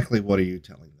exactly what are you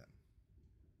telling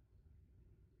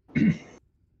them?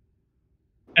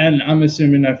 And I'm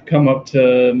assuming I've come up to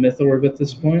Mythorb at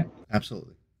this point.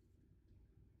 Absolutely.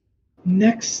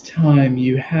 Next time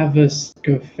you have us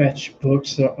go fetch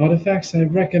books or artifacts, I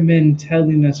recommend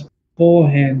telling us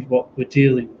beforehand what we're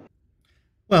dealing with.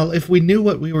 Well, if we knew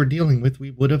what we were dealing with,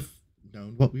 we would have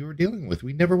known what we were dealing with.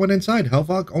 We never went inside.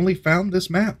 Helvog only found this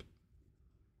map.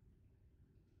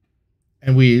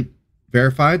 And we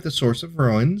verified the source of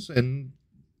ruins, and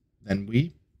then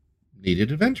we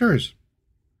needed adventurers.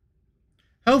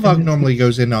 Helvog normally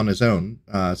goes in on his own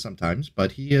sometimes,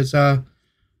 but he is...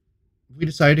 we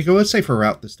decided to go a safer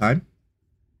route this time.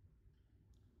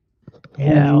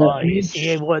 Yeah, well, you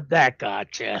see what that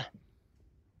got you.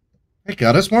 It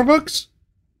got us more books.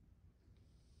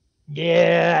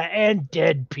 Yeah, and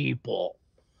dead people.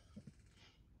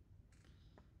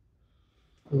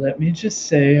 Let me just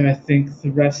say, I think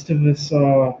the rest of us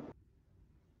are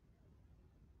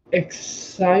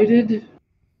excited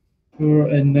for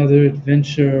another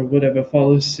adventure or whatever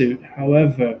follows suit.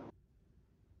 However,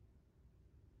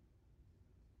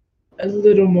 a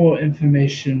little more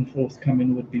information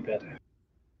forthcoming would be better.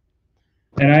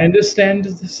 And I understand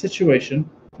the situation.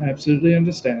 I absolutely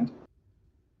understand.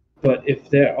 But if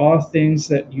there are things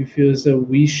that you feel as though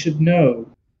we should know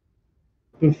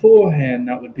beforehand,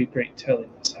 that would be great telling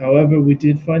us. However, we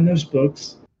did find those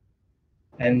books.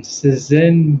 And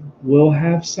Cezanne will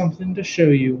have something to show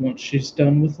you once she's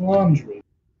done with laundry.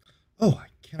 Oh, I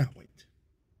cannot wait.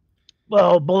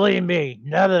 Well, believe me,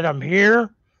 now that I'm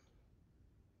here,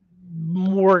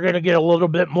 we're going to get a little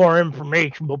bit more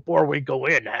information before we go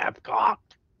in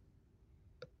half-cocked.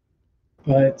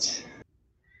 But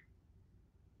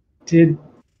there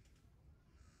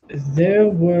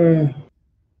were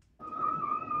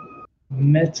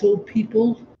metal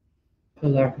people, for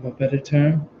lack of a better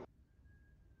term,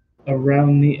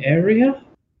 around the area?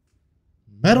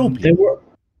 Metal They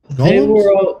people.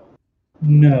 were all...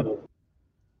 No.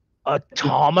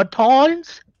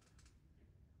 Automatons?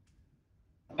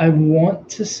 I want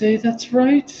to say that's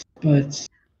right, but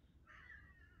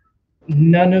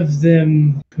none of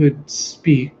them could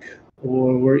speak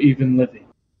or were even living.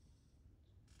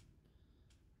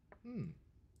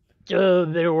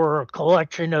 There were a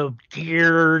collection of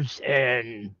gears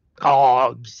and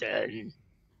cogs and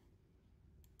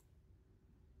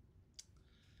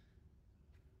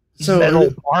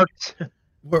metal parts.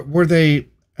 Were they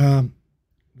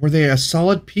a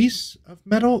solid piece of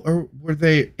metal, or were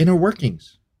they inner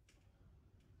workings?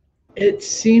 It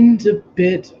seemed a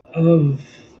bit of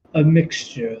a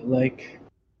mixture. Like,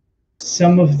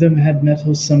 some of them had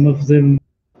metal, some of them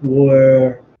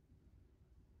were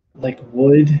like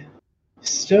wood,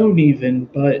 stone even,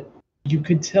 but you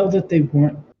could tell that they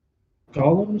weren't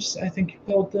golems, I think you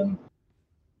called them.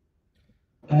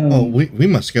 We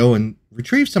must go and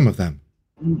retrieve some of them.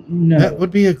 No. That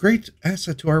would be a great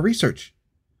asset to our research.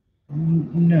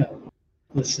 No.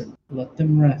 Listen, let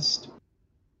them rest.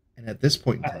 And at this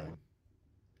point in time...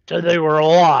 So they were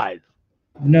alive?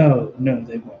 No,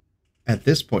 they won't. At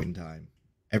this point in time,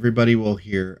 everybody will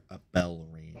hear a bell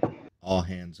ring. All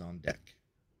hands on deck.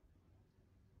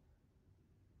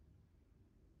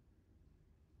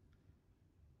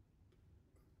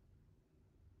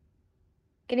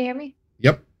 Can you hear me?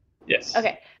 Yep. Yes.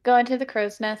 Okay, go into the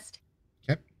crow's nest.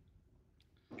 Okay.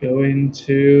 Going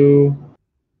to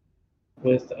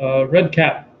with red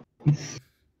cap.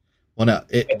 Well, no,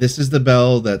 this is the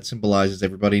bell that symbolizes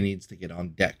everybody needs to get on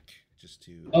deck. Just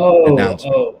to announce.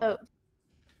 Oh.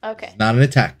 Okay. It's not an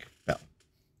attack bell.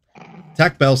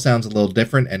 Attack bell sounds a little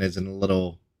different and is in a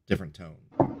little different tone.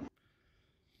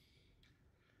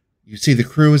 You see the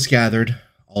crew is gathered.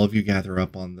 All of you gather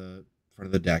up on the front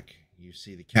of the deck. You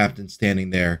see the captain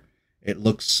standing there.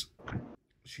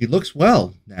 She looks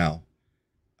well now.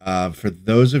 For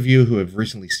those of you who have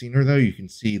recently seen her, though, you can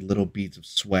see little beads of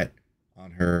sweat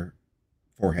on her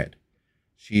forehead.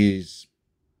 She's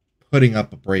putting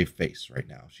up a brave face right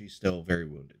now. She's still very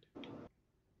wounded.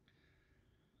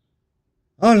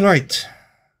 All right.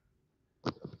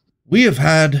 We have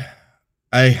had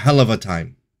a hell of a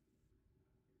time.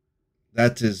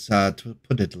 That is to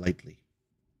put it lightly.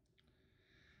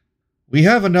 We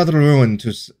have another ruin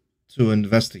to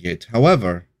investigate.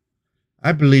 However,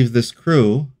 I believe this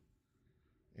crew,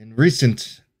 in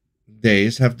recent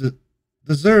days, have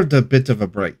deserved a bit of a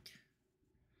break.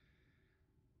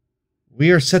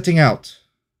 We are setting out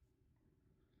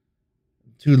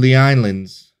to the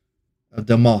islands of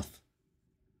Damoth.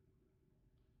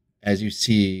 As you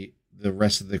see the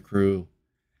rest of the crew.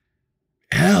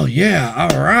 Hell yeah,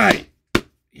 all right.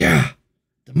 Yeah,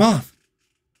 Damoth.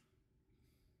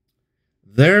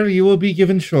 There you will be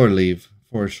given shore leave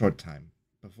for a short time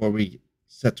before we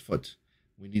set foot.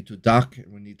 We need to dock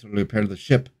and we need to repair the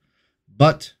ship.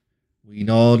 But we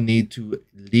all need to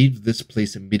leave this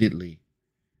place immediately.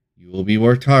 You will be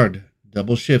worked hard,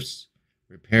 double shifts,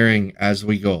 repairing as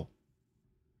we go.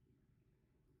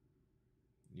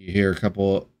 You hear a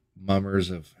couple mummers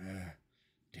of,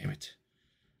 damn it.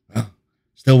 Well,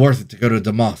 still worth it to go to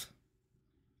Damoth.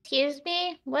 Excuse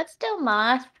me? What's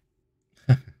Damoth?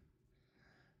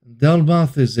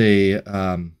 Damoth is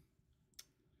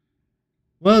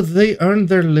well, they earn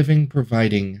their living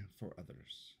providing for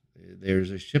others.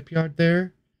 There's a shipyard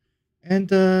there,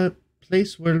 and a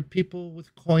place where people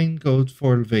with coin go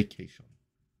for vacation.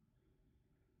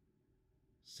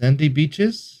 Sandy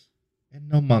beaches, and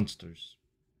no monsters.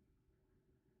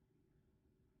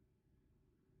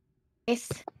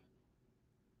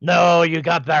 No, you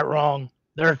got that wrong.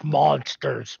 There's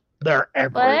monsters. They're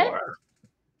everywhere.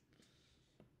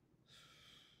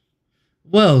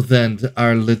 Well, then,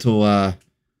 our little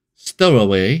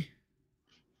stowaway.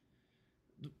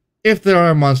 If there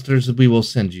are monsters, we will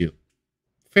send you.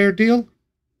 Fair deal?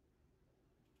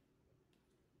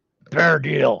 Fair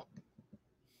deal.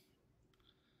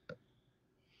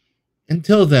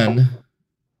 Until then,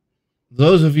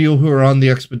 those of you who are on the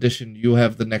expedition, you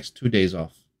have the next 2 days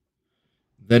off.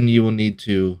 Then you will need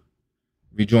to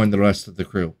rejoin the rest of the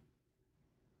crew.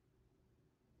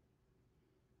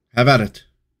 Have at it.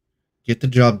 Get the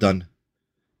job done.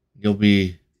 You'll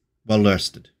be well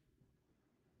rested.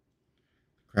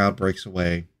 The crowd breaks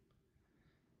away.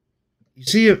 You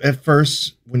see, at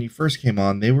first, when you first came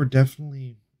on, they were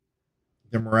definitely,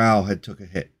 their morale had took a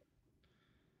hit.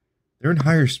 They're in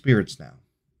higher spirits now.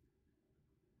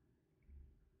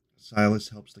 Silas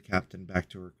helps the captain back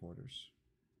to her quarters.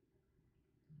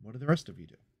 What do the rest of you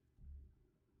do?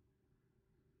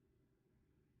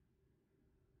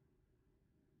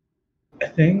 I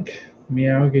think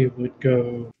Miyagi would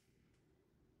go.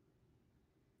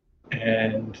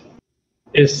 And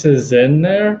is Suzen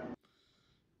there?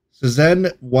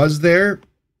 Suzen was there.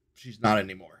 She's not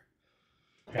anymore.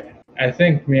 Okay. I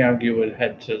think Miyagi would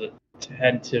head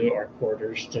to our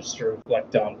quarters just to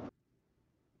reflect on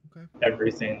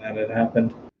everything that had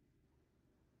happened.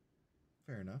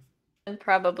 Fair enough. And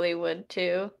probably would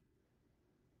too.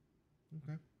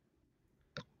 Okay.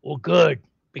 Well, good,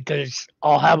 because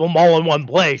I'll have them all in one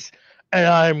place, and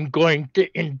I'm going to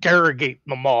interrogate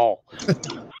them all.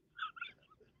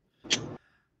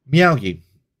 Miyagi,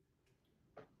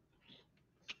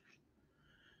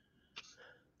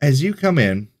 as you come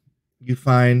in, you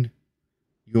find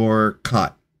your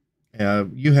cot.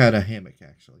 You had a hammock,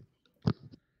 actually.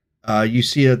 You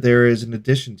see that there is an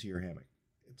addition to your hammock.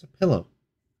 It's a pillow.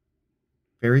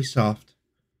 Very soft,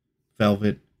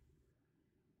 velvet,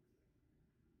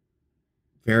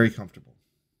 very comfortable.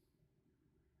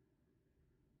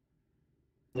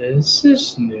 This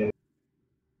is new.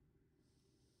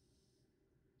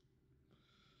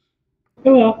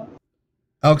 Hello.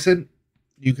 Alexin,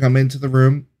 you come into the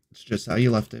room. It's just how you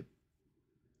left it.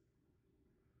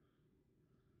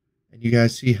 And you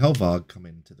guys see Helvog come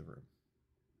into the room.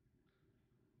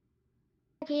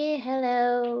 Okay,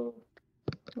 hello.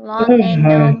 Long Oh, name, hi.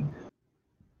 no.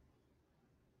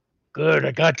 Good,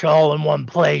 I got you all in one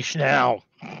place now.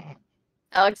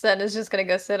 Alexen is just gonna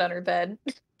go sit on her bed.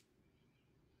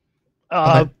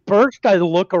 First, I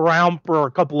look around for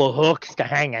a couple of hooks to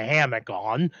hang a hammock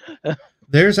on.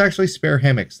 There's actually spare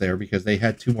hammocks there because they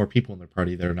had 2 more people in their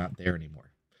party that are not there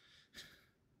anymore.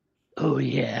 Oh,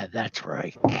 yeah, that's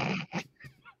right.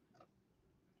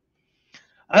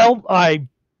 Well, I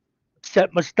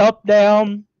set my stuff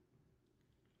down,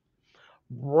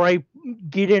 right,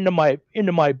 get into my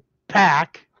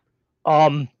pack.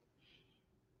 I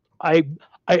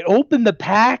open the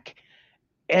pack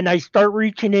and I start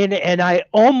reaching in and I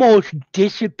almost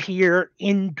disappear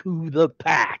into the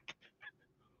pack,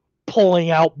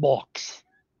 pulling out books.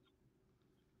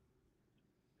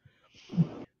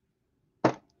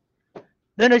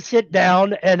 Then I sit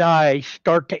down and I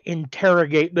start to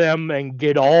interrogate them and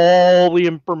get all the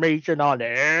information on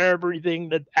everything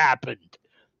that happened.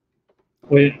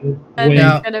 And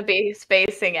Now- they're gonna be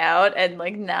spacing out and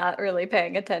like not really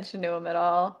paying attention to him at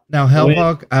all. Now,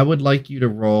 Helvog, I would like you to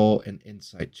roll an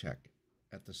insight check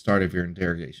at the start of your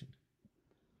interrogation.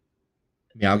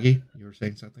 Miyagi, you were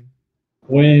saying something?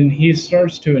 When he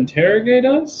starts to interrogate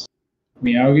us,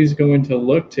 Miyagi's going to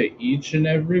look to each and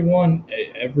everyone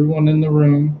in the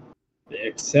room,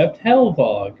 except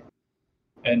Helvog,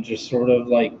 and just sort of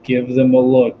like give them a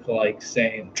look, like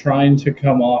saying, trying to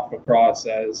come off across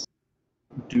as,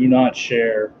 do not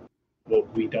share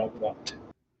what we don't want.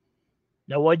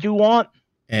 Now, what do you want?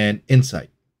 And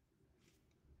insight.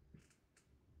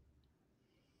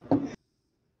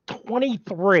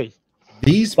 23.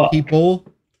 These Fuck.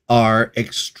 people are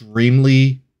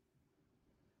extremely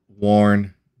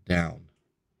worn down.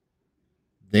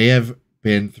 They have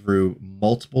been through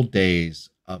multiple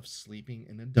days of sleeping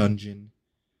in a dungeon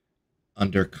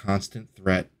under constant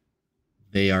threat.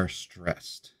 They are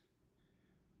stressed.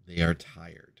 They are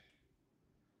tired.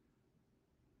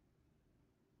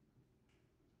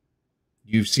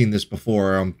 You've seen this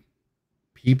before on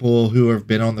people who have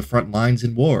been on the front lines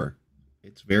in war.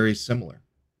 It's very similar.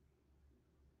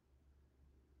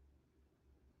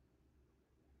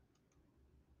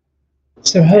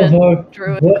 So Helvog,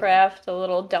 Druidcraft, a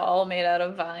little doll made out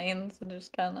of vines, and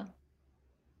just kind of.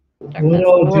 what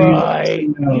all do you want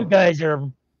Right. to know? You guys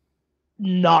are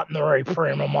not in the right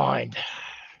frame of mind.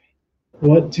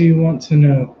 What do you want to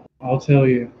know? I'll tell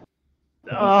you.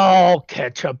 I'll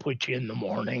catch up with you in the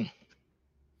morning.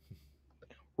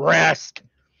 Rest.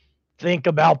 Think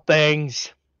about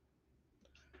things.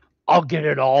 I'll get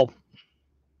it all.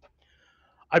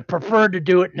 I prefer to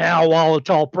do it now while it's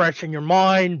all fresh in your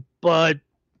mind, but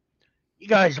you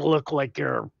guys look like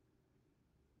you're...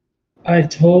 I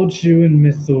told you in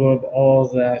Mythorb all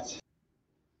that.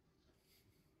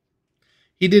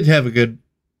 He did have a good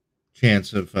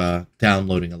chance of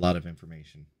downloading a lot of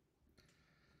information.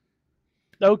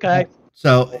 Okay.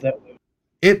 So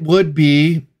it would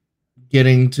be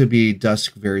getting to be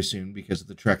dusk very soon because of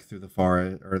the trek through the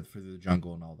forest or through the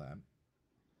jungle and all that.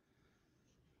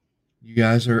 You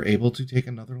guys are able to take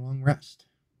another long rest.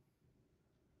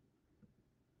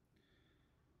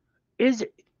 Is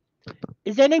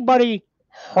anybody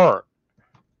hurt?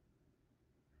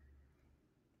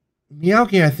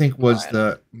 Miyagi, I think, was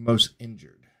the most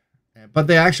injured. But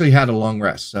they actually had a long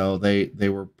rest, so they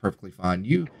were perfectly fine.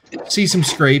 You see some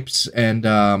scrapes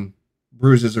and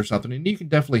bruises or something, and you can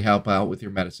definitely help out with your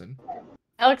medicine.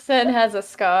 Alexen has a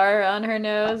scar on her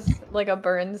nose, like a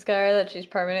burn scar that she's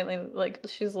permanently, like,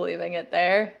 she's leaving it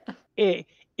there.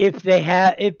 If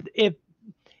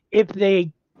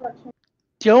they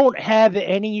don't have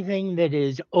anything that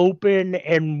is open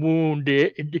and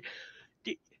wounded,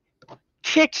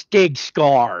 chicks dig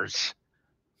scars.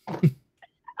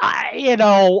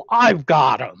 I've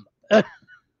got them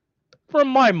from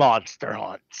my monster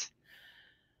hunts.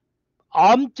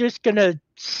 I'm just gonna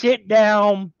sit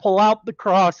down, pull out the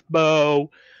crossbow,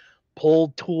 pull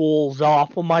tools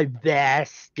off of my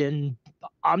vest, and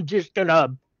I'm just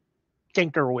gonna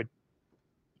tinker with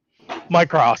my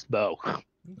crossbow. Okay.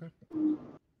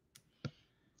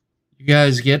 You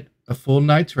guys get a full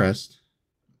night's rest.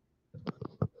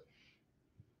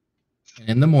 And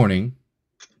in the morning,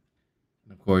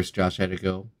 and of course, Josh had to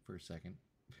go for a second.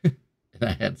 And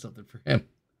I had something for him.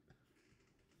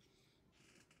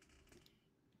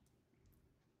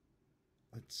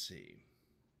 Let's see.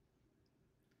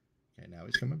 Okay, now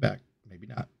he's coming back. Maybe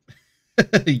not.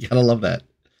 You gotta love that.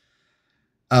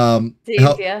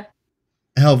 Yeah.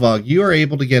 Helvog, you are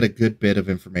able to get a good bit of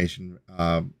information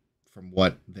from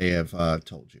what they have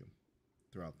told you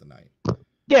throughout the night.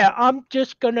 Yeah, I'm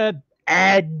just gonna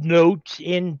add notes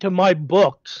into my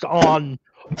books on,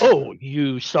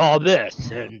 you saw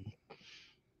this, and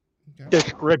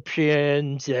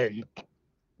descriptions and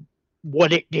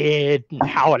what it did and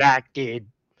how it acted.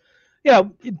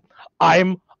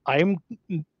 I'm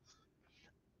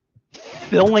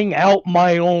filling out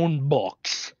my own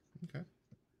books. Okay.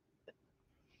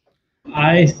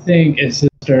 I think is this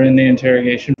during the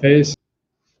interrogation phase?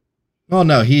 Well,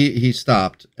 no, he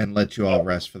stopped and let you all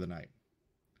rest for the night.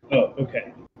 Oh,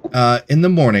 okay. In the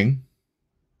morning,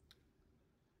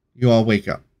 you all wake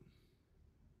up.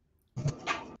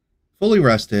 Fully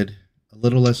rested, a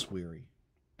little less weary.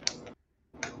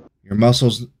 Your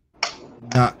muscles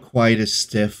not quite as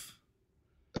stiff.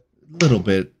 A little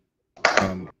bit.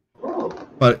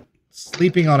 But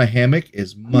sleeping on a hammock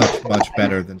is much, much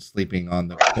better than sleeping on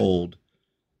the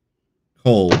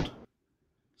cold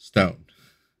stone.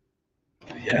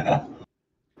 Yeah.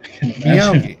 I can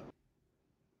imagine. Miyagi.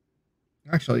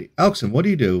 Actually, Elkson, what do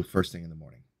you do first thing in the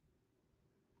morning?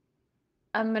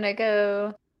 I'm gonna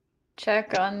go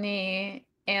check on the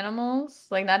animals,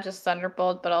 like not just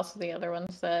Thunderbolt, but also the other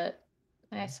ones that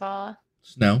I saw.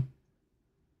 Snow.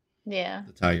 Yeah.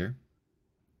 The tiger.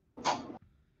 All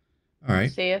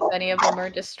right. See if any of them are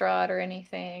distraught or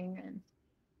anything.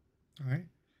 All right.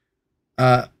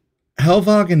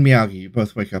 Helvog and Miyagi, you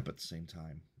both wake up at the same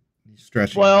time. You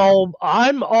stretching. Well,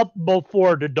 I'm up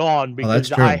before the dawn because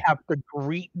true. I have to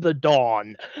greet the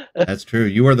dawn. That's true.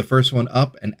 You are the first one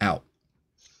up and out.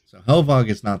 So Helvog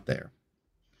is not there.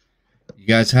 You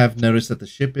guys have noticed that the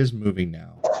ship is moving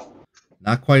now.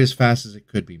 Not quite as fast as it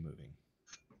could be moving.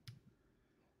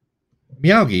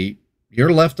 Miyagi,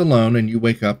 you're left alone and you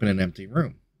wake up in an empty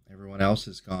room. Everyone else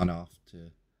has gone off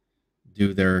to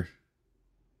do their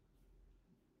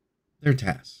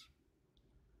tasks.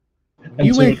 When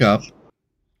you wake up,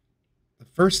 the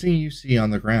first thing you see on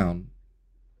the ground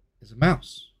is a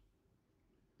mouse.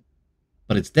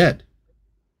 But it's dead.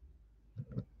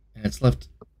 And it's left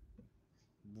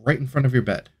right in front of your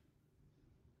bed.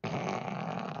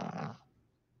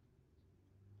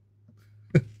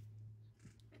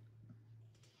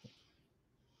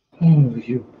 Oh,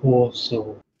 you poor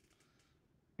soul.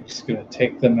 I'm just gonna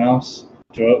take the mouse.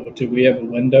 Do we have a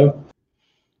window?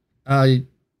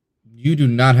 You do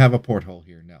not have a porthole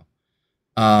here, no.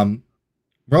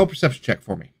 Roll a perception check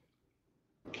for me.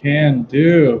 Can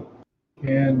do.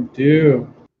 Can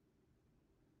do.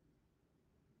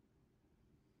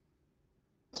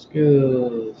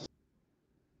 Skills.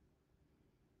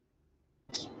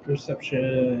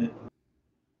 Perception.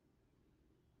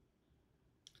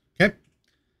 Okay.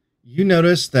 You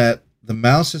notice that the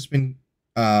mouse has been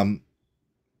cut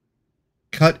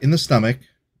in the stomach.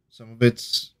 Some of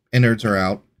its innards are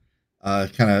out,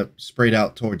 kind of sprayed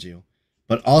out towards you.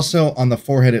 But also on the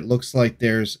forehead, it looks like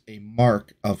there's a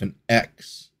mark of an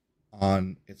X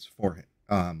on its forehead,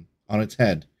 on its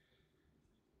head.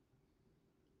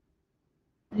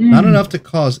 Not enough to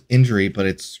cause injury, but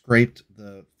it scraped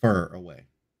the fur away.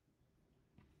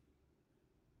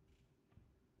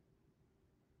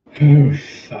 Oh,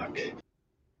 fuck.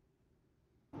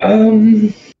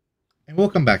 And we'll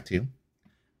come back to you.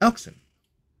 Elkson.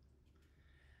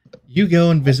 You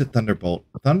go and visit Thunderbolt.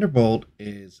 Thunderbolt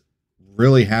is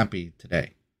really happy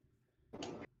today.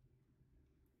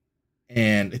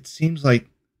 And it seems like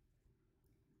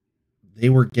they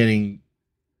were getting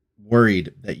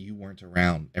worried that you weren't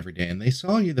around every day. And they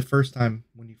saw you the first time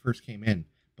when you first came in,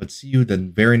 but see you the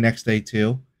very next day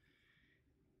too.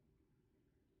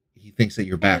 He thinks that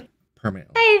you're back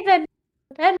permanently. Hey, then.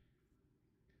 I'm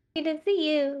happy to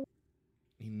see you.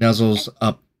 He nuzzles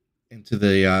up into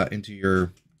the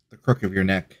crook of your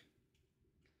neck.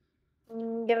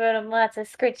 Giving him lots of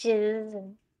scritches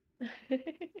and.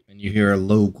 And you hear a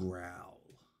low growl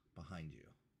behind you.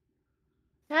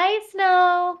 Hi,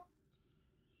 Snow.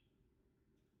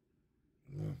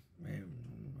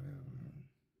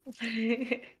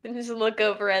 Just look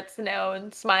over at Snow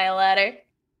and smile at her.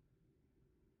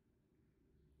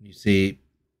 You see,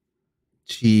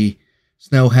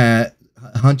 Snow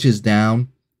hunches down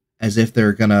as if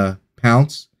they're gonna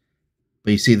pounce, but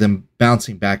you see them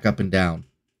bouncing back up and down,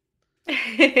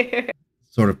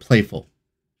 sort of playful.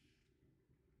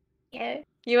 Yeah.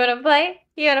 You wanna play?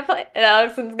 And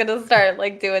Alexon's gonna start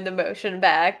like doing the motion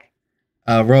back.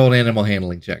 Roll an animal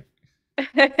handling check.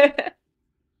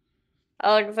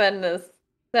 Alexon is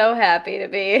so happy to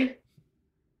be.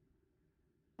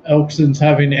 Elkson's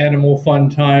having animal fun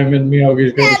time, and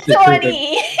Miyagi's got a That's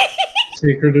 20!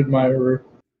 secret admirer.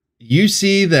 You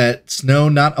see that Snow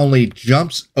not only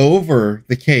jumps over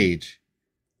the cage,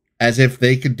 as if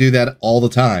they could do that all the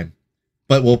time,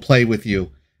 but will play with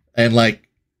you and like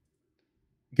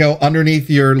go underneath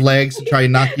your legs to try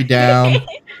and knock you down,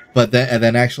 and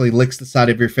then actually licks the side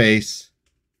of your face.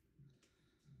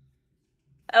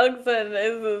 Alexon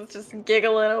is just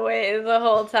giggling away the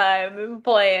whole time and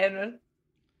playing.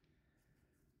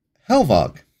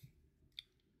 Helvog,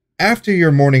 after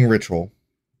your morning ritual,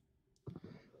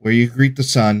 where you greet the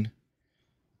sun,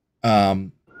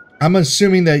 I'm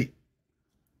assuming that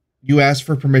you asked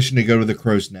for permission to go to the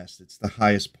crow's nest. It's the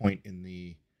highest point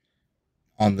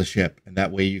on the ship, and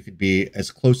that way you could be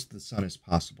as close to the sun as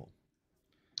possible.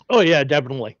 Oh, yeah,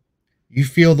 definitely. You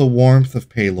feel the warmth of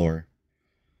Palor.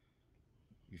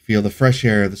 You feel the fresh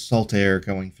air, the salt air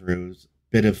going through, a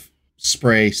bit of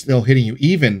spray still hitting you.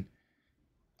 Even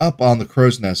up on the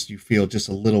crow's nest, you feel just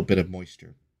a little bit of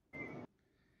moisture.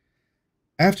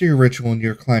 After your ritual and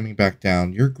you're climbing back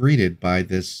down, you're greeted by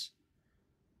this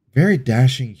very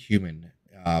dashing human.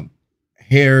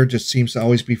 Hair just seems to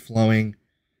always be flowing.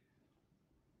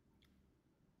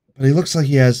 But he looks like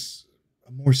he has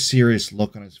a more serious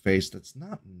look on his face that's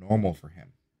not normal for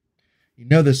him. You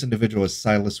know this individual is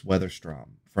Silas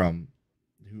Weatherstrom,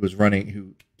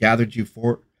 who gathered you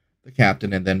for the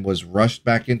captain and then was rushed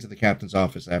back into the captain's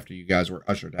office after you guys were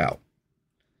ushered out.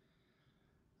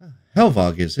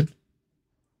 Helvog, is it?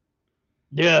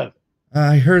 Yeah.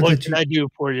 I heard What that can I do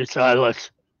for you,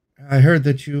 Silas? I heard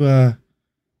that you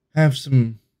have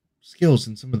some skills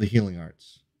in some of the healing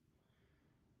arts.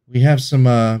 We have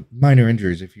some minor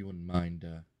injuries, if you wouldn't mind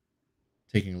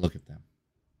taking a look at them.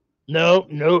 No,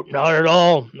 not at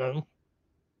all. No.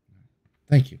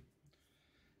 Thank you.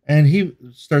 And he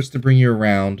starts to bring you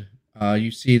around.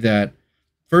 You see that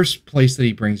first place that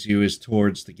he brings you is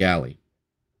towards the galley.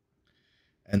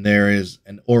 And there is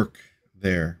an orc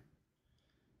there.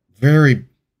 Very,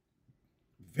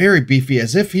 very beefy,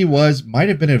 as if he might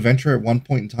have been an adventurer at one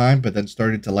point in time, but then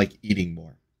started to like eating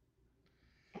more.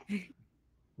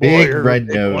 Big red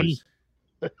nose.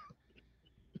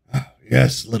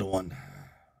 Yes, little one.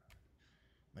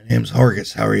 My name's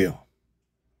Horgus. How are you?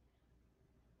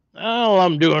 Oh,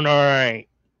 I'm doing all right.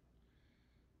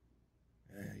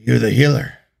 You're the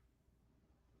healer.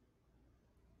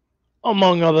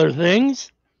 Among other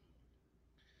things.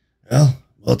 Well,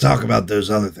 we'll talk about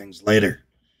those other things later.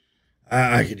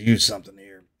 I could use something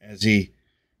here. As he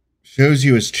shows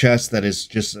you his chest that is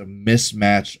just a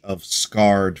mismatch of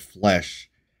scarred flesh.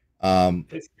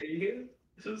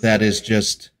 That is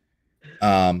just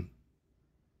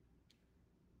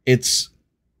it's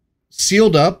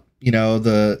sealed up,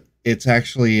 it's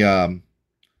actually I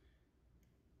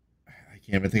can't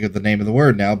even think of the name of the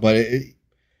word now, but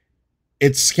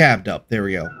it's scabbed up. There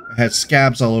we go. It has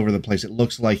scabs all over the place. It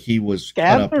looks like he was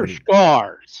cut up Scabs or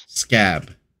scars?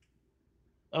 Scab.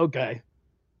 Okay.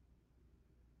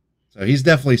 So he's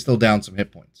definitely still down some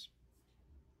hit points.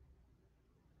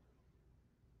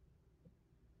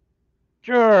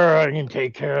 Sure, I can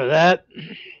take care of that.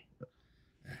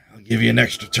 I'll give you an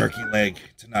extra turkey leg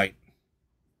tonight.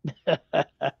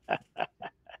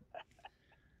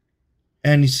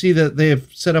 And you see that they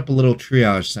have set up a little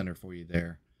triage center for you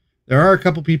there. There are a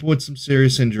couple people with some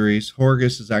serious injuries.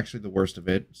 Horgus is actually the worst of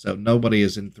it, so nobody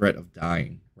is in threat of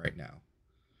dying right now.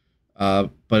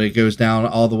 But it goes down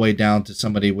all the way down to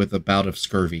somebody with a bout of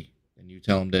scurvy, and you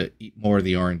tell them to eat more of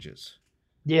the oranges.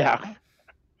 Yeah.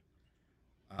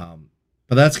 But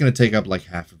that's going to take up like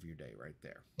half of your day right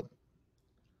there.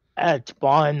 That's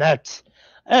fine. That's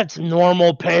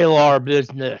normal Palar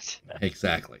business.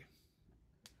 Exactly.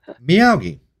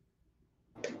 Meowgi.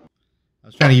 I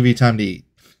was trying to give you time to eat.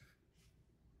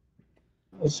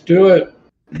 Let's do it.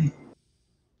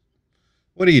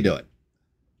 What are you doing?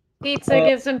 Pizza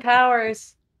gives him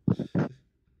powers.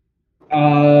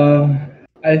 I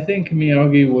think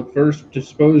Miyagi would first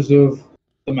dispose of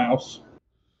the mouse,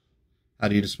 How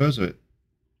do you dispose of it?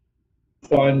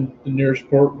 find the nearest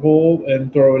porthole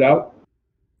and throw it out,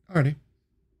 Alrighty.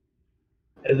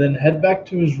 and then head back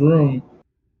to his room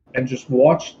and just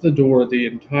watch the door the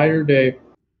entire day,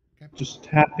 just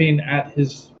tapping at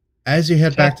his... As you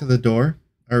head back to the door,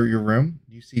 or your room,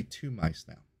 you see 2 mice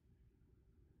now.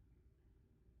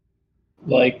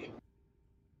 Like,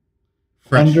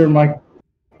 Fresh. under my...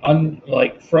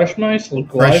 like, fresh mice? Like,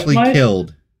 Freshly live mice?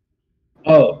 killed.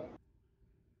 Oh.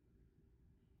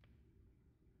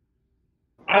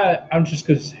 I'm just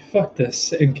gonna say, fuck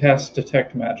this, and cast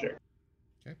Detect Magic.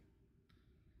 Okay.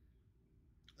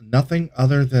 Nothing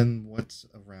other than what's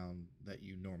around that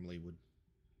you normally would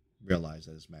realize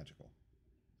as magical.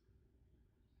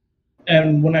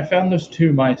 And when I found those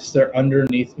 2 mice, they're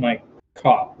underneath my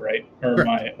cot, right? Or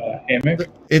Correct. my hammock.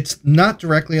 It's not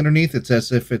directly underneath. It's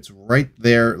as if it's right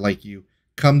there, like you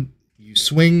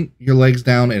swing your legs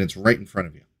down and it's right in front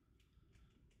of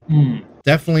you.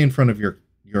 Definitely in front of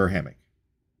your hammock.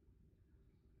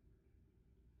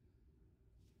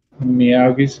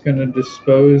 Miyagi's gonna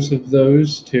dispose of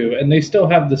those 2. And they still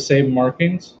have the same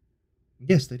markings.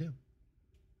 Yes, they do.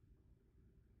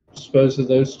 Dispose of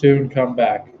those 2 and come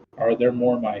back. Are there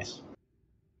more mice?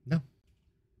 No.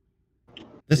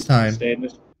 This time, Stay in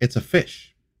this... it's a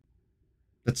fish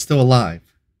that's still alive.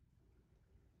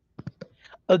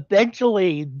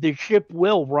 Eventually, the ship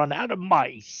will run out of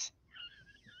mice.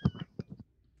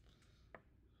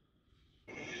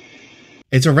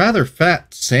 It's a rather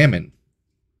fat salmon.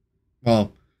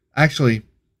 Well, actually,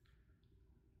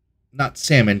 not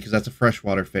salmon, because that's a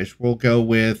freshwater fish. We'll go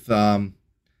with,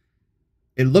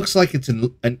 it looks like it's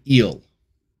an eel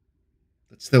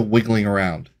that's still wiggling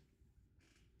around.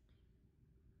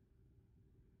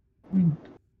 And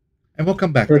we'll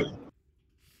come back to it.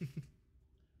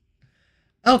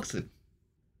 Elkson.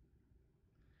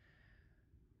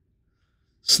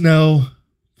 Snow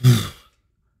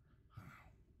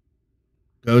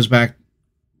goes back,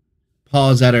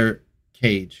 paws at her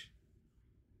cage,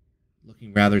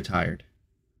 looking rather tired.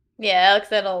 Yeah, Alex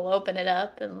said I'll open it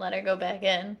up and let her go back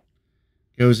in.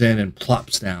 Goes in and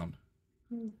plops down.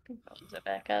 Opens it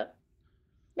back up.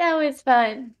 No, it's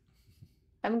fine.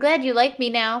 I'm glad you like me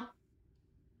now.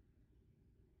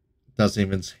 Doesn't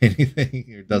even say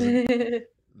anything. Or doesn't.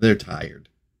 They're tired.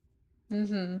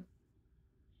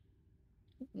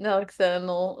 Alex then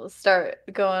will start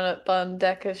going up on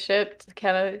deck of ship to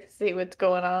kind of see what's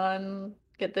going on,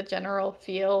 get the general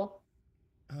feel.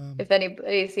 If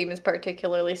anybody seems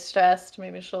particularly stressed,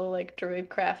 maybe she'll like druid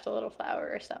craft a little flower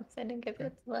or something and give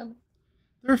it to them.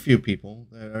 There are a few people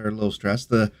that are a little stressed.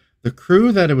 The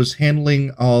crew that it was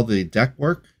handling all the deck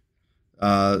work,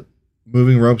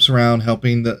 moving ropes around,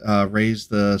 helping raise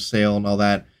the sail and all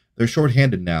that, they're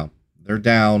shorthanded now. They're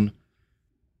down.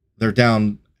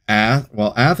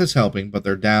 Ath is helping, but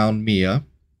they're down Mia,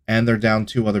 and they're down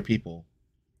 2 other people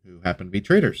who happen to be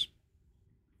traders.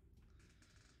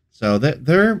 So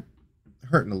they're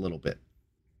hurting a little bit.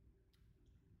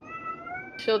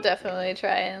 She'll definitely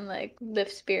try and like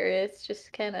lift spirits,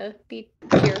 just kind of be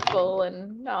cheerful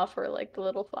and offer like the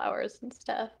little flowers and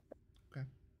stuff. Okay.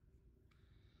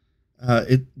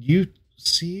 You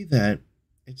see that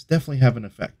it's definitely having an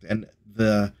effect, and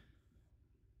the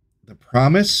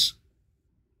promise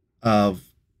of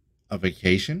a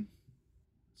vacation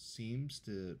seems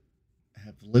to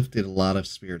have lifted a lot of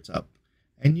spirits up,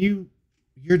 and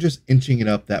you're just inching it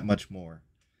up that much more,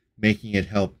 making it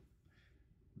help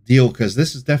deal, because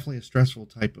this is definitely a stressful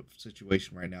type of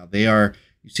situation right now.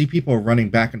 You see people are running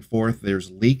back and forth. There's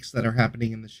leaks that are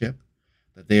happening in the ship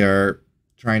that they are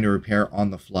trying to repair on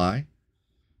the fly.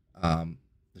 The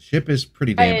ship is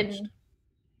pretty damaged.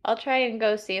 I'll try and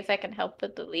go see if I can help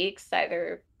with the leaks,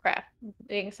 either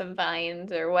crafting some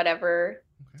vines or whatever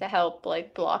to help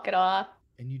like block it off.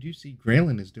 And you do see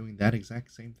Graylin is doing that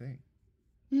exact same thing.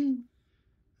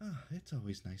 It's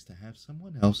always nice to have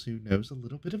someone else who knows a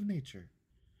little bit of nature.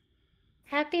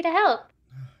 Happy to help.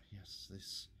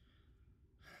 Yes,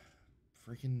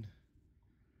 freaking.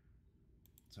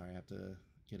 Sorry, I have to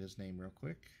get his name real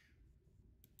quick.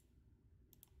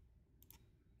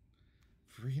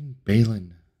 Freaking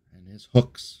Balin and his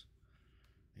hooks.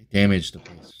 They damaged the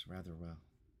place rather well.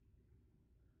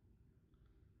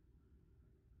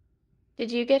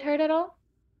 Did you get hurt at all?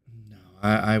 No,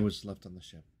 I was left on the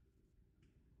ship.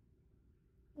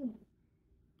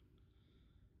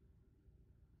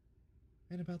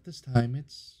 And about this time,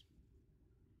 it's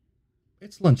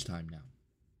lunchtime now.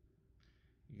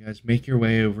 You guys make your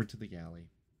way over to the galley.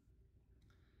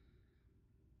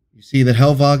 You see that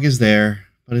Helvog is there,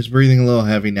 but is breathing a little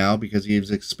heavy now because he has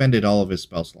expended all of his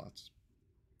spell slots.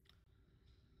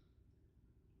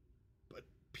 But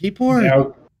people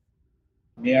are...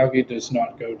 Miyagi does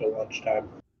not go to lunchtime.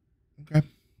 Okay.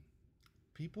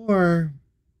 People are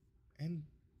in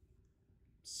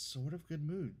sort of good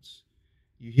moods.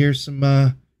 You hear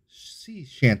some sea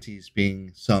shanties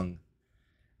being sung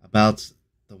about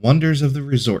the wonders of the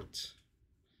resort.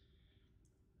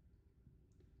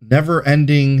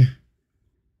 Never-ending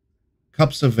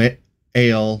cups of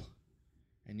ale,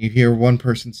 and you hear one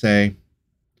person say,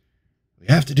 "We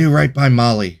have to do right by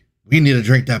Molly. We need to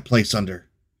drink that place under."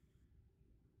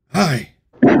 Hi.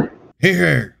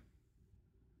 Here.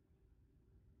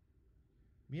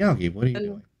 Miyagi, what are you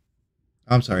doing?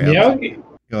 I'm sorry, Miyagi. Alex.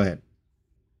 Go ahead.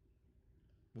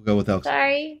 We'll go with Elks.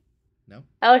 Sorry. No?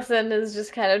 Alexander is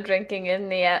just kind of drinking in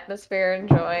the atmosphere,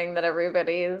 enjoying that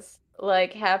everybody's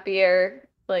like happier.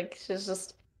 Like she's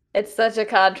just, it's such a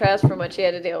contrast from what she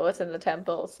had to deal with in the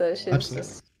temple. So she's Absolutely.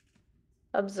 just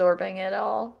absorbing it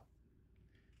all.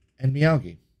 And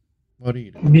Miyagi, what are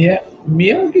you doing?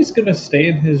 Miyagi's gonna stay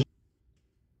in his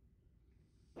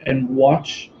and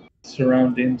watch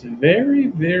surroundings very,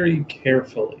 very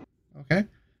carefully. Okay.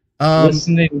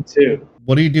 Listening to.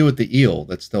 What do you do with the eel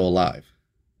that's still alive?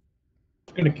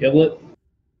 Gonna kill it.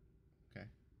 Okay.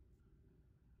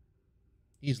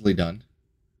 Easily done.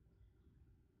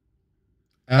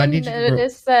 I need you to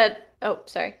Notice that. Oh,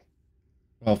 sorry.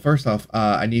 Well, first off,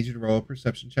 I need you to roll a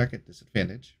perception check at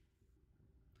disadvantage.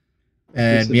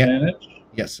 And Disadvantage?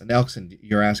 Yes, and Elkson,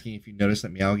 you're asking if you notice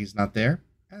that Miyagi's not there?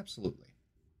 Absolutely.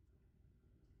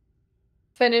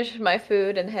 Finish my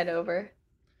food and head over.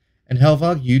 And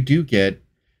Helvog, you do get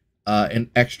an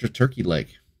extra turkey leg.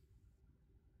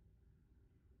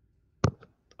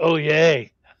 Oh,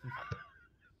 yay.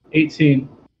 18.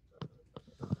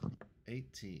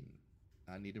 18.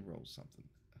 I need to roll something.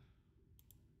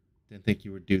 Didn't think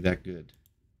you would do that good.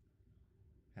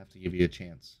 Have to give you a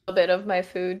chance. A bit of my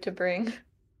food to bring.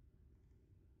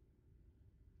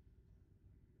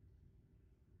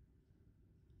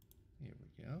 Here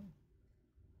we go.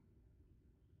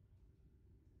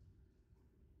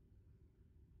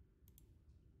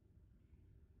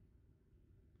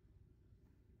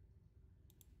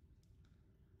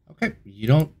 Okay, you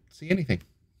don't see anything.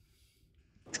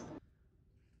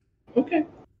 Okay.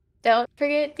 Don't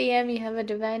forget, DM, you have a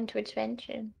divine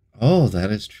twitchvention. Oh,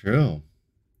 that is true.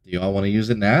 Do you all want to use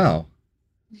it now?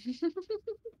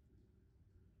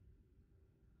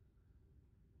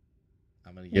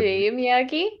 I'm gonna Do give you,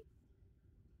 Miyagi?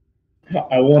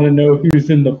 I want to know who's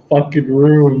in the fucking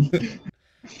room.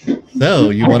 So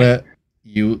you want to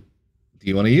do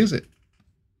you want to use it?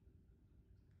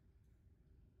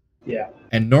 Yeah.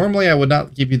 And normally I would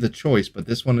not give you the choice, but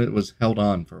this one it was held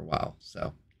on for a while.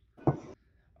 So,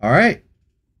 all right.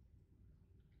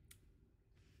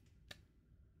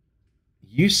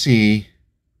 You see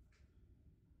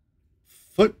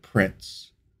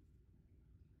footprints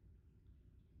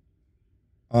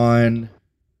on.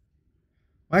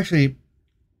 Well, actually,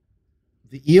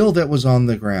 the eel that was on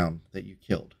the ground that you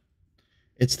killed.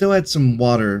 It still had some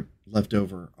water left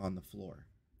over on the floor.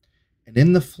 And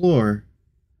in the floor,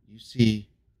 you see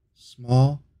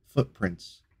small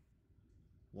footprints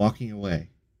walking away,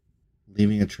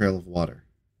 leaving a trail of water.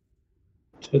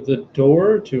 To the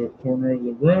door, to a corner of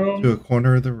the room. To a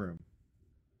corner of the room.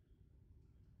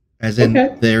 As in,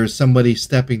 there's somebody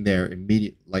stepping there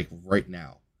immediately, like right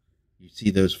now. You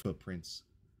see those footprints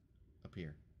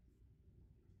appear.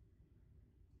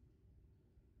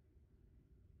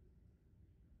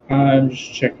 I'm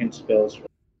just checking spells.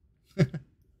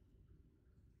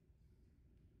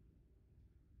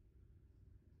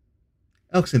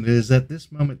 Elkson, it is at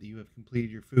this moment that you have completed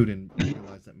your food and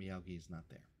realize that Miyagi is not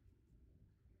there.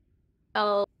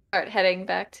 I'll start heading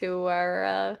back to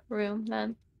our room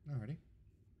then. Alrighty.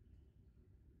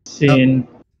 Seeing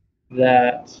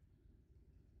that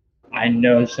I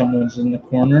know someone's in the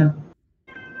corner.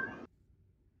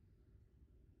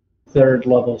 3rd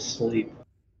level sleep.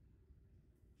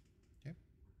 Okay.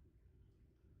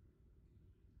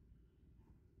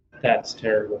 That's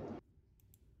terrible.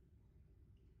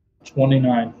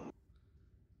 29.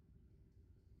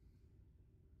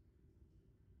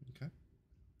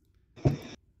 Okay.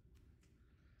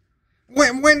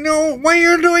 Wait, no, why are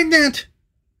you doing that?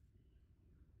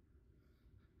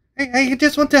 I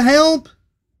just want to help.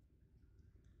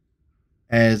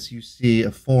 As you see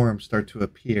a form start to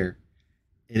appear,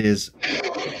 it is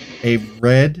a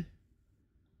red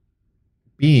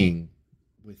being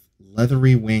with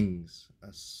leathery wings,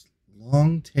 a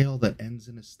long tail that ends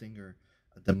in a stinger,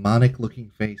 a demonic-looking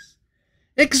face.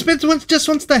 Expense just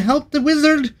wants to help the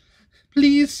wizard.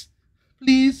 Please,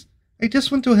 please, I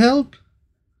just want to help.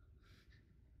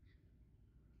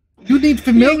 You need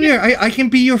familiar. I can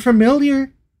be your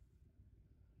familiar.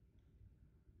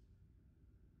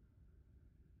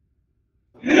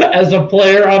 As a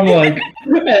player, I'm like,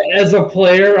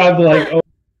 oh.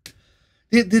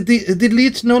 The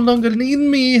Lich no longer need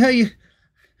me.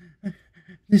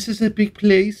 This is a big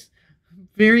place.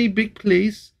 Very big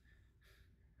place.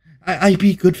 I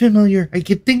be good familiar. I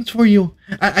get things for you.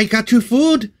 I got you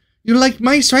food. You like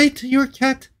mice, right? You're a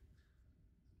cat.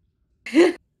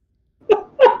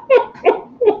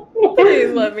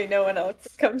 Please let me know when else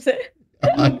comes in.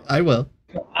 I will.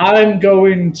 I'm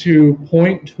going to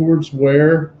point towards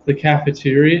where the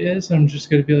cafeteria is. I'm just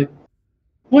going to be like,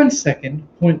 1 second.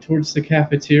 Point towards the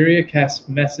cafeteria, cast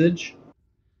message.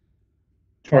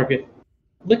 Target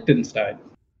Liechtenstein.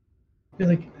 Be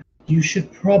like, you should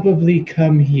probably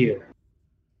come here.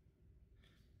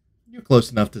 You're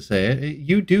close enough to say it.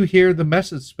 You do hear the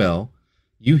message spell.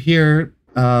 You hear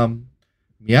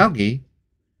Miyagi.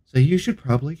 So you should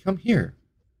probably come here.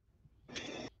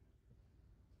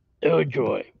 Oh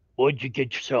joy, what'd you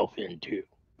get yourself into?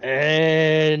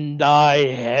 And I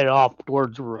head off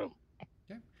towards the room.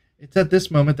 Okay. It's at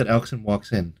this moment that Elkson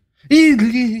walks in.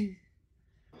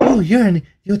 Oh, you're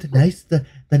the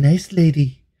nice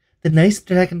lady, the nice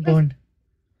dragonborn.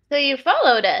 So you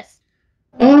followed us.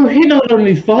 Oh, he not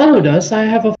only followed us, I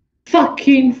have a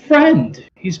fucking friend.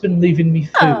 He's been leaving me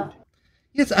food. Oh.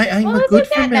 Yes, I'm Well, a good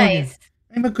isn't that familiar. nice?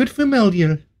 I'm a good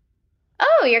familiar.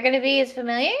 Oh, you're gonna be his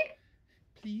familiar?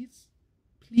 Please,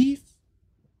 please.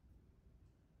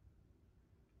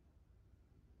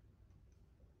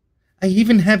 I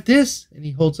even have this, and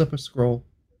he holds up a scroll.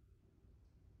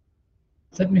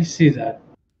 Let me see that.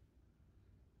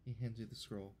 He hands you the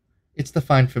scroll. It's the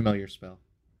find familiar spell.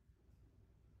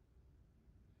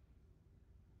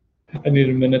 I need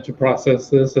a minute to process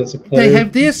this as a player. I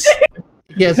have this.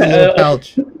 He has a little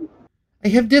pouch. I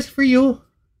have this for you,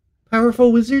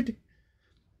 powerful wizard.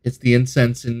 It's the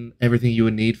incense and everything you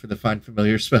would need for the find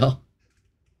familiar spell.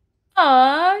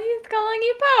 Aw, he's calling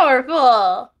you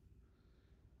powerful.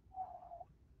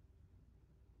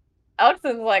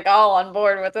 Alex's like all on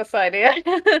board with this idea.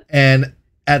 And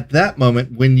at that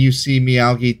moment, when you see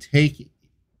Miyagi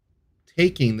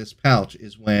taking this pouch,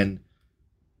 is when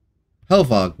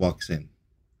Helvog walks in.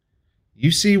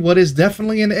 You see what is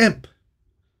definitely an imp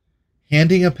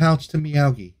handing a pouch to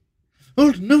Miyagi.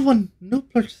 Oh, no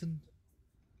person.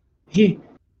 He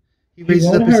raises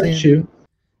won't up his hurt hand. you.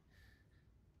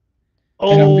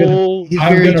 And Oh,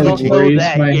 I'm very going twitchy. to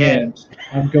raise my hand.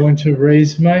 I'm going to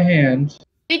raise my hand.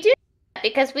 We do that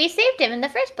because we saved him in the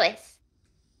first place.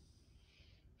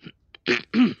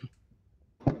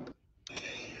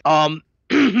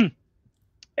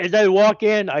 As I walk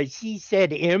in, I see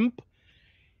said imp.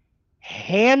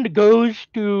 Hand goes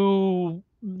to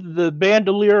the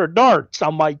bandolier of darts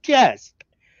on my chest.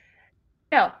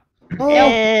 No.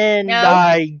 And No.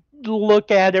 I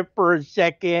look at it for a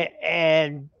second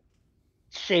and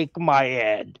shake my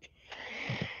head.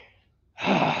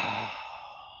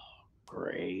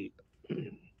 Great.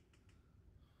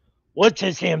 What's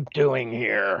this imp doing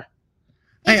here?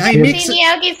 I He's mix see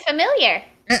it. Miyagi's familiar.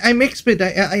 I mix it.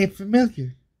 I am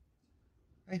familiar.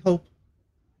 I hope.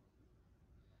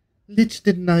 Lich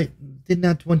did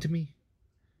not want me.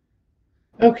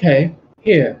 Okay,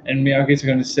 here. And Miyagi's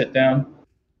going to sit down.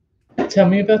 Tell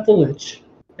me about the Lich,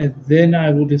 and then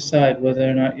I will decide whether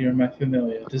or not you're my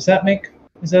familiar. Is that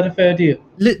a fair deal?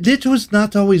 Lich was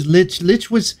not always Lich.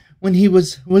 Lich was, when he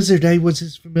was wizard, I was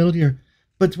his familiar.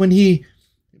 But when he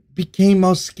became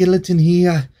all skeleton, he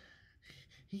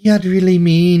got really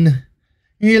mean.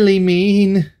 Really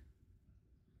mean.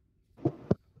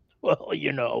 Well,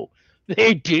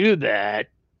 they do that.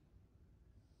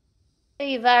 So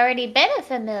you've already been a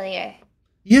familiar.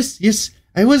 Yes,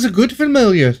 I was a good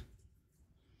familiar.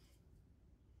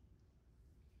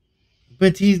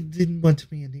 But he didn't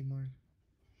want me anymore.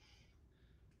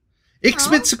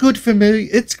 Ixmit's a good familiar.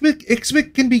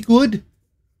 Ixmit can be good.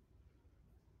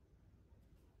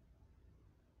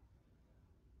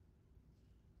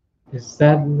 Is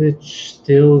that Lich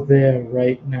still there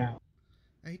right now?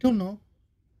 I don't know.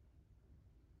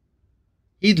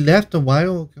 He left a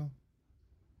while ago.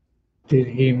 Did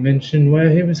he mention where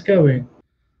he was going?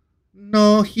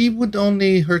 No, he would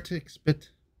only hurt Expit.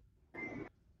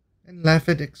 And laugh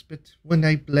at Expit when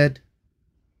I bled.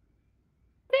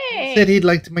 He said he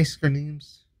liked my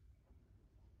screams.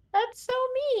 That's so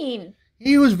mean.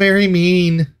 He was very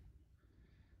mean.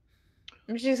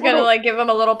 I'm just gonna like give him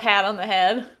a little pat on the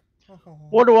head.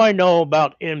 What do I know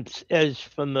about imps as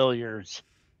familiars?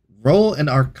 Roll an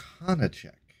Arcana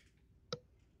check.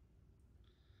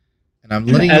 And I'm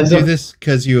letting you do this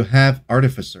because you have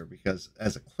Artificer, because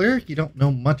as a cleric, you don't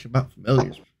know much about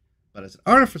familiars. But as an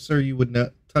Artificer, you would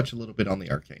touch a little bit on the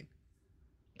arcane.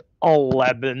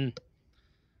 11.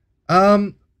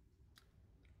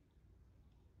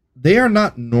 They are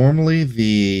not normally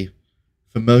the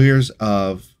familiars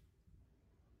of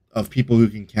people who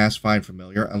can cast Find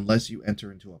Familiar unless you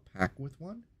enter into a pact with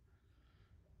one.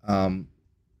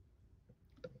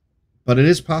 But it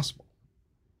is possible.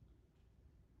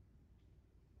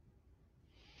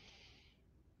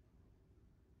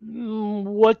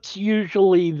 What's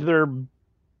usually their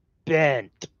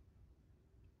bent?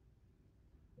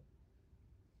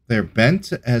 They're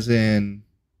bent as in...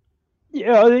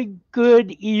 Yeah, are they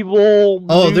good, evil,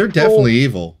 Oh, neutral, they're definitely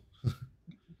evil.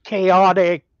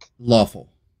 chaotic, Lawful.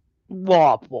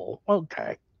 lawful.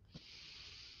 Okay.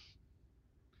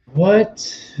 What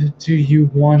do you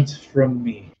want from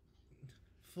me?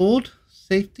 Food?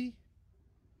 Safety?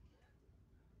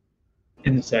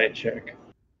 Insight check.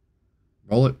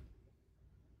 Roll it.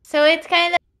 So it's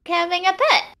kind of like having a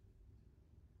pet.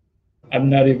 I'm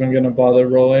not even going to bother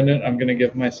rolling it. I'm going to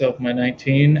give myself my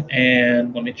 19,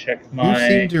 and let me check my... You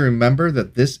seem to remember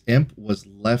that this imp was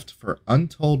left for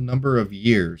untold number of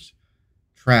years,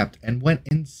 trapped, and went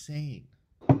insane.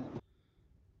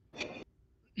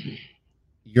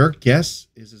 Your guess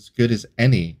is as good as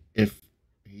any if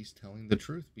he's telling the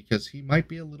truth, because he might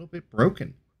be a little bit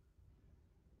broken.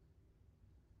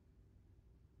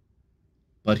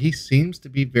 But he seems to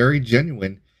be very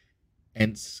genuine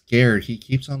and scared. He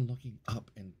keeps on looking up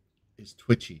and is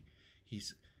twitchy.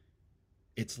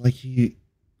 It's like he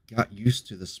got used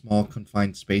to the small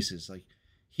confined spaces. Like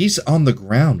he's on the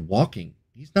ground walking.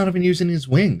 He's not even using his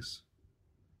wings.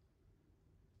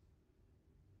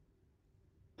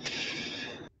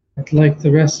 I'd like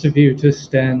the rest of you to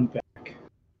stand back.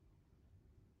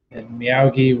 And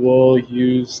Meowgi will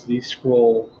use the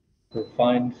scroll to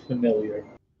find familiar.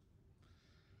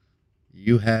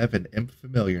 You have an imp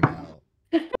familiar now.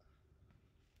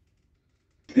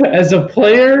 As a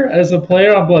player,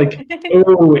 I'm like,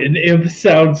 oh, an imp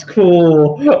sounds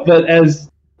cool. But as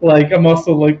like, I'm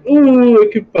also like, ooh,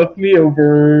 it could fuck me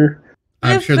over.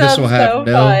 I'm sure this will have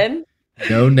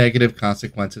no negative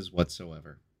consequences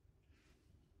whatsoever.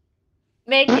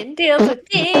 Making deals with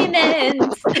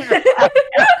demons.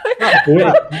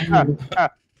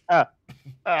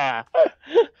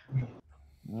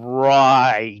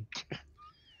 Right.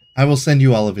 I will send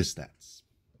you all of his stats.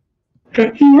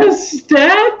 He has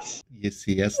stats? Yes,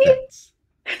 he has stats.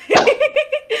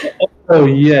 Oh,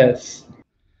 yes.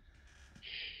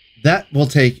 That will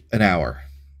take an hour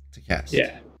to cast.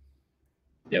 Yeah.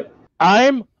 Yep.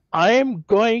 I'm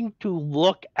going to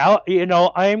look out,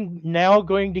 I'm now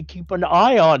going to keep an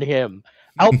eye on him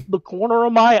out the corner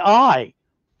of my eye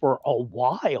for a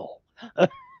while.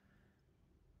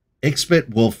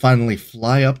 Ixbit will finally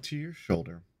fly up to your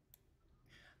shoulder.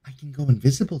 I can go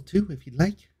invisible too if you'd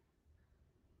like.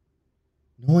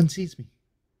 No one sees me.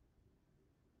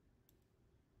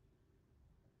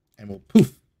 And we'll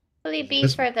poof. Probably be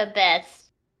for the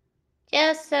best.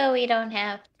 Just so we don't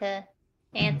have to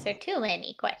answer too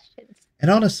many questions. And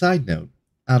on a side note,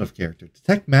 out of character,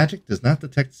 detect magic does not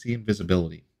detect see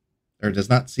invisibility. Or does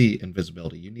not see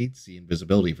invisibility. You need see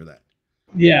invisibility for that.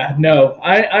 Yeah, no,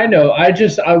 I know.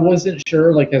 I wasn't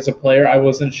sure, like, as a player, I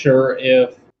wasn't sure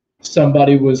if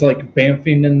somebody was, like,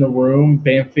 bamfing in the room,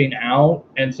 bamfing out.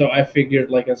 And so I figured,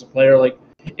 like, as a player, like,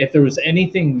 if there was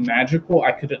anything magical,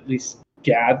 I could at least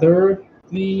gather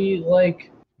the,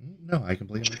 like... No, I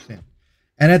completely understand.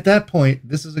 And at that point,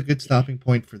 this is a good stopping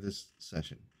point for this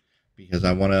session. Because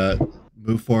I want to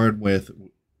move forward with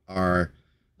our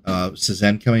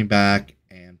Suzanne coming back,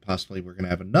 and possibly we're going to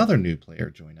have another new player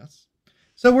join us.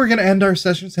 So we're going to end our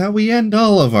sessions how we end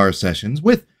all of our sessions,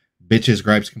 with bitches,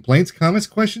 gripes, complaints, comments,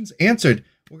 questions answered.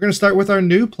 We're going to start with our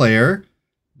new player,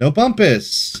 No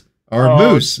Bumpus, or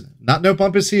Moose. Not No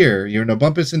Bumpus here. You're No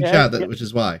Bumpus in chat, which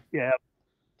is why. Yeah.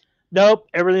 Nope,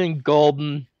 everything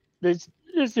golden. This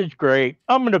is great.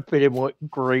 I'm going to fit in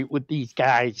great with these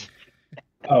guys.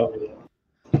 Oh,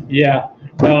 yeah.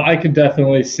 No, I could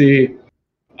definitely see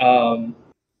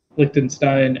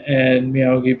Liechtenstein and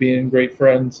Miyagi being great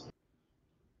friends.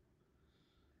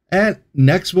 And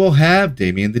next we'll have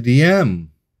Damien the DM.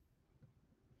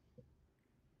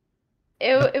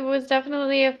 It was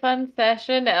definitely a fun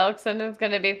session. Elkson is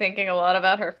going to be thinking a lot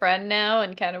about her friend now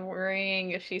and kind of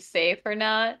worrying if she's safe or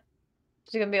not.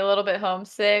 She's going to be a little bit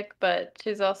homesick, but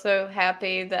she's also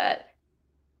happy that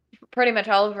pretty much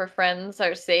all of her friends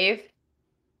are safe.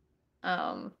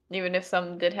 Even if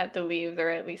some did have to leave,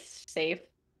 they're at least safe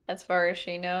as far as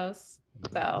she knows.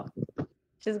 So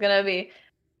she's going to be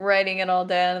writing it all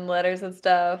down in letters and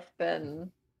stuff,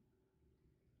 and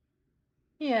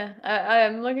yeah,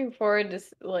 I'm looking forward to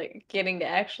like getting to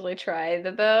actually try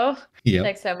the bow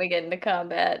next time we get into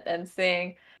combat and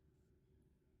seeing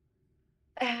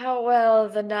how well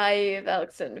the naive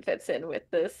Elkson fits in with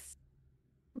this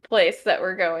place that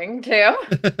we're going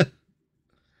to.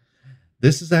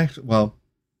 This is actually, well,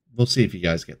 we'll see if you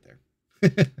guys get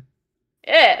there.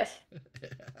 Yes.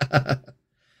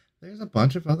 There's a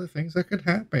bunch of other things that could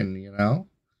happen, you know.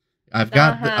 I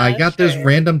got those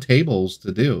random tables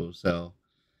to do, so.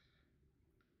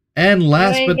 And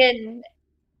last but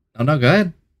oh no, go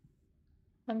ahead.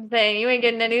 I'm saying you ain't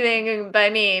getting anything by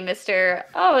me, Mister.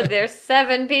 Oh, there's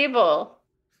 7 people.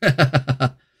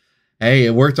 Hey,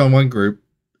 it worked on one group.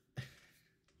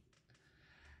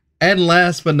 And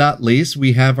last but not least,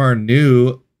 we have our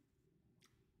new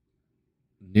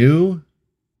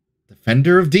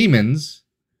Defender of Demons,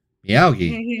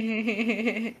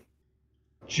 Miyagi.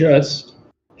 Just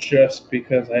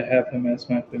because I have him as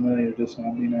my familiar does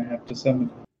not mean I have to summon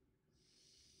him.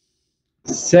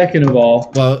 Second of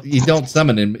all... Well, you don't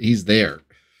summon him, he's there.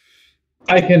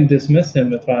 I can dismiss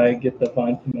him if I get the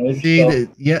Find Familiar. See,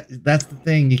 yeah, that's the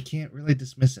thing. You can't really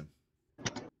dismiss him.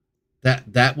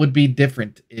 That would be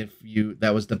different if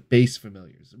that was the base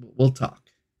familiars. We'll talk.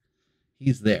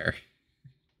 He's there.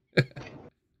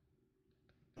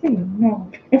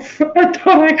 No. I thought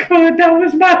I could. That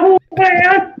was my whole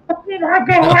plan. Oh my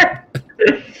god.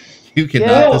 You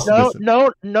cannot dismiss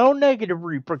him. No negative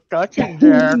repercussions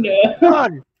there.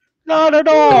 None. Not at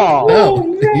all. No.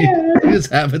 You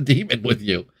just have a demon with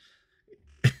you.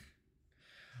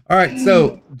 All right,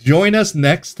 so join us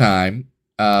next time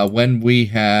when we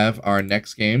have our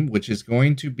next game, which is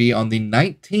going to be on the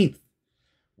 19th,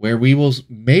 where we will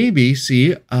maybe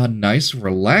see a nice,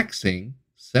 relaxing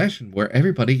session where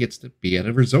everybody gets to be at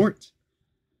a resort.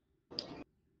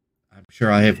 I'm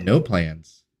sure I have no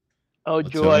plans. Oh,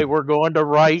 joy, we're going to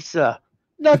Risa.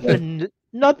 Nothing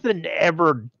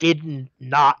ever didn't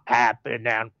not happen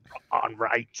on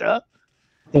Risa.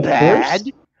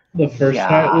 The first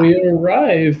night we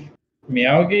arrive,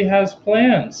 Miyagi has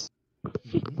plans.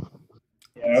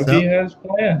 Miyagi has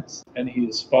plans, and he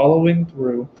is following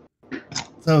through.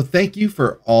 So thank you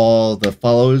for all the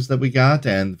follows that we got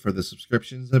and for the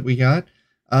subscriptions that we got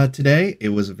today. It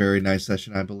was a very nice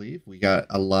session, I believe. We got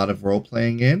a lot of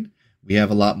role-playing in. We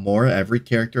have a lot more. Every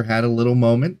character had a little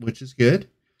moment, which is good.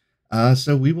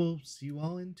 So we will see you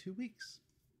all in 2 weeks.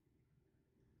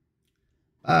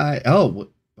 Bye. Oh,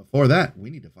 before that,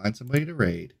 we need to find somebody to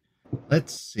raid.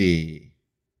 Let's see.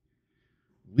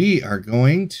 We are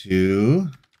going to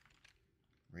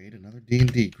raid another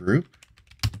D&D group.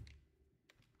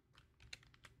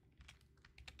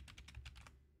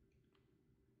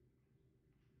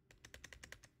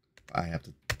 I have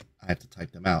to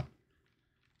type them out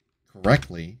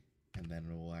correctly, and then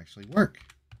it will actually work.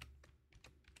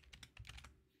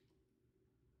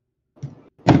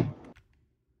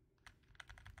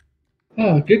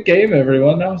 Oh, good game,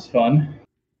 everyone. That was fun.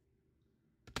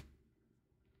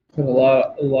 Put a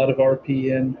lot of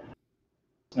RP in.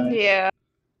 Nice. Yeah.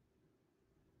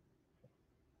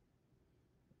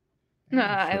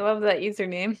 I love that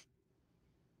username.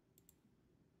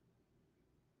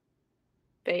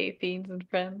 Bay Fiends and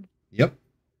Friends. Yep.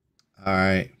 All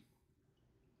right.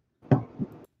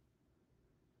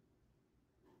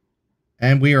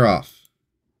 And we are off.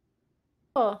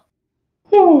 Oh.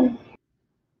 Oh.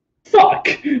 Fuck.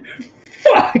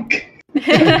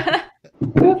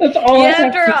 That's all.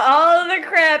 After all the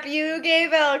crap you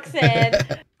gave Elkson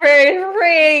for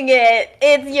freeing it,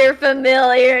 it's your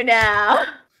familiar now.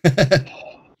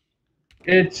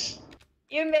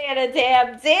 You made a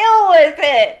damn deal with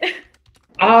it.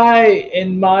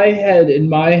 In my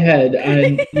head,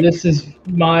 and this is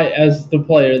as the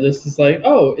player, this is like,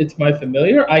 oh, it's my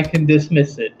familiar, I can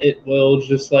dismiss it. It will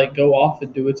just like go off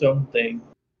and do its own thing.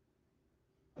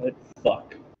 But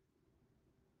fuck.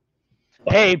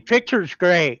 Hey, picture's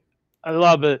great. I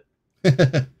love it.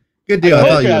 Good deal. I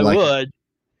thought you would.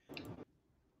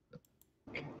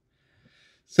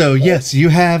 So yes, you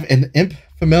have an imp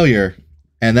familiar,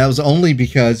 and that was only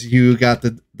because you got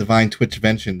the divine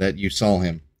twitchvention that you saw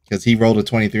him, because he rolled a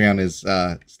 23 on his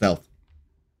stealth.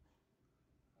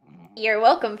 You're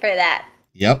welcome for that.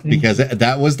 Yep, because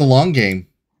that was the long game.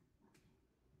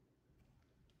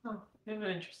 Oh, you have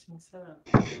an interesting setup.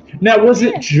 Now, was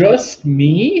it just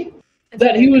me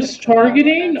that he was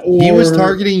targeting? Or... He was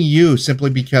targeting you simply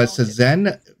because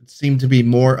Zen seemed to be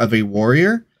more of a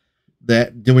warrior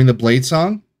that doing the blade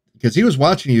song, because he was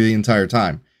watching you the entire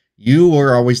time. You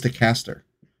were always the caster.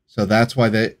 So that's why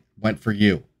they went for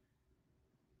you.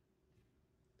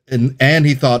 And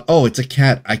he thought, oh, it's a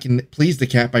cat. I can please the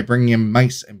cat by bringing him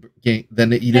mice. And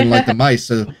then he didn't like the mice,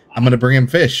 so I'm going to bring him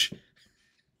fish.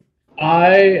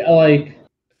 I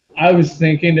was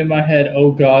thinking in my head,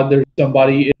 oh God, there's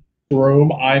somebody in the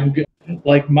room.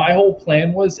 Like, my whole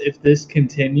plan was, if this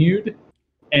continued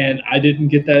and I didn't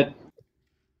get that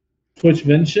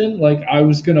twitchvention, like, I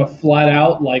was going to flat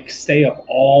out, like, stay up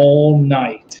all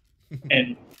night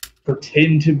and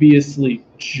pretend to be asleep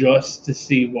just to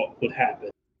see what would happen.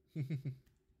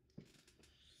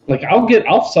 Like,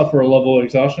 I'll suffer a level of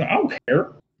exhaustion. I don't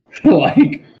care.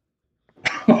 Like,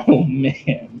 oh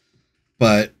man.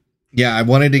 But yeah, I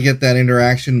wanted to get that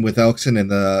interaction with Elkson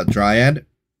and the Dryad.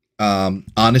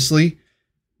 Honestly,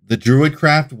 the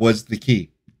Druidcraft was the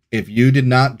key. If you did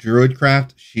not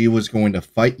Druidcraft, she was going to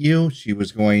fight you. She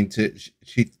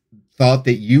thought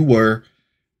that you were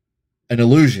an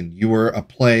illusion. You were a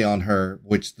play on her,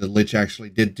 which the Lich actually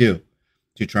did do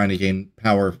to trying to gain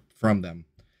power from them.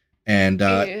 And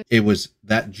it was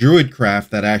that Druidcraft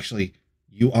that actually,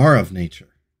 you are of nature.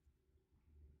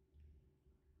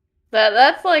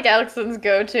 That's like Alexon's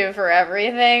go-to for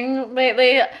everything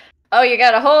lately. Oh, you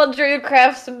got a whole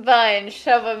Druidcraft, some vines,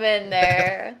 shove them in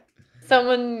there.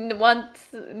 Someone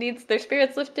needs their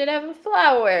spirits lifted, have a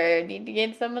flower. Need to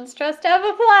gain someone's trust, have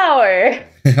a flower.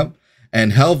 Yep.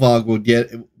 And Helvog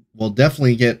will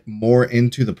definitely get more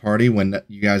into the party when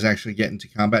you guys actually get into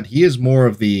combat. He is more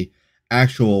of the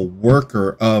actual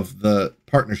worker of the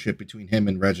partnership between him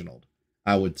and Reginald,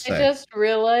 I would say. I just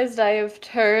realized I have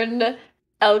turned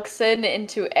Elkson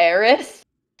into Eris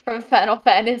from Final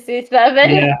Fantasy VII.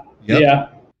 Yeah. Yep. Yeah.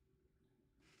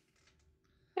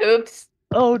 Oops.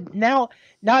 Oh, now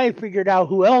I figured out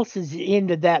who else is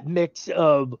into that mix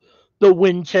of the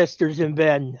Winchesters and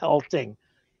Van Helsing.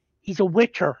 He's a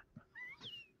Witcher.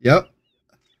 Yep.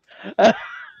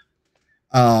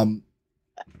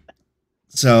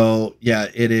 So yeah,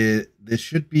 it is. This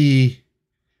should be.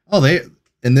 Oh,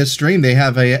 in this stream they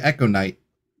have a Echo Knight.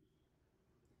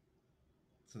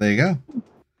 So there you go.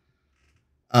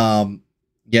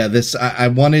 Yeah, I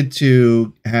wanted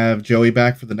to have Joey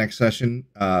back for the next session.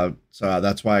 So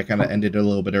that's why I kind of ended it a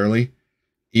little bit early.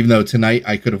 Even though tonight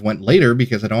I could have went later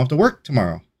because I don't have to work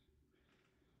tomorrow.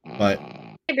 But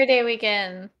Labor Day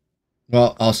weekend.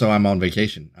 Well, also I'm on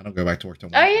vacation. I don't go back to work till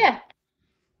Wednesday. Oh yeah.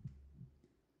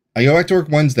 I go back to work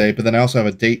Wednesday, but then I also have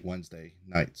a date Wednesday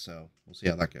night, so we'll see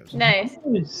how that goes. Nice.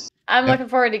 I'm looking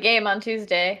forward to game on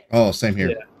Tuesday. Oh, same here.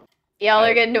 Yeah. Y'all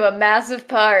are getting to a massive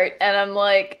part, and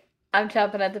I'm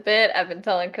chomping at the bit. I've been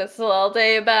telling Crystal all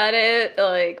day about it,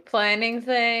 like planning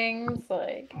things,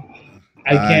 like.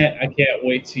 I can't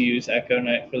wait to use Echo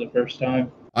Knight for the first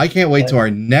time. I can't wait to our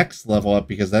next level up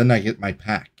because then I get my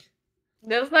pack.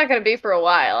 That's not gonna be for a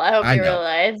while. I hope you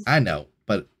realize. I know,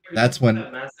 but that's when.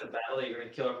 That massive battle that you're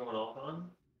gonna kill everyone off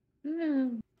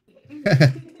on.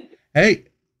 Hey,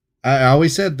 I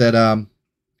always said that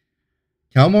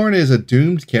Kelmorn is a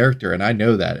doomed character, and I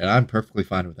know that, and I'm perfectly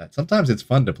fine with that. Sometimes it's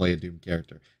fun to play a doomed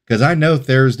character because I know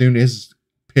Tharizdun is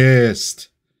pissed.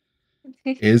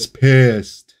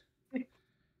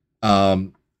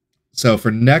 So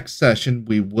for next session,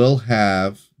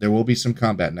 there will be some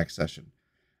combat next session.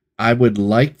 I would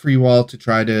like for you all to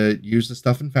try to use the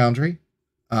stuff in Foundry,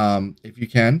 if you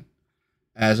can,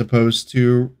 as opposed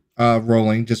to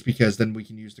rolling, just because then we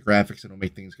can use the graphics and it'll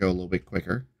make things go a little bit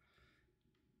quicker.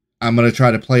 I'm going to try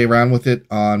to play around with it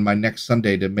on my next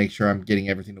Sunday to make sure I'm getting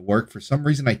everything to work. For some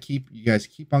reason, you guys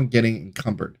keep on getting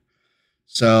encumbered.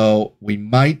 So we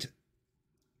might,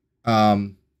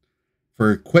 for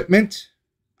equipment,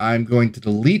 I'm going to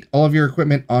delete all of your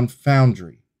equipment on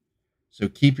Foundry. So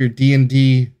keep your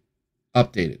D&D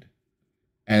updated.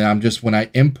 And when I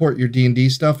import your D&D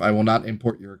stuff, I will not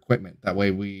import your equipment. That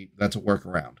way that's a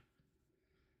workaround.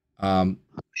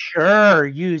 Sure,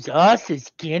 use us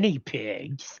as guinea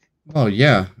pigs. Oh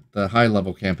yeah, the high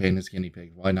level campaign is guinea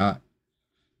pig. Why not?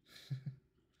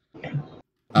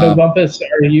 No, Bumpus,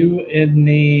 are you in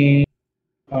the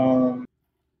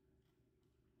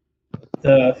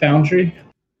Foundry?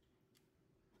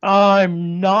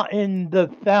 I'm not in the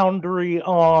Foundry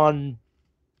on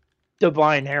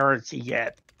Divine Heresy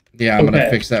yet. Yeah, I'm gonna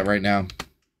fix that right now.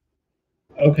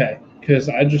 Okay, because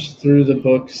I just threw the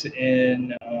books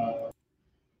in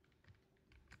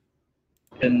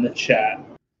the chat.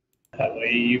 That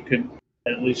way you could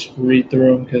at least read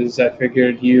through them, because I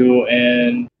figured you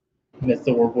and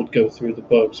Mythor would go through the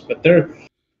books. But they're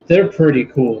pretty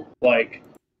cool. Like,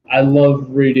 I love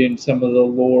reading some of the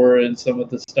lore and some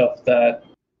of the stuff that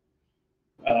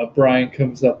Brian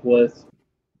comes up with.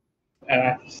 And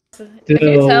I If you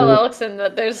tell still, Elxin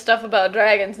that there's stuff about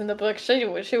dragons in the book, she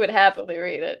would happily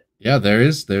read it. Yeah,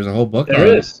 there's a whole book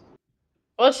there on is.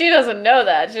 Well, she doesn't know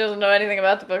that. She doesn't know anything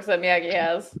about the books that Miyagi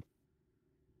has.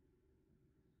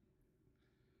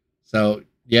 So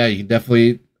yeah, you can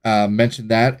definitely mention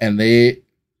that, and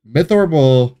Mythor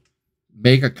will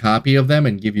make a copy of them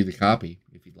and give you the copy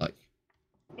if you'd like.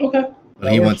 Okay. But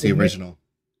That he works wants the with me. original.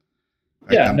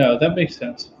 Yeah, no, that makes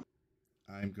sense.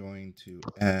 I'm going to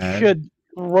add. Should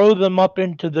throw them up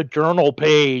into the journal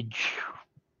page.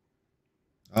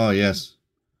 Oh yes.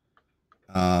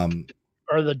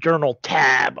 Or the journal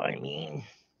tab, I mean.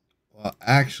 Well,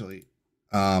 actually,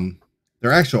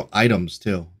 they're actual items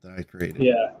too that I created.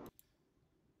 Yeah.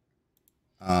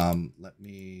 Let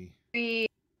me.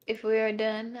 If we are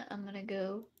done, I'm gonna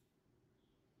go.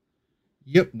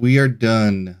 Yep, we are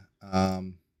done.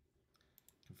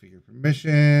 Configure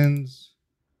permissions.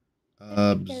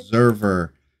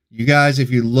 Observer. You guys,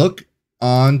 if you look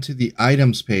onto the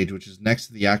items page, which is next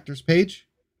to the actors page,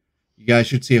 you guys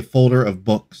should see a folder of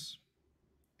books,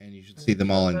 and you should see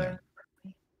them all in there.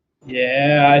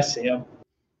 Yeah, I see them.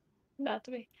 Not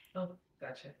to be. Oh,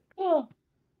 gotcha. Cool. All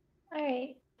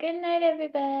right. Good night,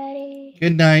 everybody.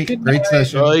 Good night. Good Great night.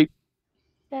 session. Right.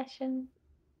 Session.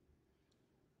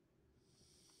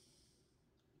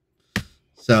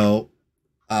 So,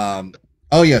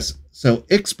 oh yes. So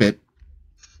Ixbit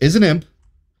is an imp.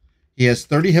 He has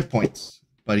 30 hit points,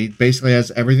 but he basically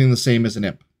has everything the same as an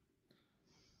imp.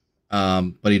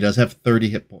 But he does have 30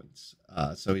 hit points.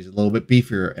 So he's a little bit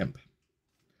beefier imp.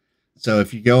 So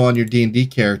if you go on your D&D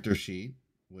character sheet,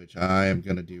 which I am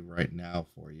going to do right now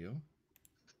for you,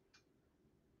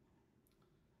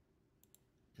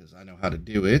 because I know how to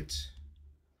do it.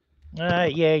 Yeah,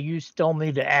 you still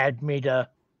need to add me to.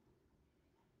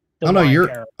 Oh no,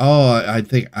 you're. Oh, I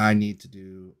think I need to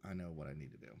do. I know what I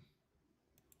need to do.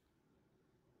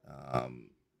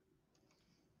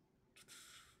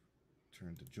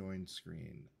 Turn to join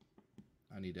screen.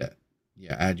 I need to,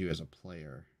 add you as a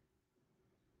player.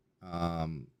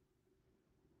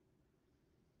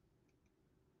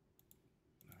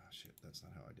 Shit, that's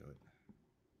not how I do it.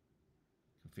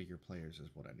 Configure players is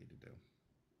what I need to do.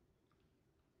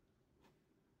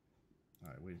 All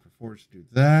right, waiting for Forge to do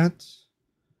that.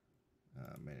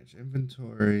 Manage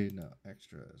inventory. No,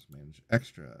 extras. Manage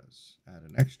extras. Add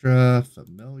an extra.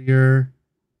 Familiar.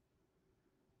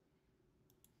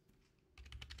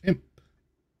 Imp.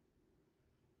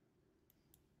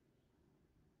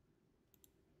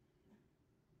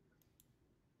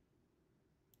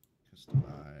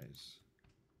 Customize.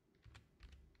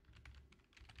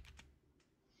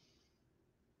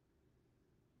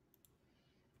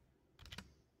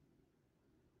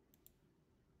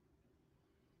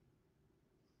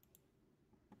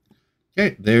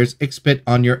 Okay, there's Ixbit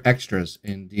on your extras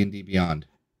in D&D Beyond.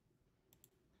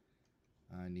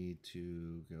 I need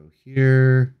to go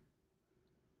here.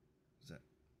 Is that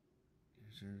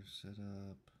user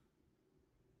setup?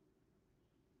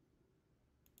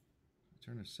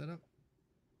 Turn to setup.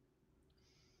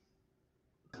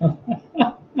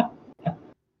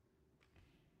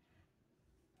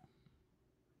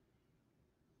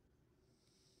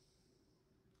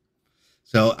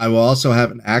 So I will also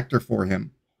have an actor for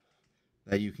him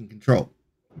that you can control.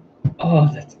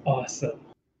 Oh, that's awesome.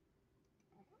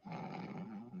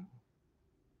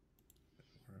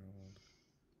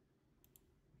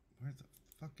 Where the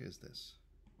fuck is this?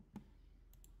 I'm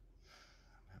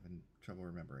having trouble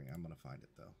remembering. I'm going to find it,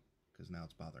 though, because now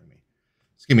it's bothering me.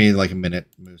 Just give me like a minute,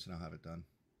 Moose, and I'll have it done.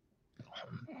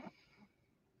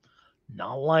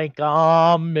 Not like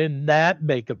I'm in that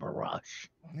big of a rush.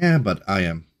 Yeah, but I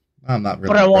am. I'm not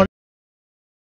really. But I want